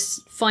it's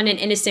just fun and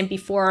innocent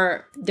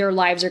before their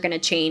lives are going to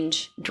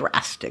change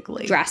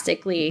drastically.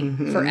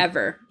 Mhm.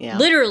 forever. Yeah.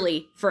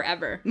 Literally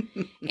forever.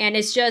 And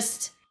it's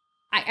just,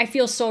 I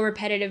feel so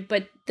repetitive,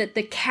 but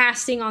the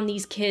casting on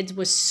these kids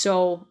was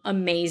so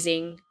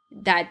amazing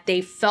that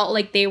they felt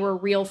like they were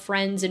real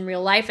friends in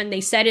real life. And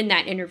they said in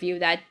that interview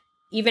that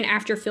even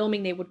after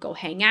filming, they would go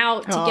hang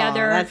out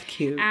together. That's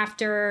cute.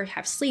 After,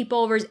 have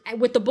sleepovers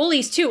with the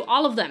bullies too,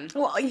 all of them.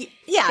 Well,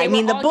 yeah, They I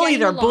mean, were the all bullies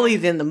getting are along.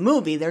 bullies in the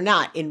movie. They're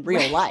not in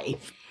real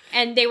life.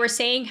 And they were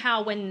saying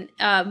how when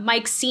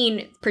Mike's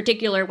scene,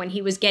 particular when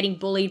he was getting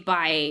bullied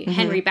by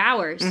Henry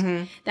Bowers,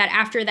 Mhm. that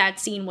after that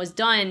scene was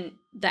done,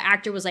 the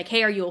actor was like,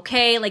 hey, are you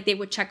okay? Like they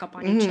would check up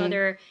on each Mhm.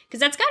 other. Because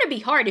that's got to be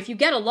hard. If you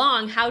get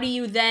along, how do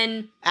you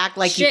then Act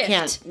like shift? you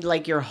can't,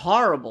 like you're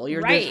horrible.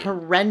 You're Right. this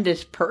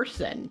horrendous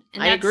person.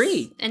 And I that's-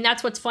 agree. And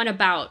that's what's fun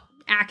about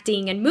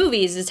acting and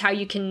movies is how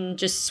you can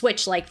just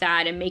switch like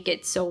that and make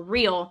it so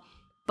real.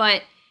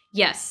 But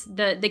yes,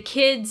 the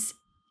kids,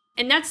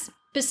 and that's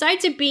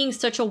besides it being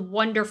such a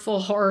wonderful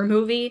horror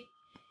movie,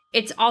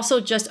 it's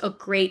also just a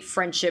great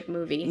friendship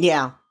movie.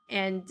 Yeah.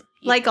 And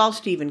Like all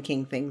Stephen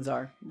King things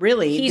are.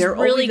 Really, he's they're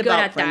really always good about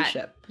at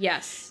friendship. that.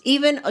 Yes.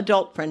 Even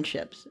adult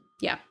friendships.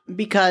 Yeah.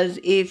 Because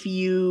if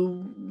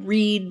you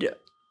read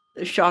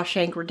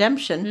Shawshank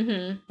Redemption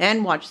Mm-hmm.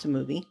 and watch the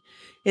movie,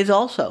 is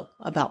also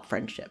about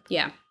friendship.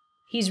 Yeah.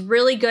 He's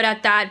really good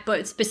at that,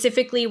 but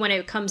specifically when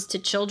it comes to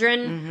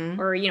children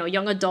or,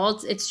 young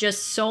adults, it's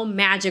just so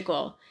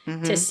magical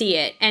to see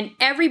it. And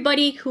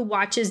everybody who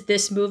watches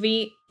this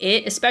movie,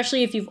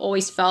 especially if you've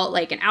always felt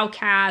like an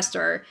outcast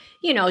or,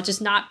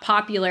 just not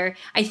popular,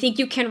 I think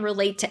you can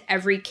relate to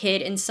every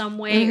kid in some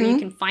way, or you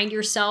can find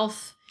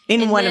yourself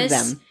in one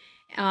this. of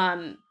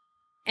them.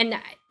 And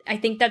I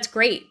think that's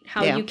great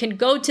how you can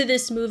go to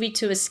this movie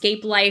to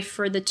escape life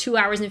for the 2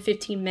 hours and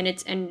 15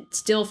 minutes and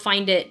still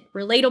find it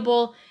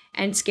relatable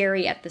and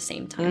scary at the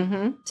same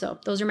time. So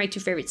those are my two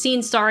favorite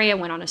scenes. Sorry, I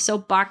went on a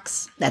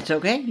soapbox. That's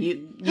okay.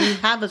 You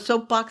have a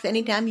soapbox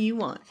anytime you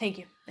want. Thank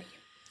you.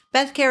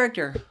 Best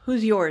character.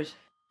 Who's yours?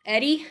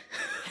 Eddie.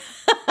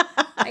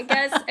 I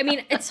guess. I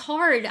mean, it's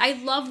hard. I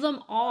love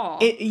them all.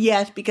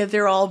 Yes, because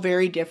they're all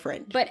very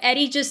different. But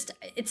Eddie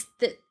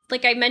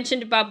like I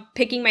mentioned about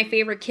picking my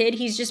favorite kid,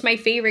 he's just my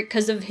favorite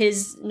because of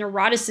his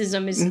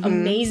neuroticism is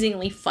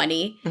amazingly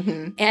funny.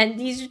 And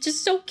he's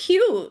just so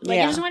cute. Like,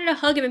 I just wanted to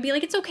hug him and be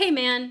like, it's okay,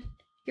 man.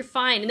 You're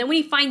fine. And then when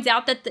he finds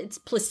out that it's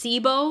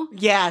placebo.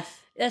 Yes.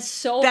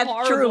 That's horrible.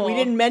 That's true. We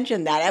didn't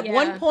mention that. At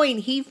one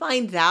point, he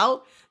finds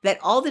out that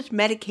all this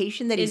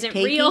medication that he's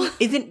taking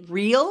isn't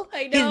real.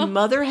 I know. His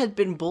mother has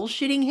been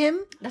bullshitting him.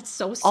 That's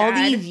so sad. All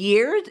these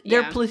years,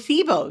 they're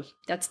placebos.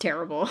 That's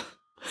terrible.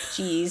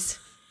 Jeez.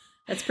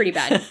 That's pretty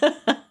bad.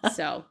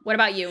 So, what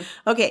about you?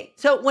 Okay,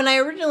 so when I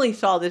originally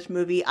saw this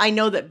movie, I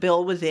know that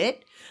Bill was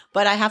it,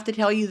 but I have to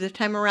tell you this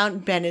time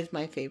around, Ben is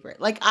my favorite.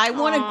 Like, I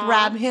want to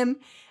grab him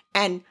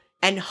and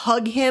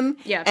hug him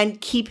and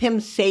keep him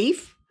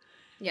safe.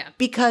 Yeah.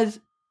 Because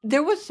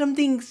there was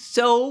something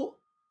so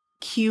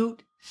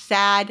cute,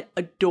 sad,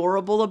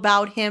 adorable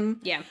about him.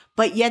 Yeah.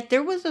 But yet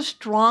there was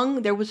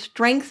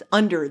strength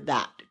under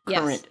that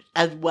current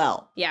as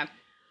well. Yeah.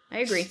 I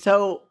agree.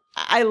 So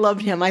I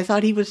loved him. I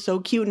thought he was so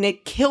cute, and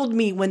it killed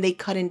me when they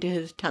cut into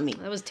his tummy.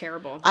 That was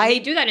terrible. They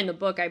do that in the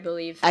book, I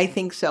believe. I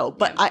think so.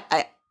 But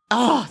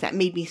that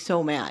made me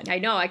so mad. I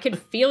know. I could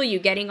feel you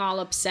getting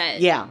all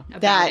upset.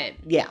 About it.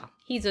 Yeah.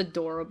 He's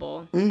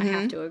adorable. I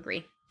have to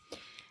agree.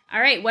 All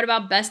right. What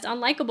about best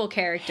unlikable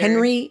character?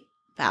 Henry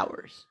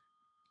Bowers.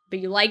 But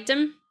you liked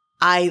him?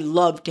 I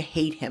loved to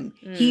hate him.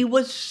 He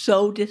was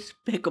so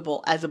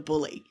despicable as a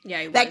bully.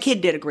 Yeah, he was. That kid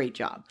did a great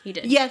job. He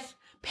did. Yes,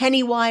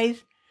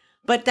 Pennywise,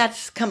 but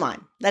come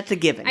on. That's a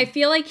given. I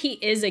feel like he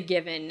is a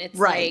given. It's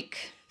like...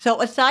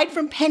 So aside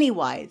from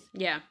Pennywise,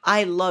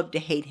 I loved to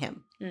hate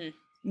him.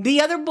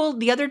 The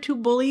other two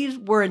bullies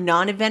were a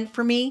non-event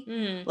for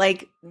me.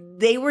 Like,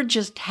 they were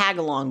just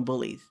tag-along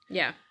bullies.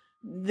 Yeah.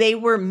 They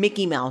were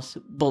Mickey Mouse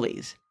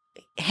bullies.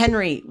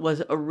 Henry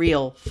was a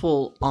real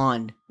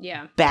full-on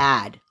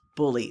bad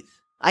bullies.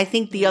 I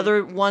think the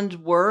other ones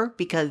were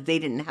because they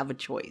didn't have a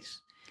choice.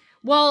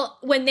 Well,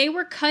 when they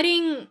were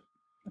cutting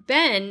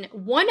Ben,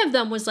 one of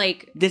them was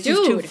like, this is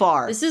too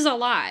far. This is a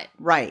lot.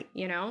 Right.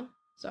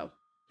 So.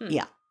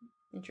 Yeah.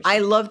 Interesting. I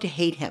love to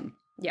hate him.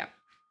 Yeah.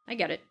 I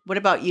get it. What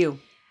about you?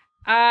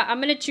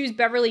 I'm going to choose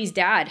Beverly's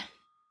dad.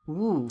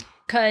 Ooh.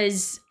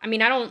 Because, I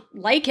mean, I don't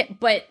like it,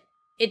 but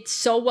it's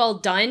so well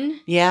done.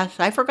 Yes,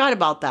 I forgot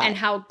about that. And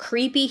how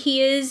creepy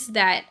he is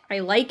that I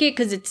like it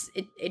because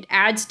it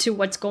adds to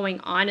what's going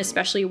on,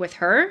 especially with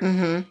her.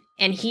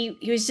 And he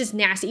was just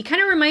nasty. He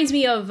kind of reminds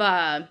me of,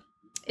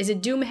 is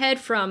it Doomhead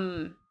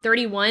from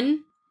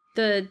 31?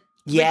 The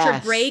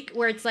Richard Brake,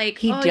 where it's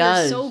like, you're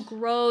so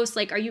gross.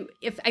 Like,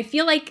 I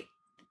feel like,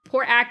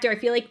 poor actor, I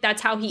feel like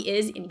that's how he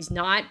is, and he's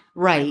not.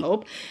 Right. I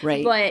hope.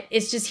 Right. But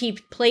it's just he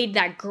played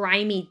that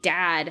grimy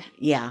dad.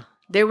 Yeah.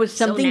 There was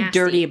something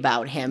dirty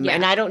about him. Yeah.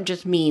 And I don't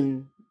just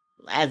mean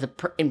as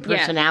in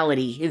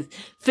personality. His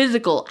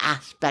physical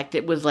aspect,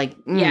 it was like...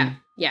 Yeah.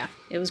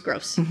 It was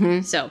gross.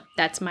 So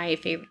that's my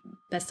favorite,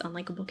 best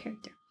unlikable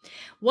character.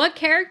 What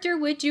character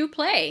would you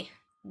play?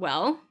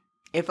 Well...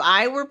 If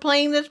I were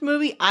playing this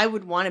movie, I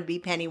would want to be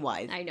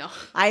Pennywise. I know.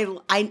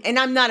 And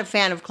I'm not a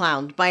fan of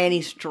clowns by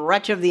any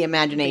stretch of the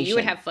imagination. But you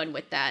would have fun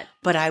with that.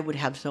 But I would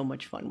have so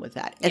much fun with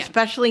that. Yeah.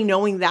 Especially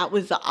knowing that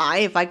was the eye.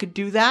 If I could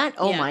do that,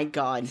 oh my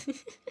God.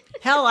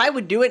 Hell, I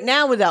would do it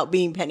now without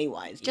being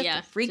Pennywise. Just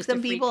to freak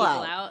some people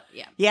out.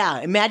 Yeah. Yeah.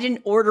 Imagine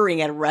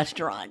ordering at a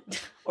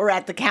restaurant or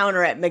at the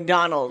counter at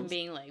McDonald's. And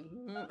being like...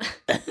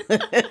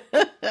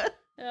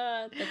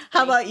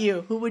 How about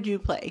you? Who would you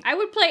play? I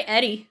would play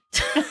Eddie.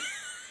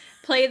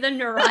 Play the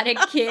neurotic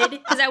kid,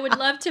 because I would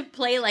love to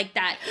play like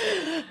that.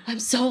 I'm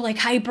so like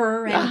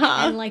hyper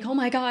and like, oh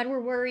my God, we're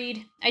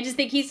worried. I just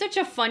think he's such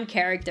a fun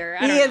character.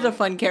 He is a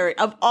fun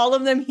character. Of all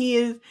of them, he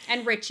is.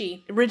 And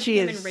Richie. And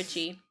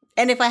Richie.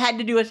 And if I had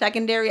to do a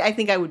secondary, I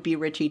think I would be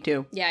Richie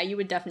too. Yeah, you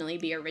would definitely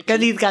be a Richie.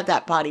 Because he's got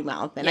that potty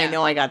mouth, and I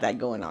know I got that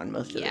going on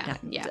most of the time.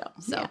 Yeah.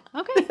 So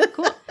okay,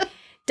 cool.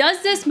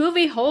 Does this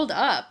movie hold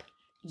up?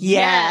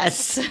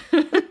 Yes.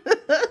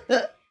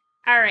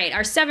 All right,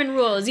 our 7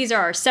 rules. These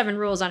are our 7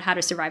 rules on how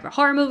to survive a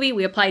horror movie.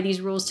 We apply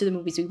these rules to the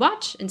movies we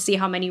watch and see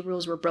how many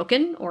rules were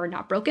broken or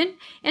not broken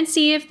and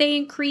see if they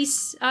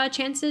increase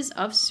chances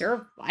of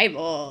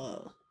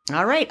survival.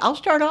 All right, I'll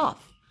start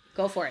off.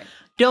 Go for it.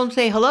 don't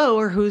say hello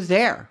or who's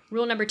there.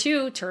 Rule number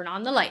 2, turn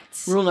on the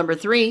lights. Rule number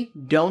 3,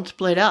 don't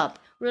split up.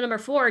 Rule number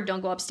 4,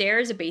 don't go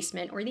upstairs, a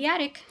basement, or the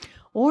attic.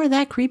 Or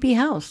that creepy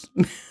house.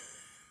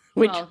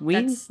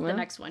 That's the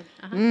next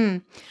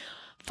one.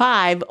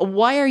 5,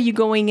 why are you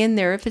going in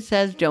there if it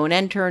says don't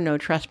enter, no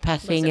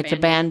trespassing, it's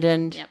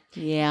abandoned? Yep.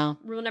 Yeah.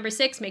 Rule number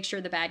 6, make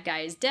sure the bad guy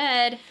is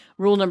dead.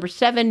 Rule number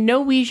 7, no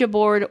Ouija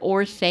board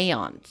or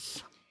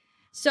seance.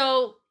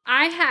 So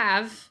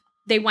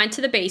they went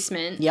to the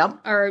basement. Yep.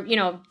 Or,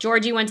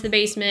 Georgie went to the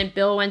basement,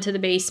 Bill went to the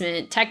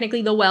basement.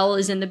 Technically, the well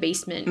is in the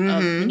basement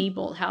of the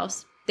Neibolt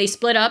house. They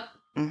split up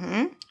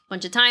a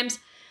bunch of times.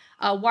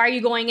 Why are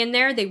you going in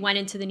there? They went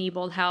into the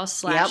Neibolt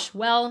house /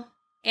 well.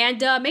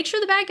 And make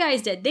sure the bad guy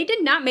is dead. They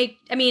did not they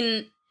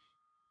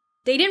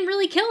didn't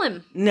really kill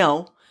him.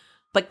 No,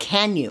 but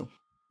can you?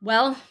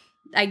 Well,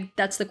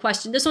 that's the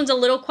question. This one's a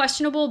little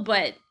questionable,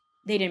 but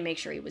they didn't make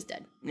sure he was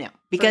dead. Yeah,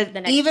 because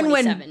even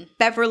 27. when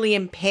Beverly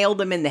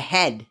impaled him in the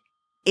head,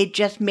 it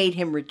just made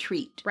him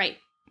retreat. Right.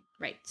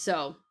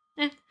 So,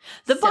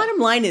 the bottom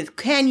line is,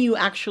 can you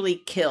actually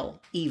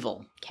kill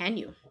evil? Can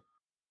you?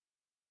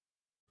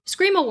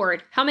 Scream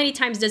Award. How many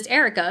times does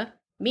Erica,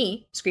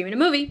 me, scream in a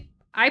movie?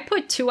 I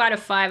put 2 out of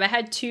 5. I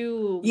had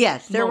 2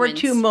 Yes, there were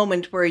 2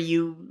 moments where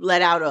you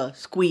let out a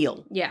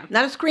squeal. Yeah.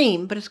 Not a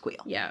scream, but a squeal.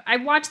 Yeah.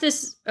 I've watched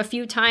this a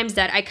few times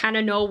that I kind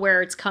of know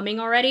where it's coming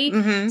already.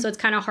 So it's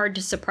kind of hard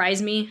to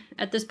surprise me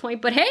at this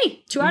point. But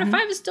hey, 2 out of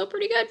 5 is still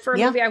pretty good for a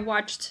movie I've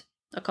watched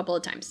a couple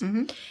of times.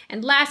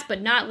 And last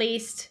but not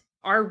least,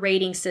 our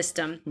rating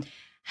system.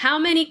 How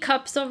many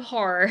cups of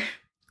horror...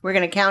 We're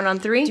going to count on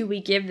 3? do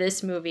we give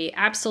this movie?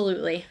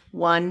 Absolutely.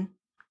 1,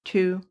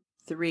 2,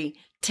 3,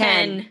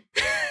 10.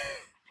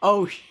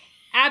 Oh,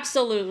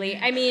 absolutely.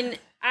 I mean,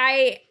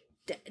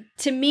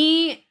 to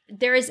me,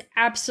 there is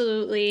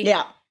absolutely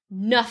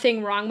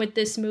nothing wrong with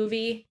this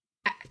movie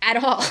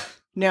at all.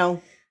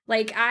 No.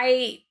 Like,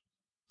 I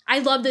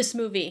love this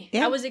movie.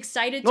 Yeah. I was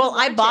excited to watch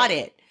I bought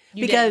it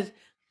You because did.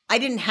 I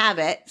didn't have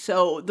it.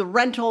 So the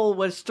rental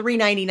was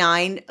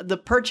 $3.99. The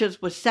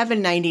purchase was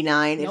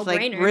 $7.99. It's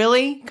like, brainer.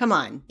 really? Come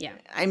on. Yeah.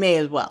 I may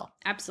as well.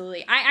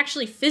 Absolutely. I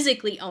actually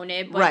physically own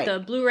it, but Right. the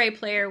Blu-ray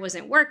player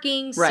wasn't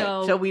working. Right.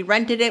 So we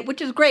rented it,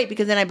 which is great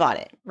because then I bought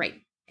it. Right.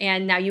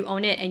 And now you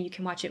own it and you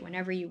can watch it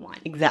whenever you want.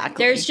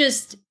 Exactly. There's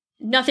just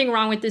nothing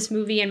wrong with this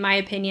movie, in my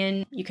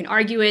opinion. You can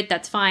argue it.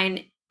 That's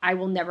fine. I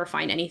will never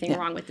find anything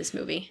wrong with this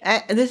movie.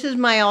 This is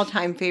my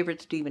all-time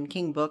favorite Stephen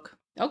King book.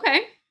 Okay.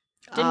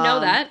 Didn't know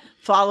that.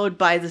 Followed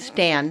by The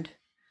Stand.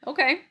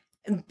 Okay.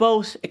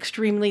 Both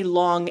extremely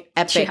long,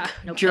 epic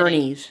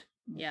journeys.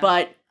 Yeah.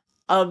 But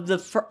of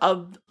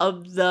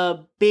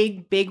the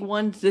big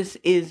ones, this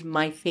is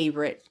my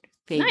favorite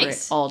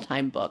Nice.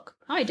 all-time book.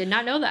 Oh, I did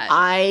not know that.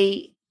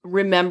 I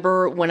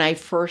remember when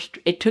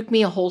it took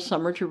me a whole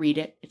summer to read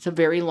it. It's a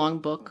very long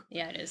book.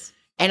 Yeah, it is.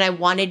 And I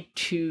wanted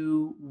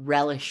to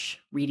relish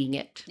reading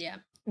it. Yeah.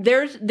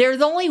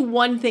 There's only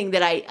one thing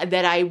that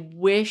I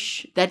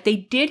wish that they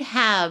did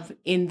have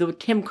in the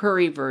Tim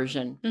Curry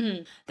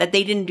version that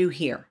they didn't do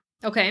here.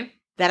 Okay.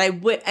 That I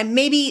would, and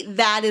maybe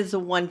that is the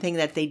one thing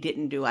that they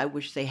didn't do. I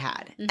wish they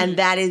had, and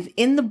that is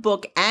in the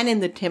book and in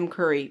the Tim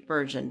Curry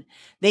version,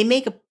 they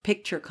make a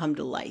picture come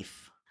to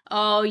life.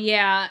 Oh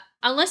yeah,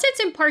 unless it's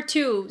in part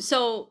 2.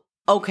 So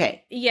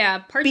okay, yeah,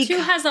 part 2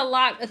 has a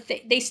lot of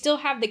they still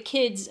have the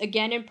kids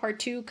again in part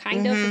 2,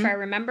 kind of, if I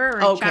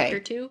remember, or in chapter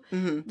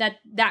 2.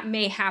 That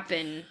may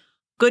happen.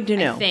 Good to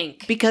know. I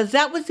think because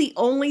that was the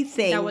only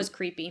thing that was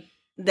creepy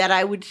that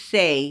I would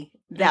say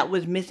that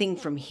was missing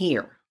from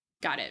here.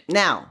 Got it.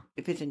 Now,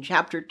 if it's in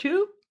chapter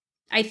 2,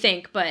 I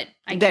think, but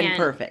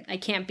perfect. I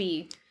can't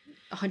be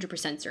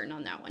 100% certain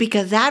on that one.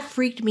 Because that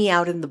freaked me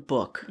out in the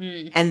book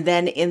and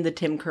then in the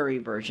Tim Curry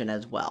version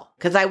as well.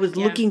 Because I was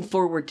looking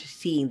forward to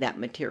seeing that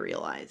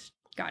materialize.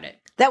 Got it.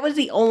 That was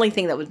the only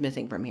thing that was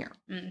missing from here.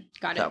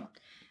 Got it.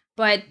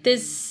 But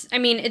this, I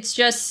mean, it's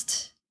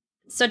just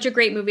such a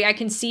great movie. I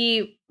can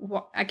see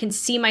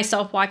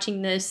myself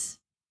watching this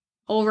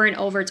over and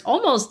over.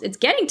 It's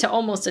getting to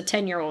almost a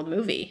 10-year-old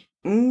movie.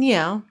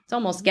 Yeah. It's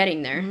almost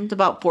getting there. It's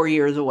about 4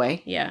 years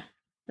away. Yeah.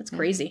 That's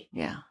crazy.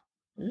 Yeah.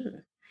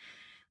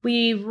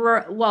 We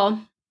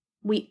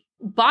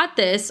bought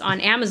this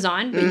on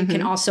Amazon, but you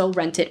can also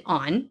rent it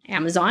on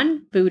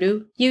Amazon,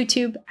 Vudu,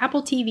 YouTube,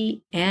 Apple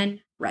TV,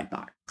 and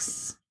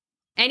Redbox.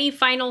 Any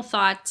final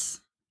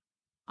thoughts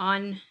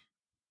on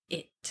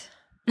it?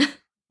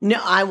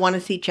 No, I want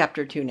to see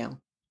chapter 2 now.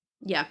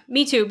 Yeah,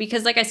 me too,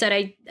 because like I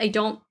said, I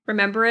don't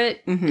remember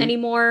it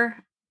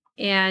anymore,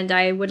 and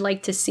I would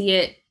like to see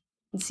it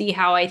and see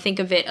how I think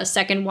of it a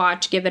second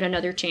watch, give it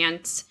another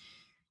chance,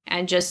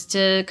 and just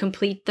to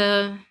complete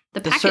the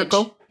package.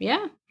 Circle?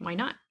 Yeah, why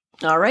not?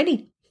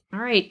 Alrighty. All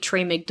right,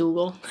 Trey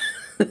McDougal.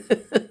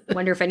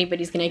 Wonder if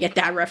anybody's going to get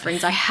that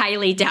reference. I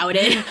highly doubt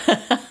it.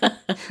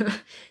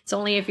 It's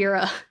only if you're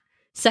a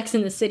Sex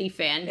and the City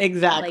fan.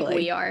 Exactly. Like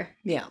we are.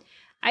 Yeah.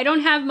 I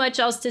don't have much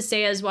else to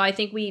say as well. I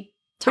think we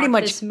Pretty talked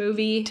much this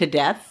movie to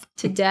death.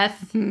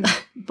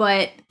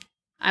 But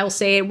I will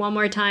say it one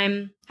more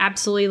time.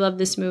 Absolutely love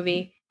this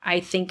movie. I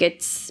think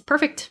it's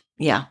perfect.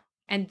 Yeah.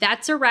 And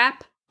that's a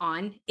wrap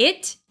on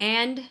It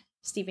and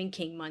Stephen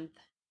King Month.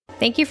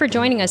 Thank you for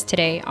joining us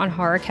today on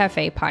Horror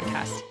Cafe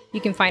Podcast. You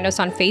can find us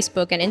on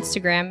Facebook and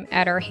Instagram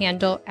at our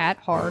handle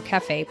 @Horror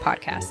Cafe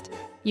Podcast.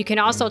 You can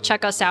also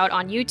check us out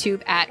on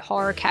YouTube at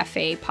Horror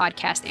Cafe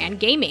Podcast and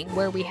Gaming,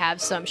 where we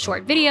have some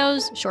short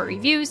videos, short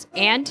reviews,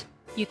 and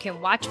you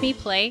can watch me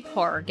play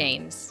horror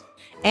games.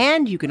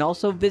 And you can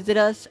also visit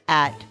us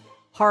at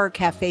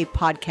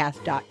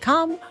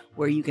horrorcafepodcast.com,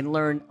 where you can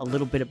learn a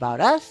little bit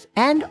about us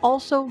and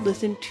also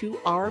listen to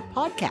our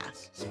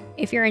podcasts.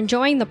 If you're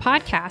enjoying the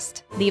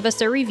podcast, leave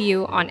us a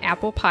review on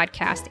Apple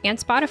Podcast and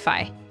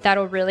Spotify.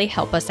 That'll really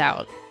help us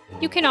out.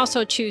 You can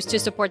also choose to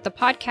support the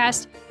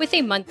podcast with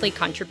a monthly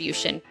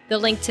contribution. The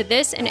link to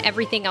this and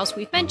everything else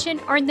we've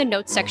mentioned are in the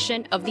notes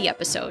section of the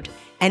episode.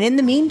 And in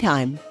the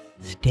meantime,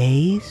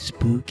 stay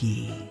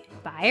spooky.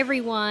 Bye,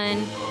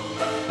 everyone.